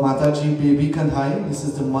of Mataji Baby Kanhai. This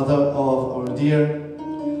is the mother of our dear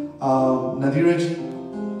Nadiraji,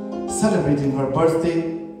 celebrating her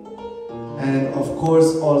birthday. And of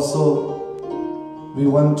course also we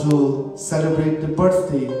want to celebrate the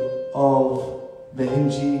birthday of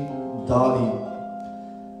Behinji Dali,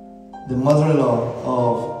 the mother-in-law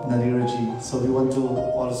of Nadiraji. So we want to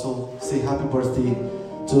also say happy birthday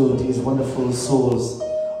to these wonderful souls.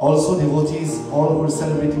 Also, devotees, all who are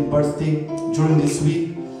celebrating birthday during this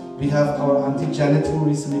week, we have our Auntie Janet who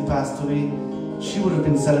recently passed away. She would have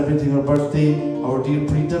been celebrating her birthday. Our dear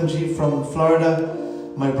Pritam ji from Florida.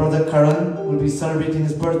 My brother Karan will be celebrating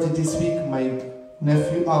his birthday this week. My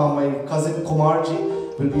nephew, my cousin Kumar ji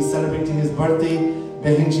will be celebrating his birthday.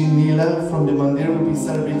 Behinji Neela from the Mandir will be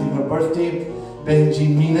celebrating her birthday. Behinji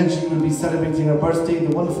Meena ji will be celebrating her birthday.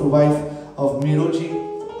 The wonderful wife of Miro ji.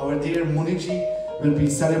 Our dear Muni ji will be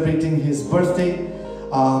celebrating his birthday.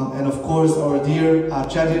 And of course, our dear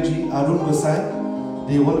Acharya ji, Arun Gossai,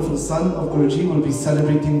 the wonderful son of Guruji, will be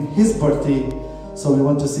celebrating his birthday. So we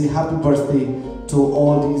want to say happy birthday to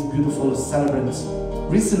all these beautiful celebrants.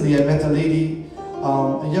 Recently, I met a lady,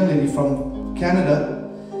 a young lady from Canada,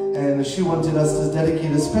 and she wanted us to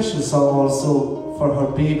dedicate a special song also for her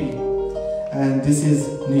baby. And this is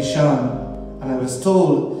Nishan. And I was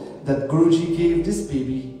told that Guruji gave this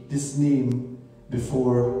baby this name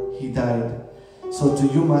before he died. So to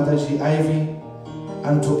you, Mataji Ivy,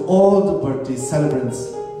 and to all the birthday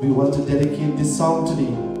celebrants, we want to dedicate this song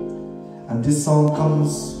today. And this song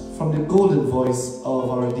comes from the golden voice of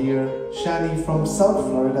our dear Shani from South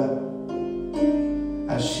Florida,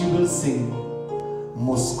 as she will sing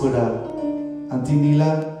Muskura. Auntie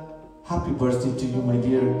Neela, happy birthday to you, my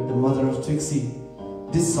dear, the mother of Trixie.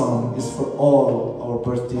 This song is for all our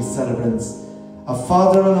birthday celebrants. A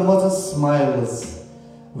father and a mother smiles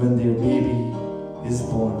when their baby is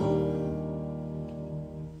born.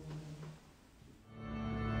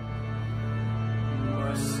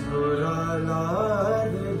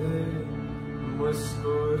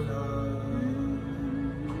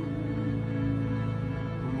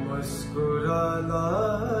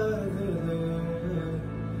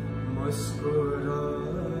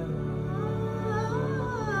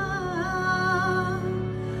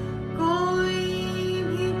 कोई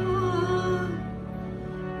भी भूल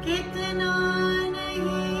कितना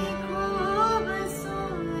नहीं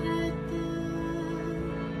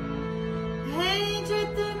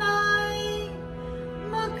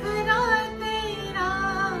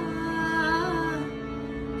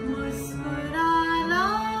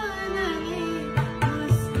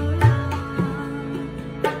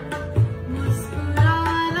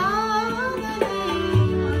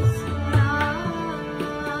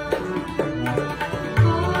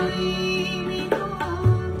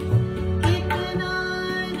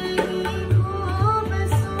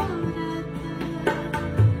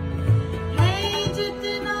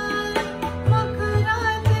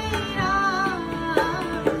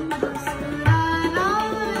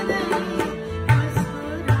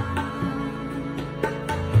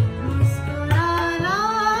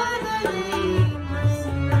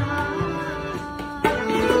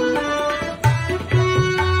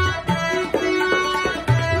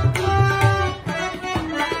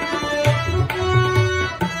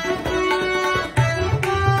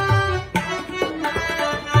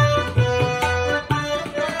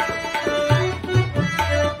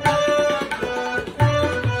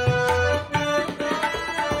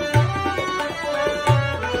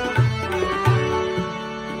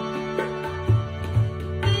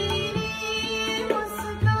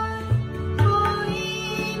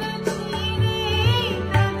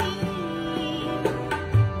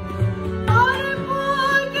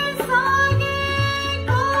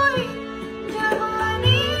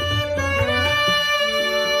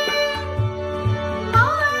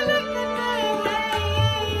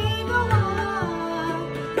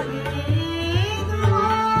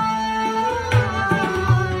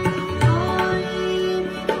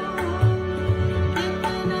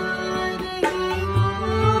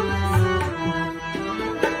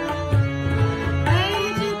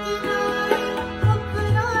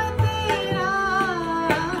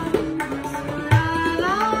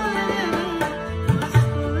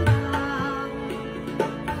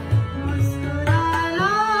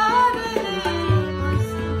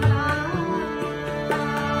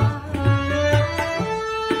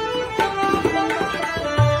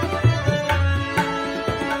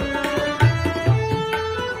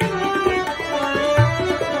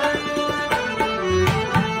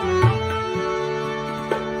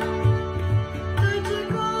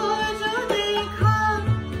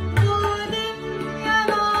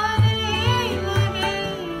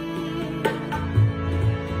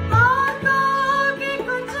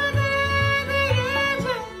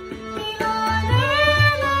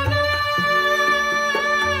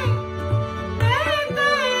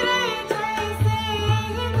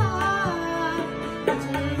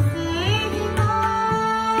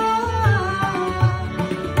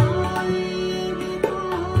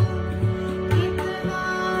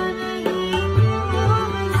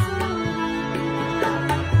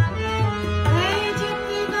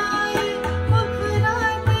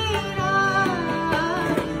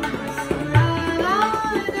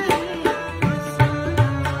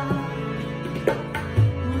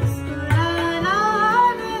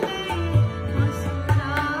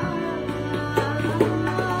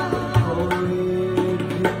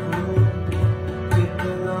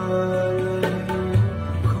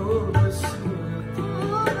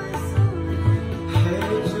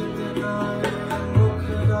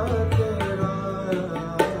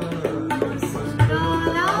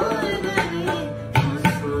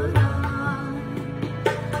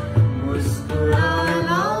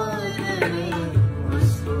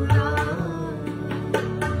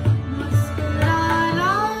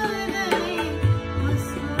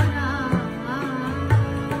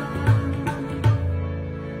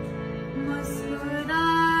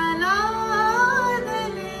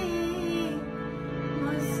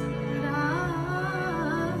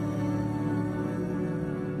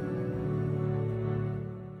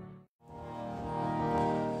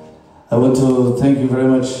I want to thank you very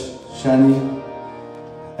much, Shani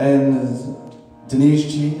and Dinesh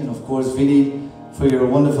ji, and of course Vinny, for your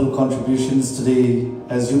wonderful contributions today.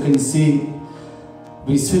 As you can see,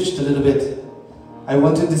 we switched a little bit. I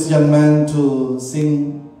wanted this young man to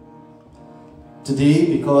sing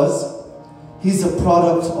today because he's a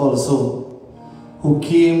product also who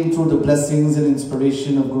came through the blessings and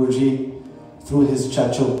inspiration of Guruji through his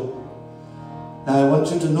chacho. Now I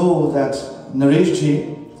want you to know that Naresh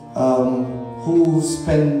ji, who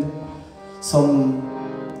spent some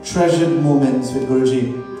treasured moments with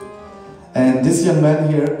Guruji, and this young man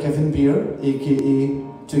here, Kevin Beer, aka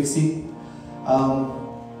Twixie,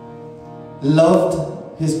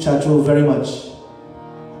 loved his chacho very much,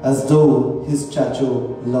 as though his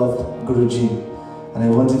chacho loved Guruji. And I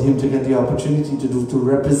wanted him to get the opportunity to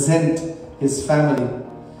represent his family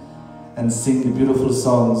and sing the beautiful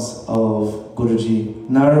songs of Guruji.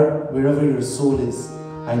 Nar, wherever your soul is,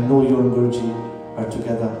 I know you and Guruji are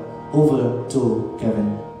together. Over to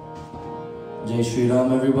Kevin. Jai Shri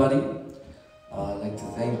Ram, everybody. I'd like to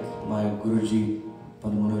thank my Guruji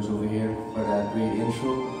Pandit Manoj over here for that great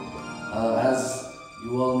intro. As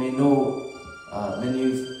you all may know, many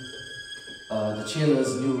of the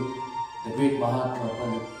cheerleaders knew the great Mahatma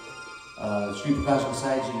Pandit Shri Prakash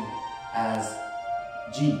Gossai ji as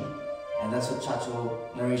G, and that's what Chacho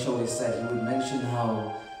Naresh always said. He would mention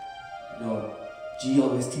how, you know, G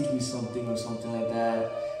always teach me something or something like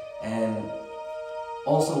that. And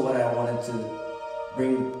also what I wanted to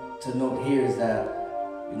bring to note here is that,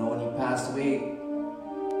 you know, when he passed away,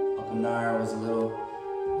 Uncle Nar was a little,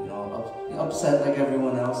 you know, upset like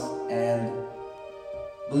everyone else. And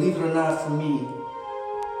believe it or not, for me,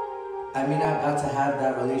 I may not got to have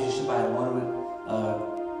that relationship I wanted with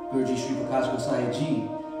Guruji Shri Prakash Gossai ji,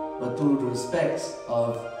 but through the respects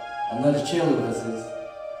of another cheerleader,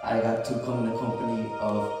 I got to come in the company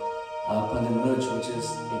of Pandit Manoj, which is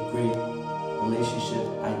a great relationship,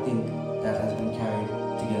 I think, that has been carried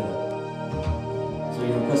together. So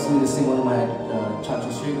you requested me to sing one of my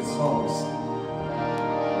Chacho's favorite songs.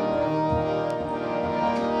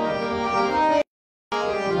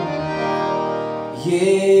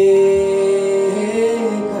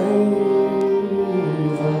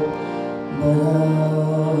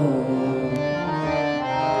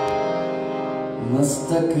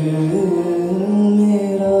 मस्तक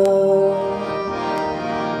मेरा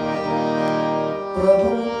प्रभु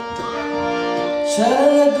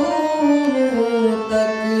शरण दूर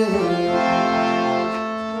तक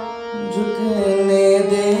झुकने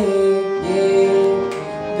दे ये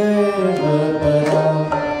गर्व भरा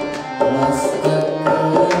मस्तक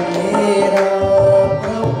मेरा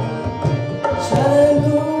प्रभु शरण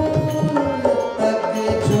दूर तक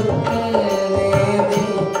झुकने दे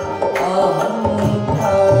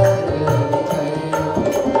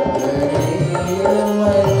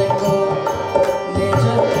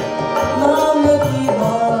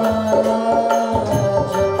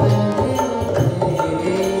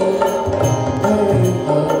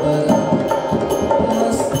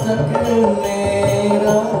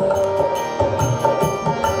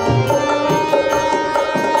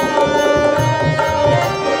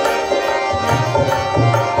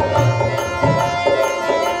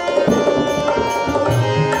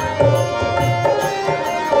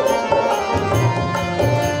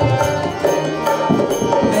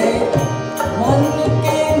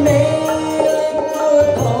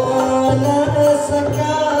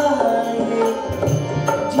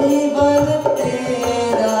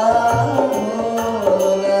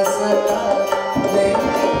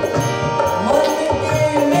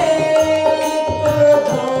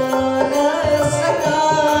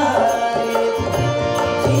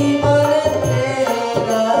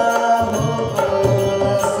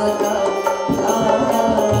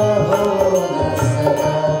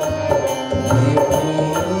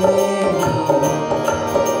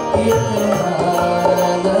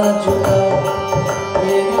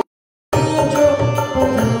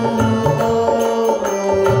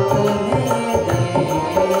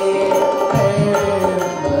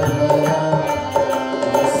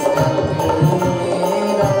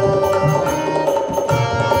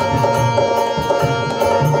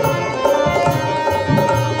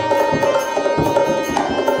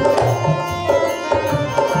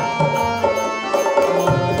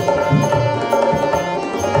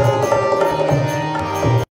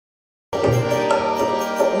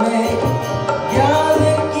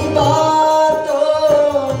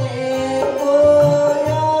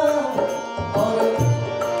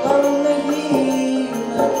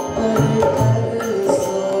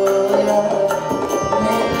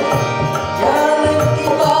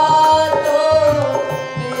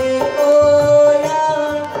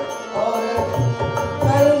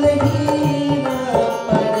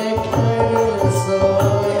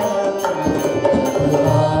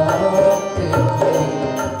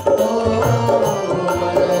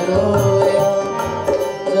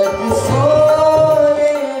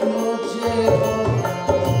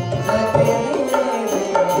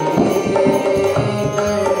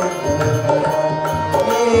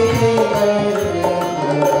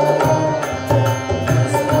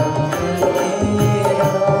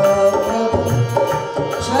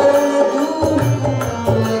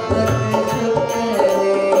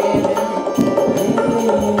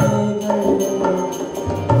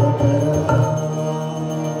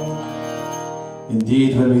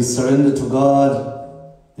we surrender to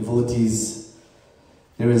God, devotees,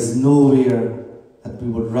 there is nowhere that we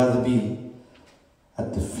would rather be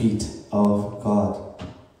at the feet of God.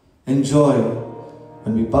 Enjoy,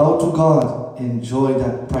 when we bow to God, enjoy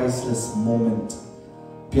that priceless moment.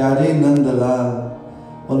 Pyare Nandalal,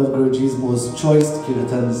 one of Guruji's most choice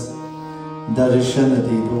kirtans, Darshan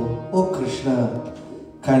Dedo. Oh Krishna,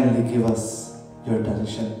 kindly give us your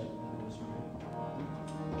darshan.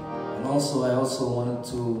 And also, I also wanted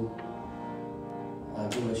to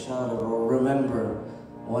give a shout out or remember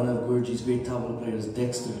one of Guruji's great tabla players,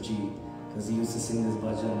 Dexter Ji, because he used to sing this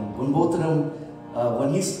bhajan. When both of them,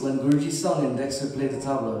 when Guruji sung and Dexter played the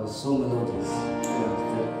tabla, it was so melodious.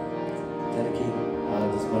 Dedicate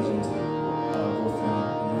this bhajan to both of them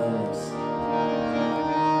in remembrance.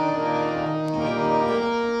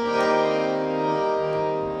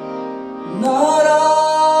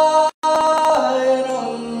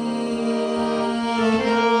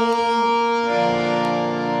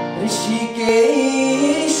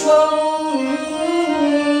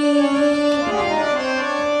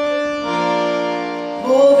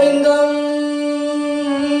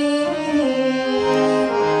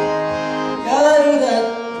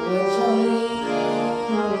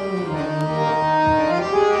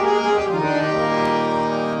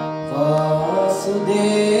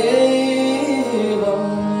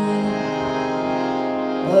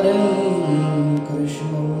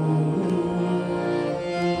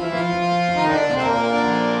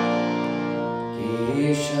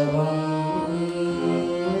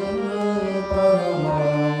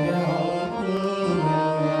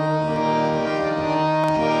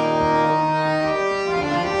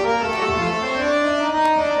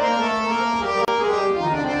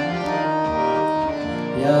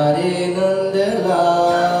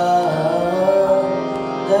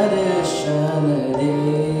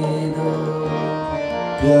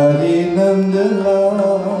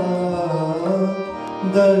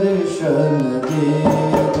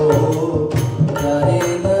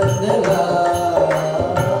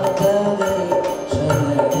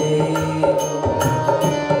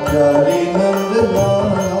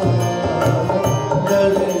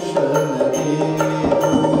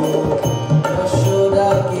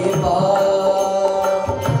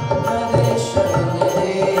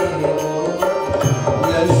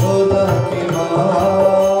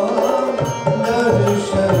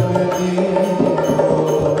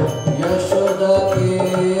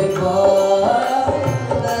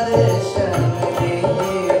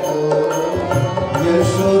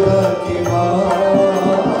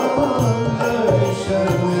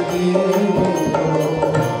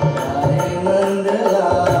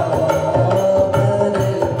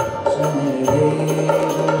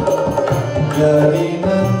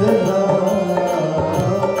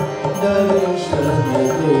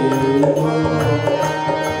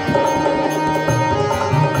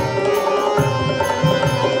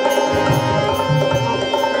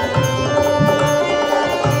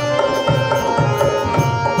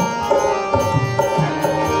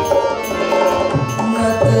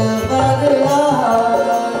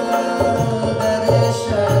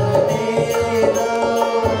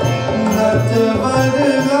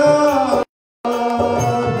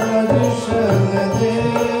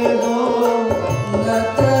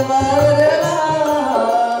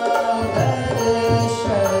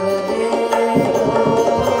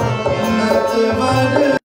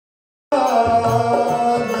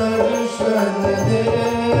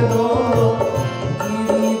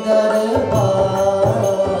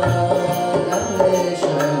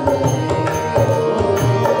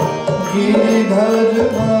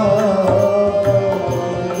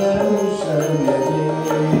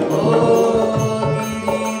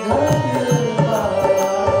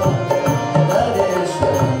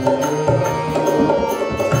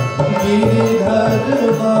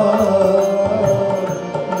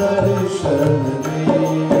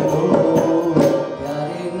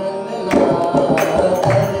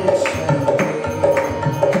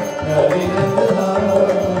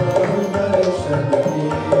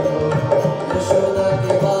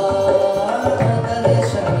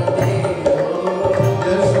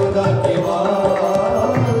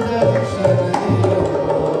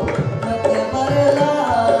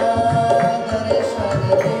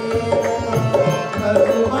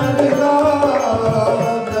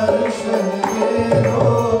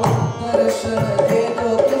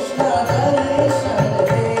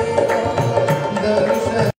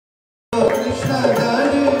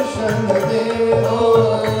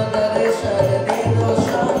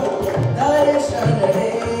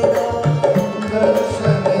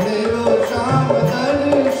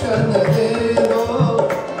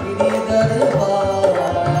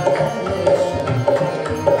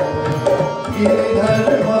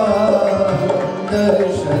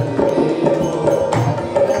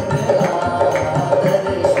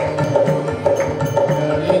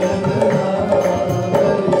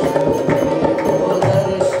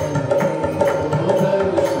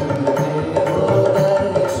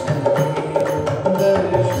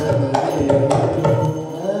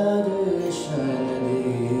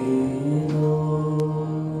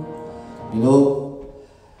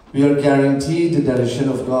 guaranteed the direction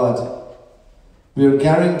of God. We are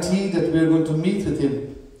guaranteed that we are going to meet with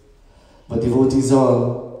Him. But devotees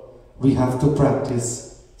all, we have to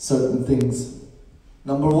practice certain things.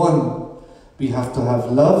 Number one, we have to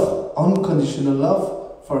have love, unconditional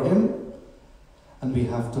love for Him. And we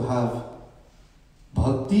have to have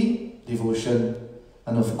bhakti, devotion,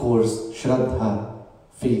 and of course, shraddha,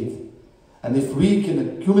 faith. And if we can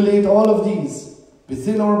accumulate all of these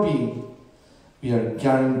within our being, we are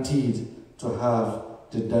guaranteed to have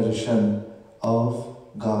the darshan of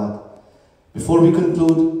God. Before we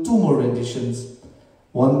conclude, two more renditions.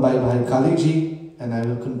 One by Bhai Kaliji, and I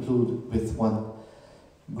will conclude with one.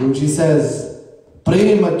 Guruji says,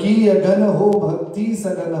 Prema ki agan ho, bhakti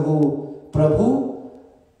sagan ho, Prabhu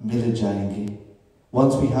mil jayenge.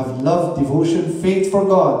 Once we have love, devotion, faith for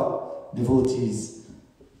God, devotees,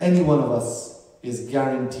 any one of us is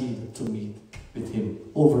guaranteed to meet with Him.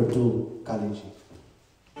 Over to Kaliji.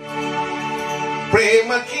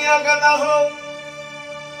 Prema ki agan ho,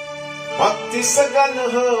 bhakti sagan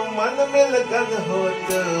ho, man mil gan ho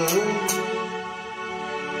to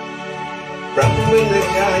Prabhu mil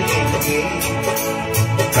jayenge,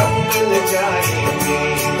 Prabhu mil jayenge,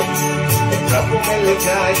 Prabhu mil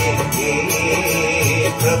jayenge,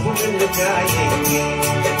 Prabhu mil jayenge.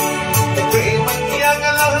 Prema ki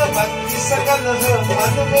agan ho, bhakti sagan ho,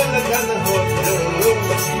 man mil gan ho to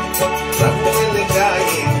Prabhu mil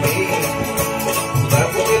jayenge,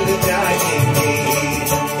 Prabhu mil jayenge,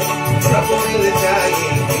 Prabhu mil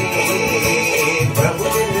jayenge, Prabhu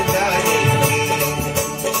mil jayenge.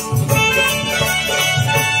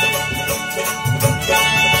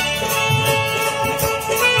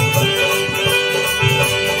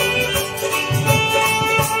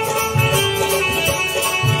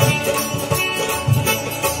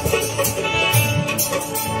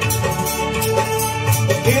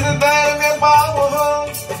 हृदय में भाव हो,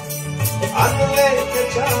 अगले के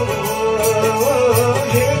छाव हो,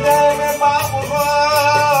 हृदय में भाव हो,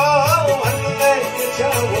 अगले के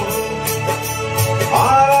छाव हो,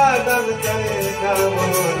 आराधन करेगा वो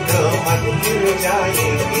तो मन गिर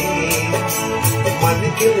जाएगी, मन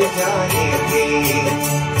गिर जाएगी,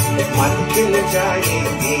 मन गिर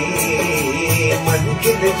जाएगी, मन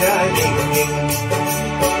गिर जाएगी।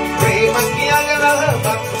 प्रेम की अगन हो,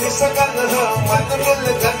 भक्ति सकन हो, मन मिल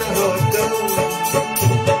गन हो तो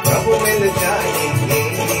प्रभु मिल जाएंगे,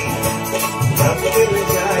 प्रभु मिल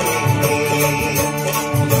जाएंगे।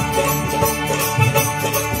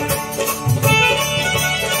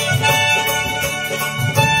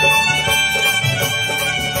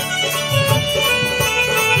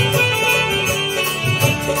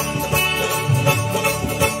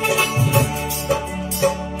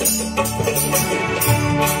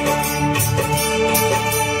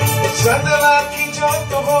 सदला की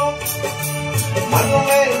जोत हो, मन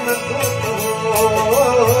में न क्रोध हो,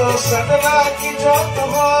 सदला की जोत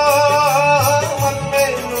हो, मन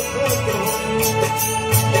में न क्रोध हो,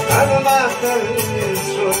 करुणा कर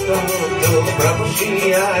स्रोत हो तो प्रभु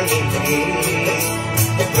श्री आएंगे,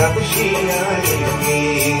 प्रभु श्री आएंगे,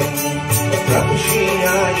 प्रभु श्री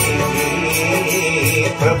आएंगे,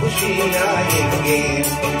 प्रभु श्री आएंगे।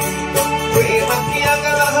 प्रेम की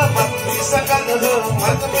अगन हो, भक्ति सकन हो,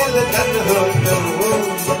 मन मिल गन हो तो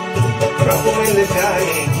प्रभु मिल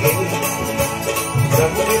जाएंगे,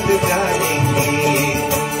 प्रभु मिल जाएंगे,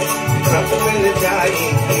 प्रभु मिल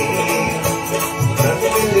जाएंगे, प्रभु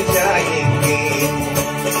मिल जाएंगे,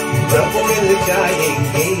 प्रभु मिल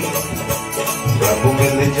जाएंगे, प्रभु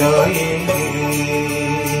मिल जाएंगे।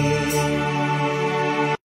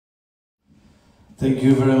 Thank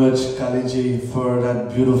you very much, Kaliji, for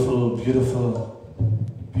that beautiful, beautiful,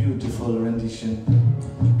 beautiful rendition.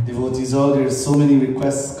 Devotees all, there's so many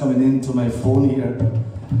requests coming into my phone here.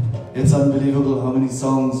 It's unbelievable how many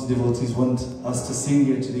songs devotees want us to sing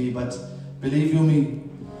here today, but believe you me,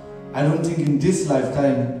 I don't think in this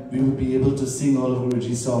lifetime we will be able to sing all of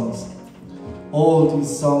Guruji's songs. All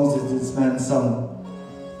these songs that this man sung,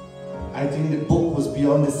 I think the book was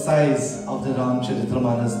beyond the size of the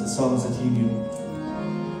Ramcharitramanas, the songs that he knew.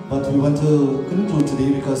 But we want to conclude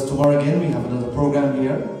today because tomorrow again we have another program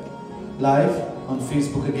here, live on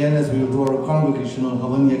Facebook again, as we will do our congregational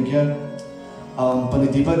Bhavan Yajna.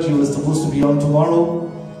 Pandit Deepakji was supposed to be on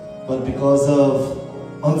tomorrow, but because of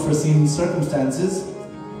unforeseen circumstances,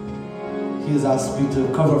 he has asked me to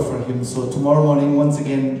cover for him. So tomorrow morning, once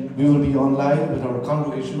again, we will be on live with our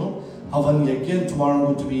congregational Bhavan Yajna. Tomorrow I'm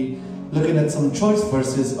going to be looking at some choice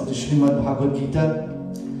verses of the Srimad Bhagavad Gita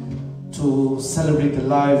to celebrate the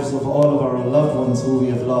lives of all of our loved ones who we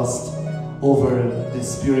have lost over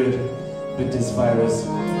this period with this virus.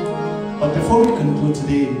 But before we conclude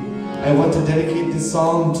today, I want to dedicate this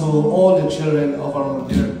song to all the children of our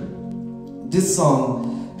Mandir. This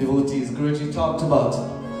song, devotees, Guruji talked about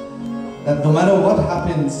that no matter what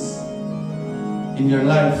happens in your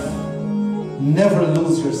life, never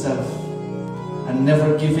lose yourself and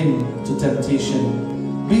never give in to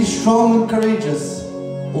temptation. Be strong and courageous,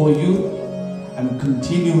 O youth, and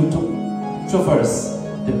continue to traverse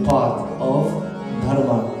the path of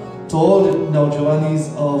Dharma. To all the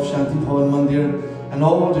Naujawanis of Shaanti Bhavan Mandir and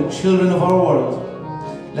all the children of our world,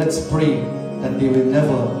 let's pray that they will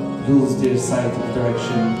never lose their sight of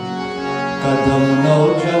direction. Kadam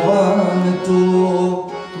Naujawan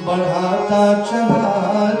tu बढ़ाता चला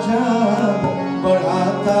जा,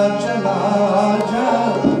 बढ़ाता चला जा,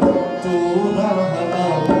 तू राह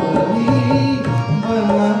अपनी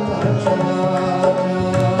बनाता चला जा,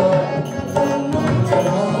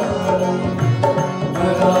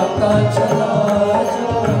 बढ़ाता चला जा,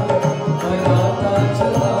 बढ़ाता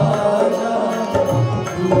चला जा,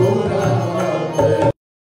 तू राह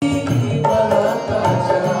अपनी बनाता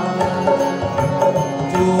चला जा,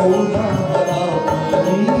 तू राह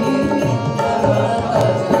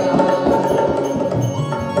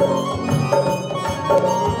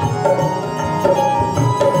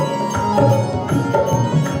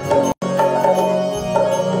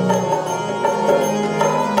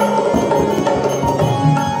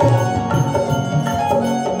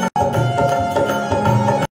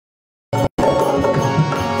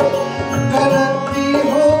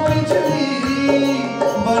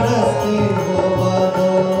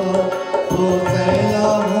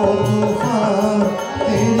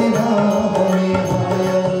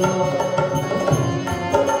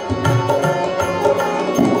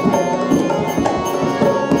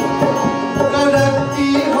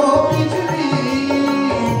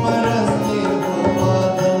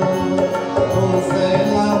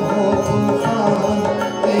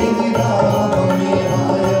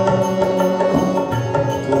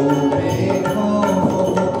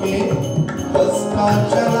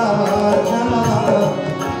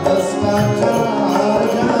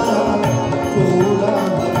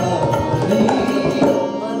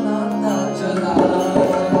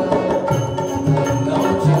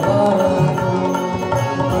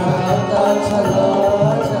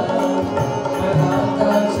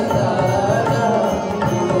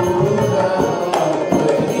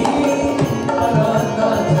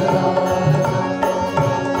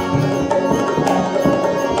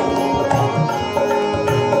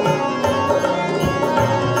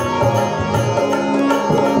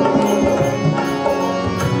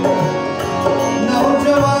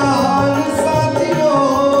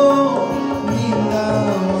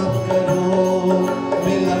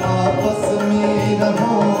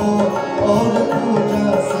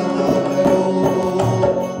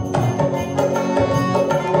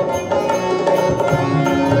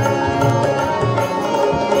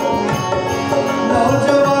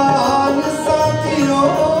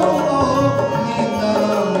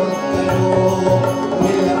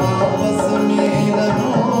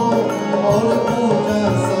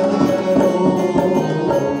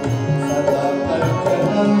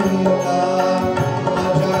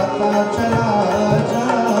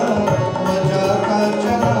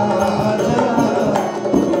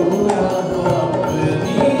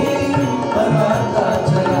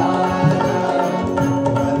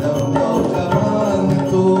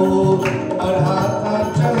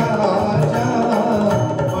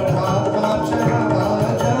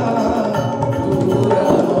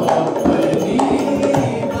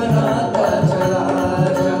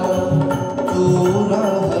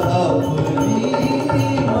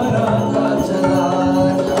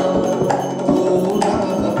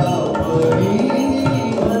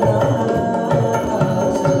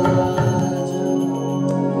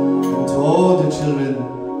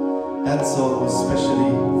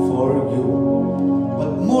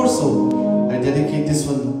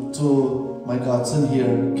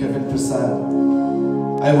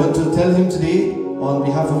I want to tell him today, on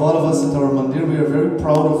behalf of all of us at our Mandir, we are very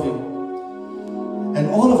proud of him. And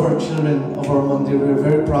all of our children of our Mandir, we are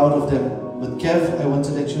very proud of them. But Kev, I want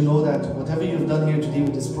to let you know that whatever you've done here today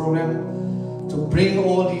with this program, to bring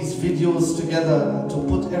all these videos together, and to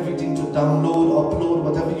put everything to download, upload,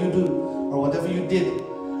 whatever you do, or whatever you did,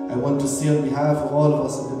 I want to say on behalf of all of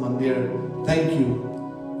us at the Mandir, thank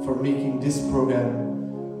you for making this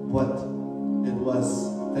program what it was.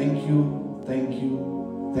 Thank you, thank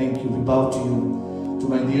you, thank you. We bow to you. To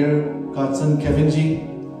my dear godson Kevinji,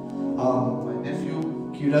 my nephew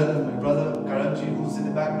Kiran, and my brother Karanji, who's in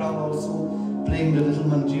the background also playing the little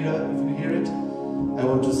manjira, if you hear it. I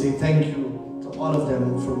want to say thank you to all of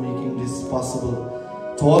them for making this possible.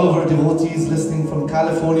 To all of our devotees listening from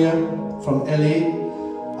California, from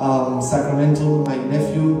LA, Sacramento, my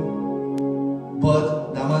nephew,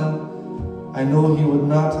 Bud Daman, I know he would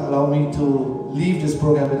not allow me to leave this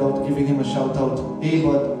program without giving him a shout out. Hey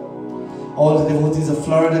Bud. All the devotees of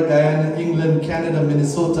Florida, Guyana, England, Canada,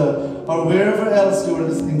 Minnesota, or wherever else you are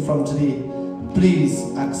listening from today, please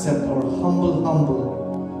accept our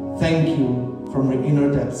humble thank you from the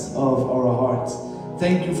inner depths of our hearts.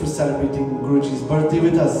 Thank you for celebrating Guruji's birthday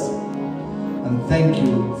with us. And thank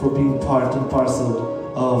you for being part and parcel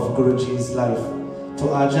of Guruji's life. To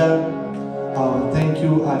Aja, thank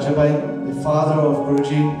you Ajabai, the father of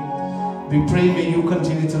Guruji. We pray may you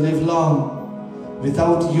continue to live long.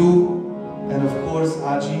 Without you, and of course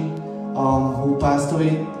Aji, who passed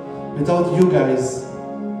away, without you guys,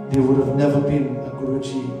 there would have never been a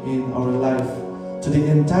Guruji in our life. To the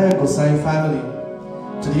entire Gossai family,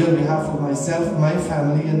 today on behalf of myself, my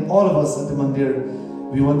family, and all of us at the Mandir,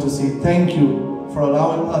 we want to say thank you for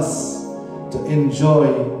allowing us to enjoy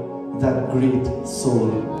that great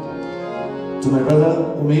soul. To my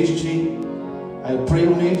brother Umesh Ji, I pray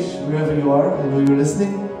Umesh, wherever you are, I know you're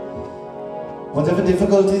listening, whatever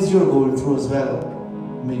difficulties you're going through as well,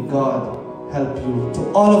 may God help you.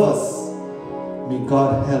 To all of us, may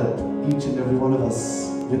God help each and every one of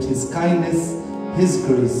us with His kindness, His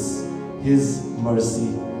grace, His mercy.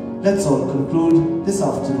 Let's all conclude this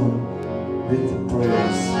afternoon with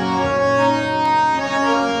prayers.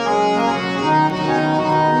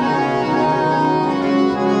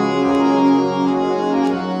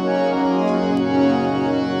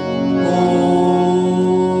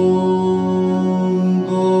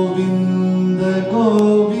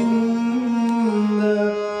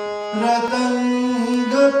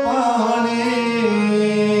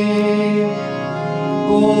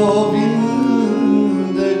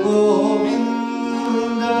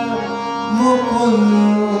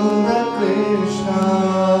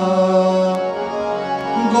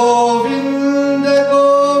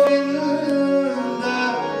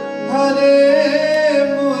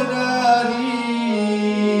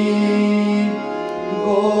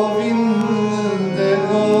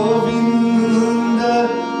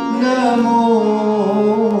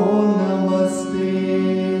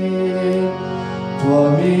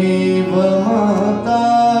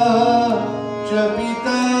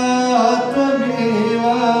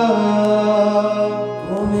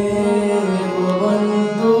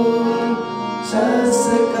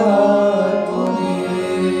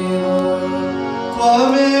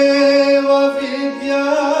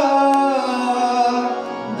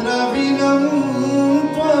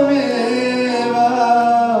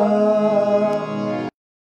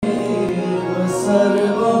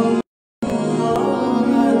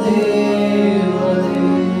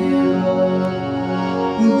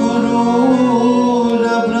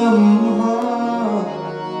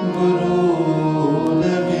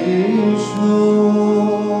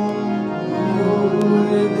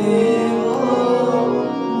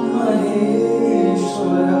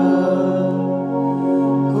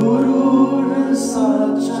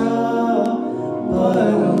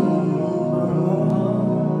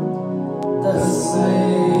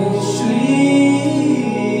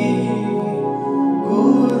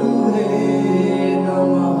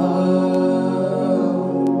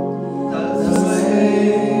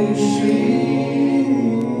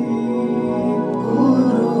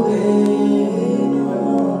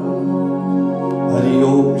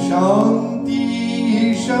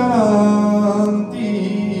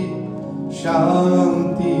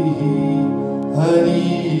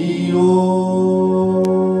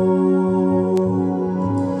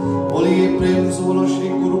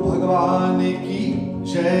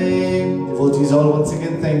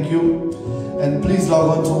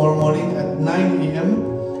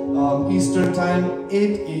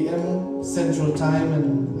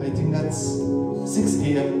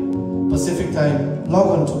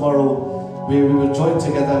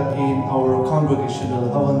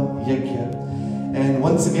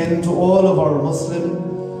 Again, to all of our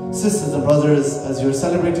Muslim sisters and brothers, as you're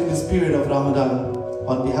celebrating this period of Ramadan,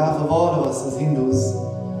 on behalf of all of us as Hindus,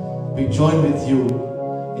 we join with you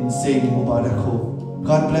in saying Mubarak Ho.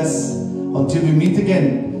 God bless. Until we meet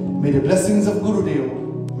again, may the blessings of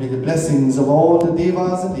Gurudev, may the blessings of all the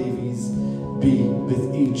Devas and Devis be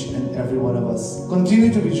with each and every one of us.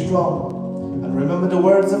 Continue to be strong and remember the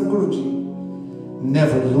words of Guruji,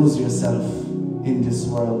 never lose yourself in this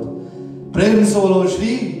world. Prem Solo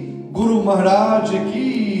Shri Guru Maharaj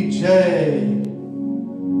Ki Jai.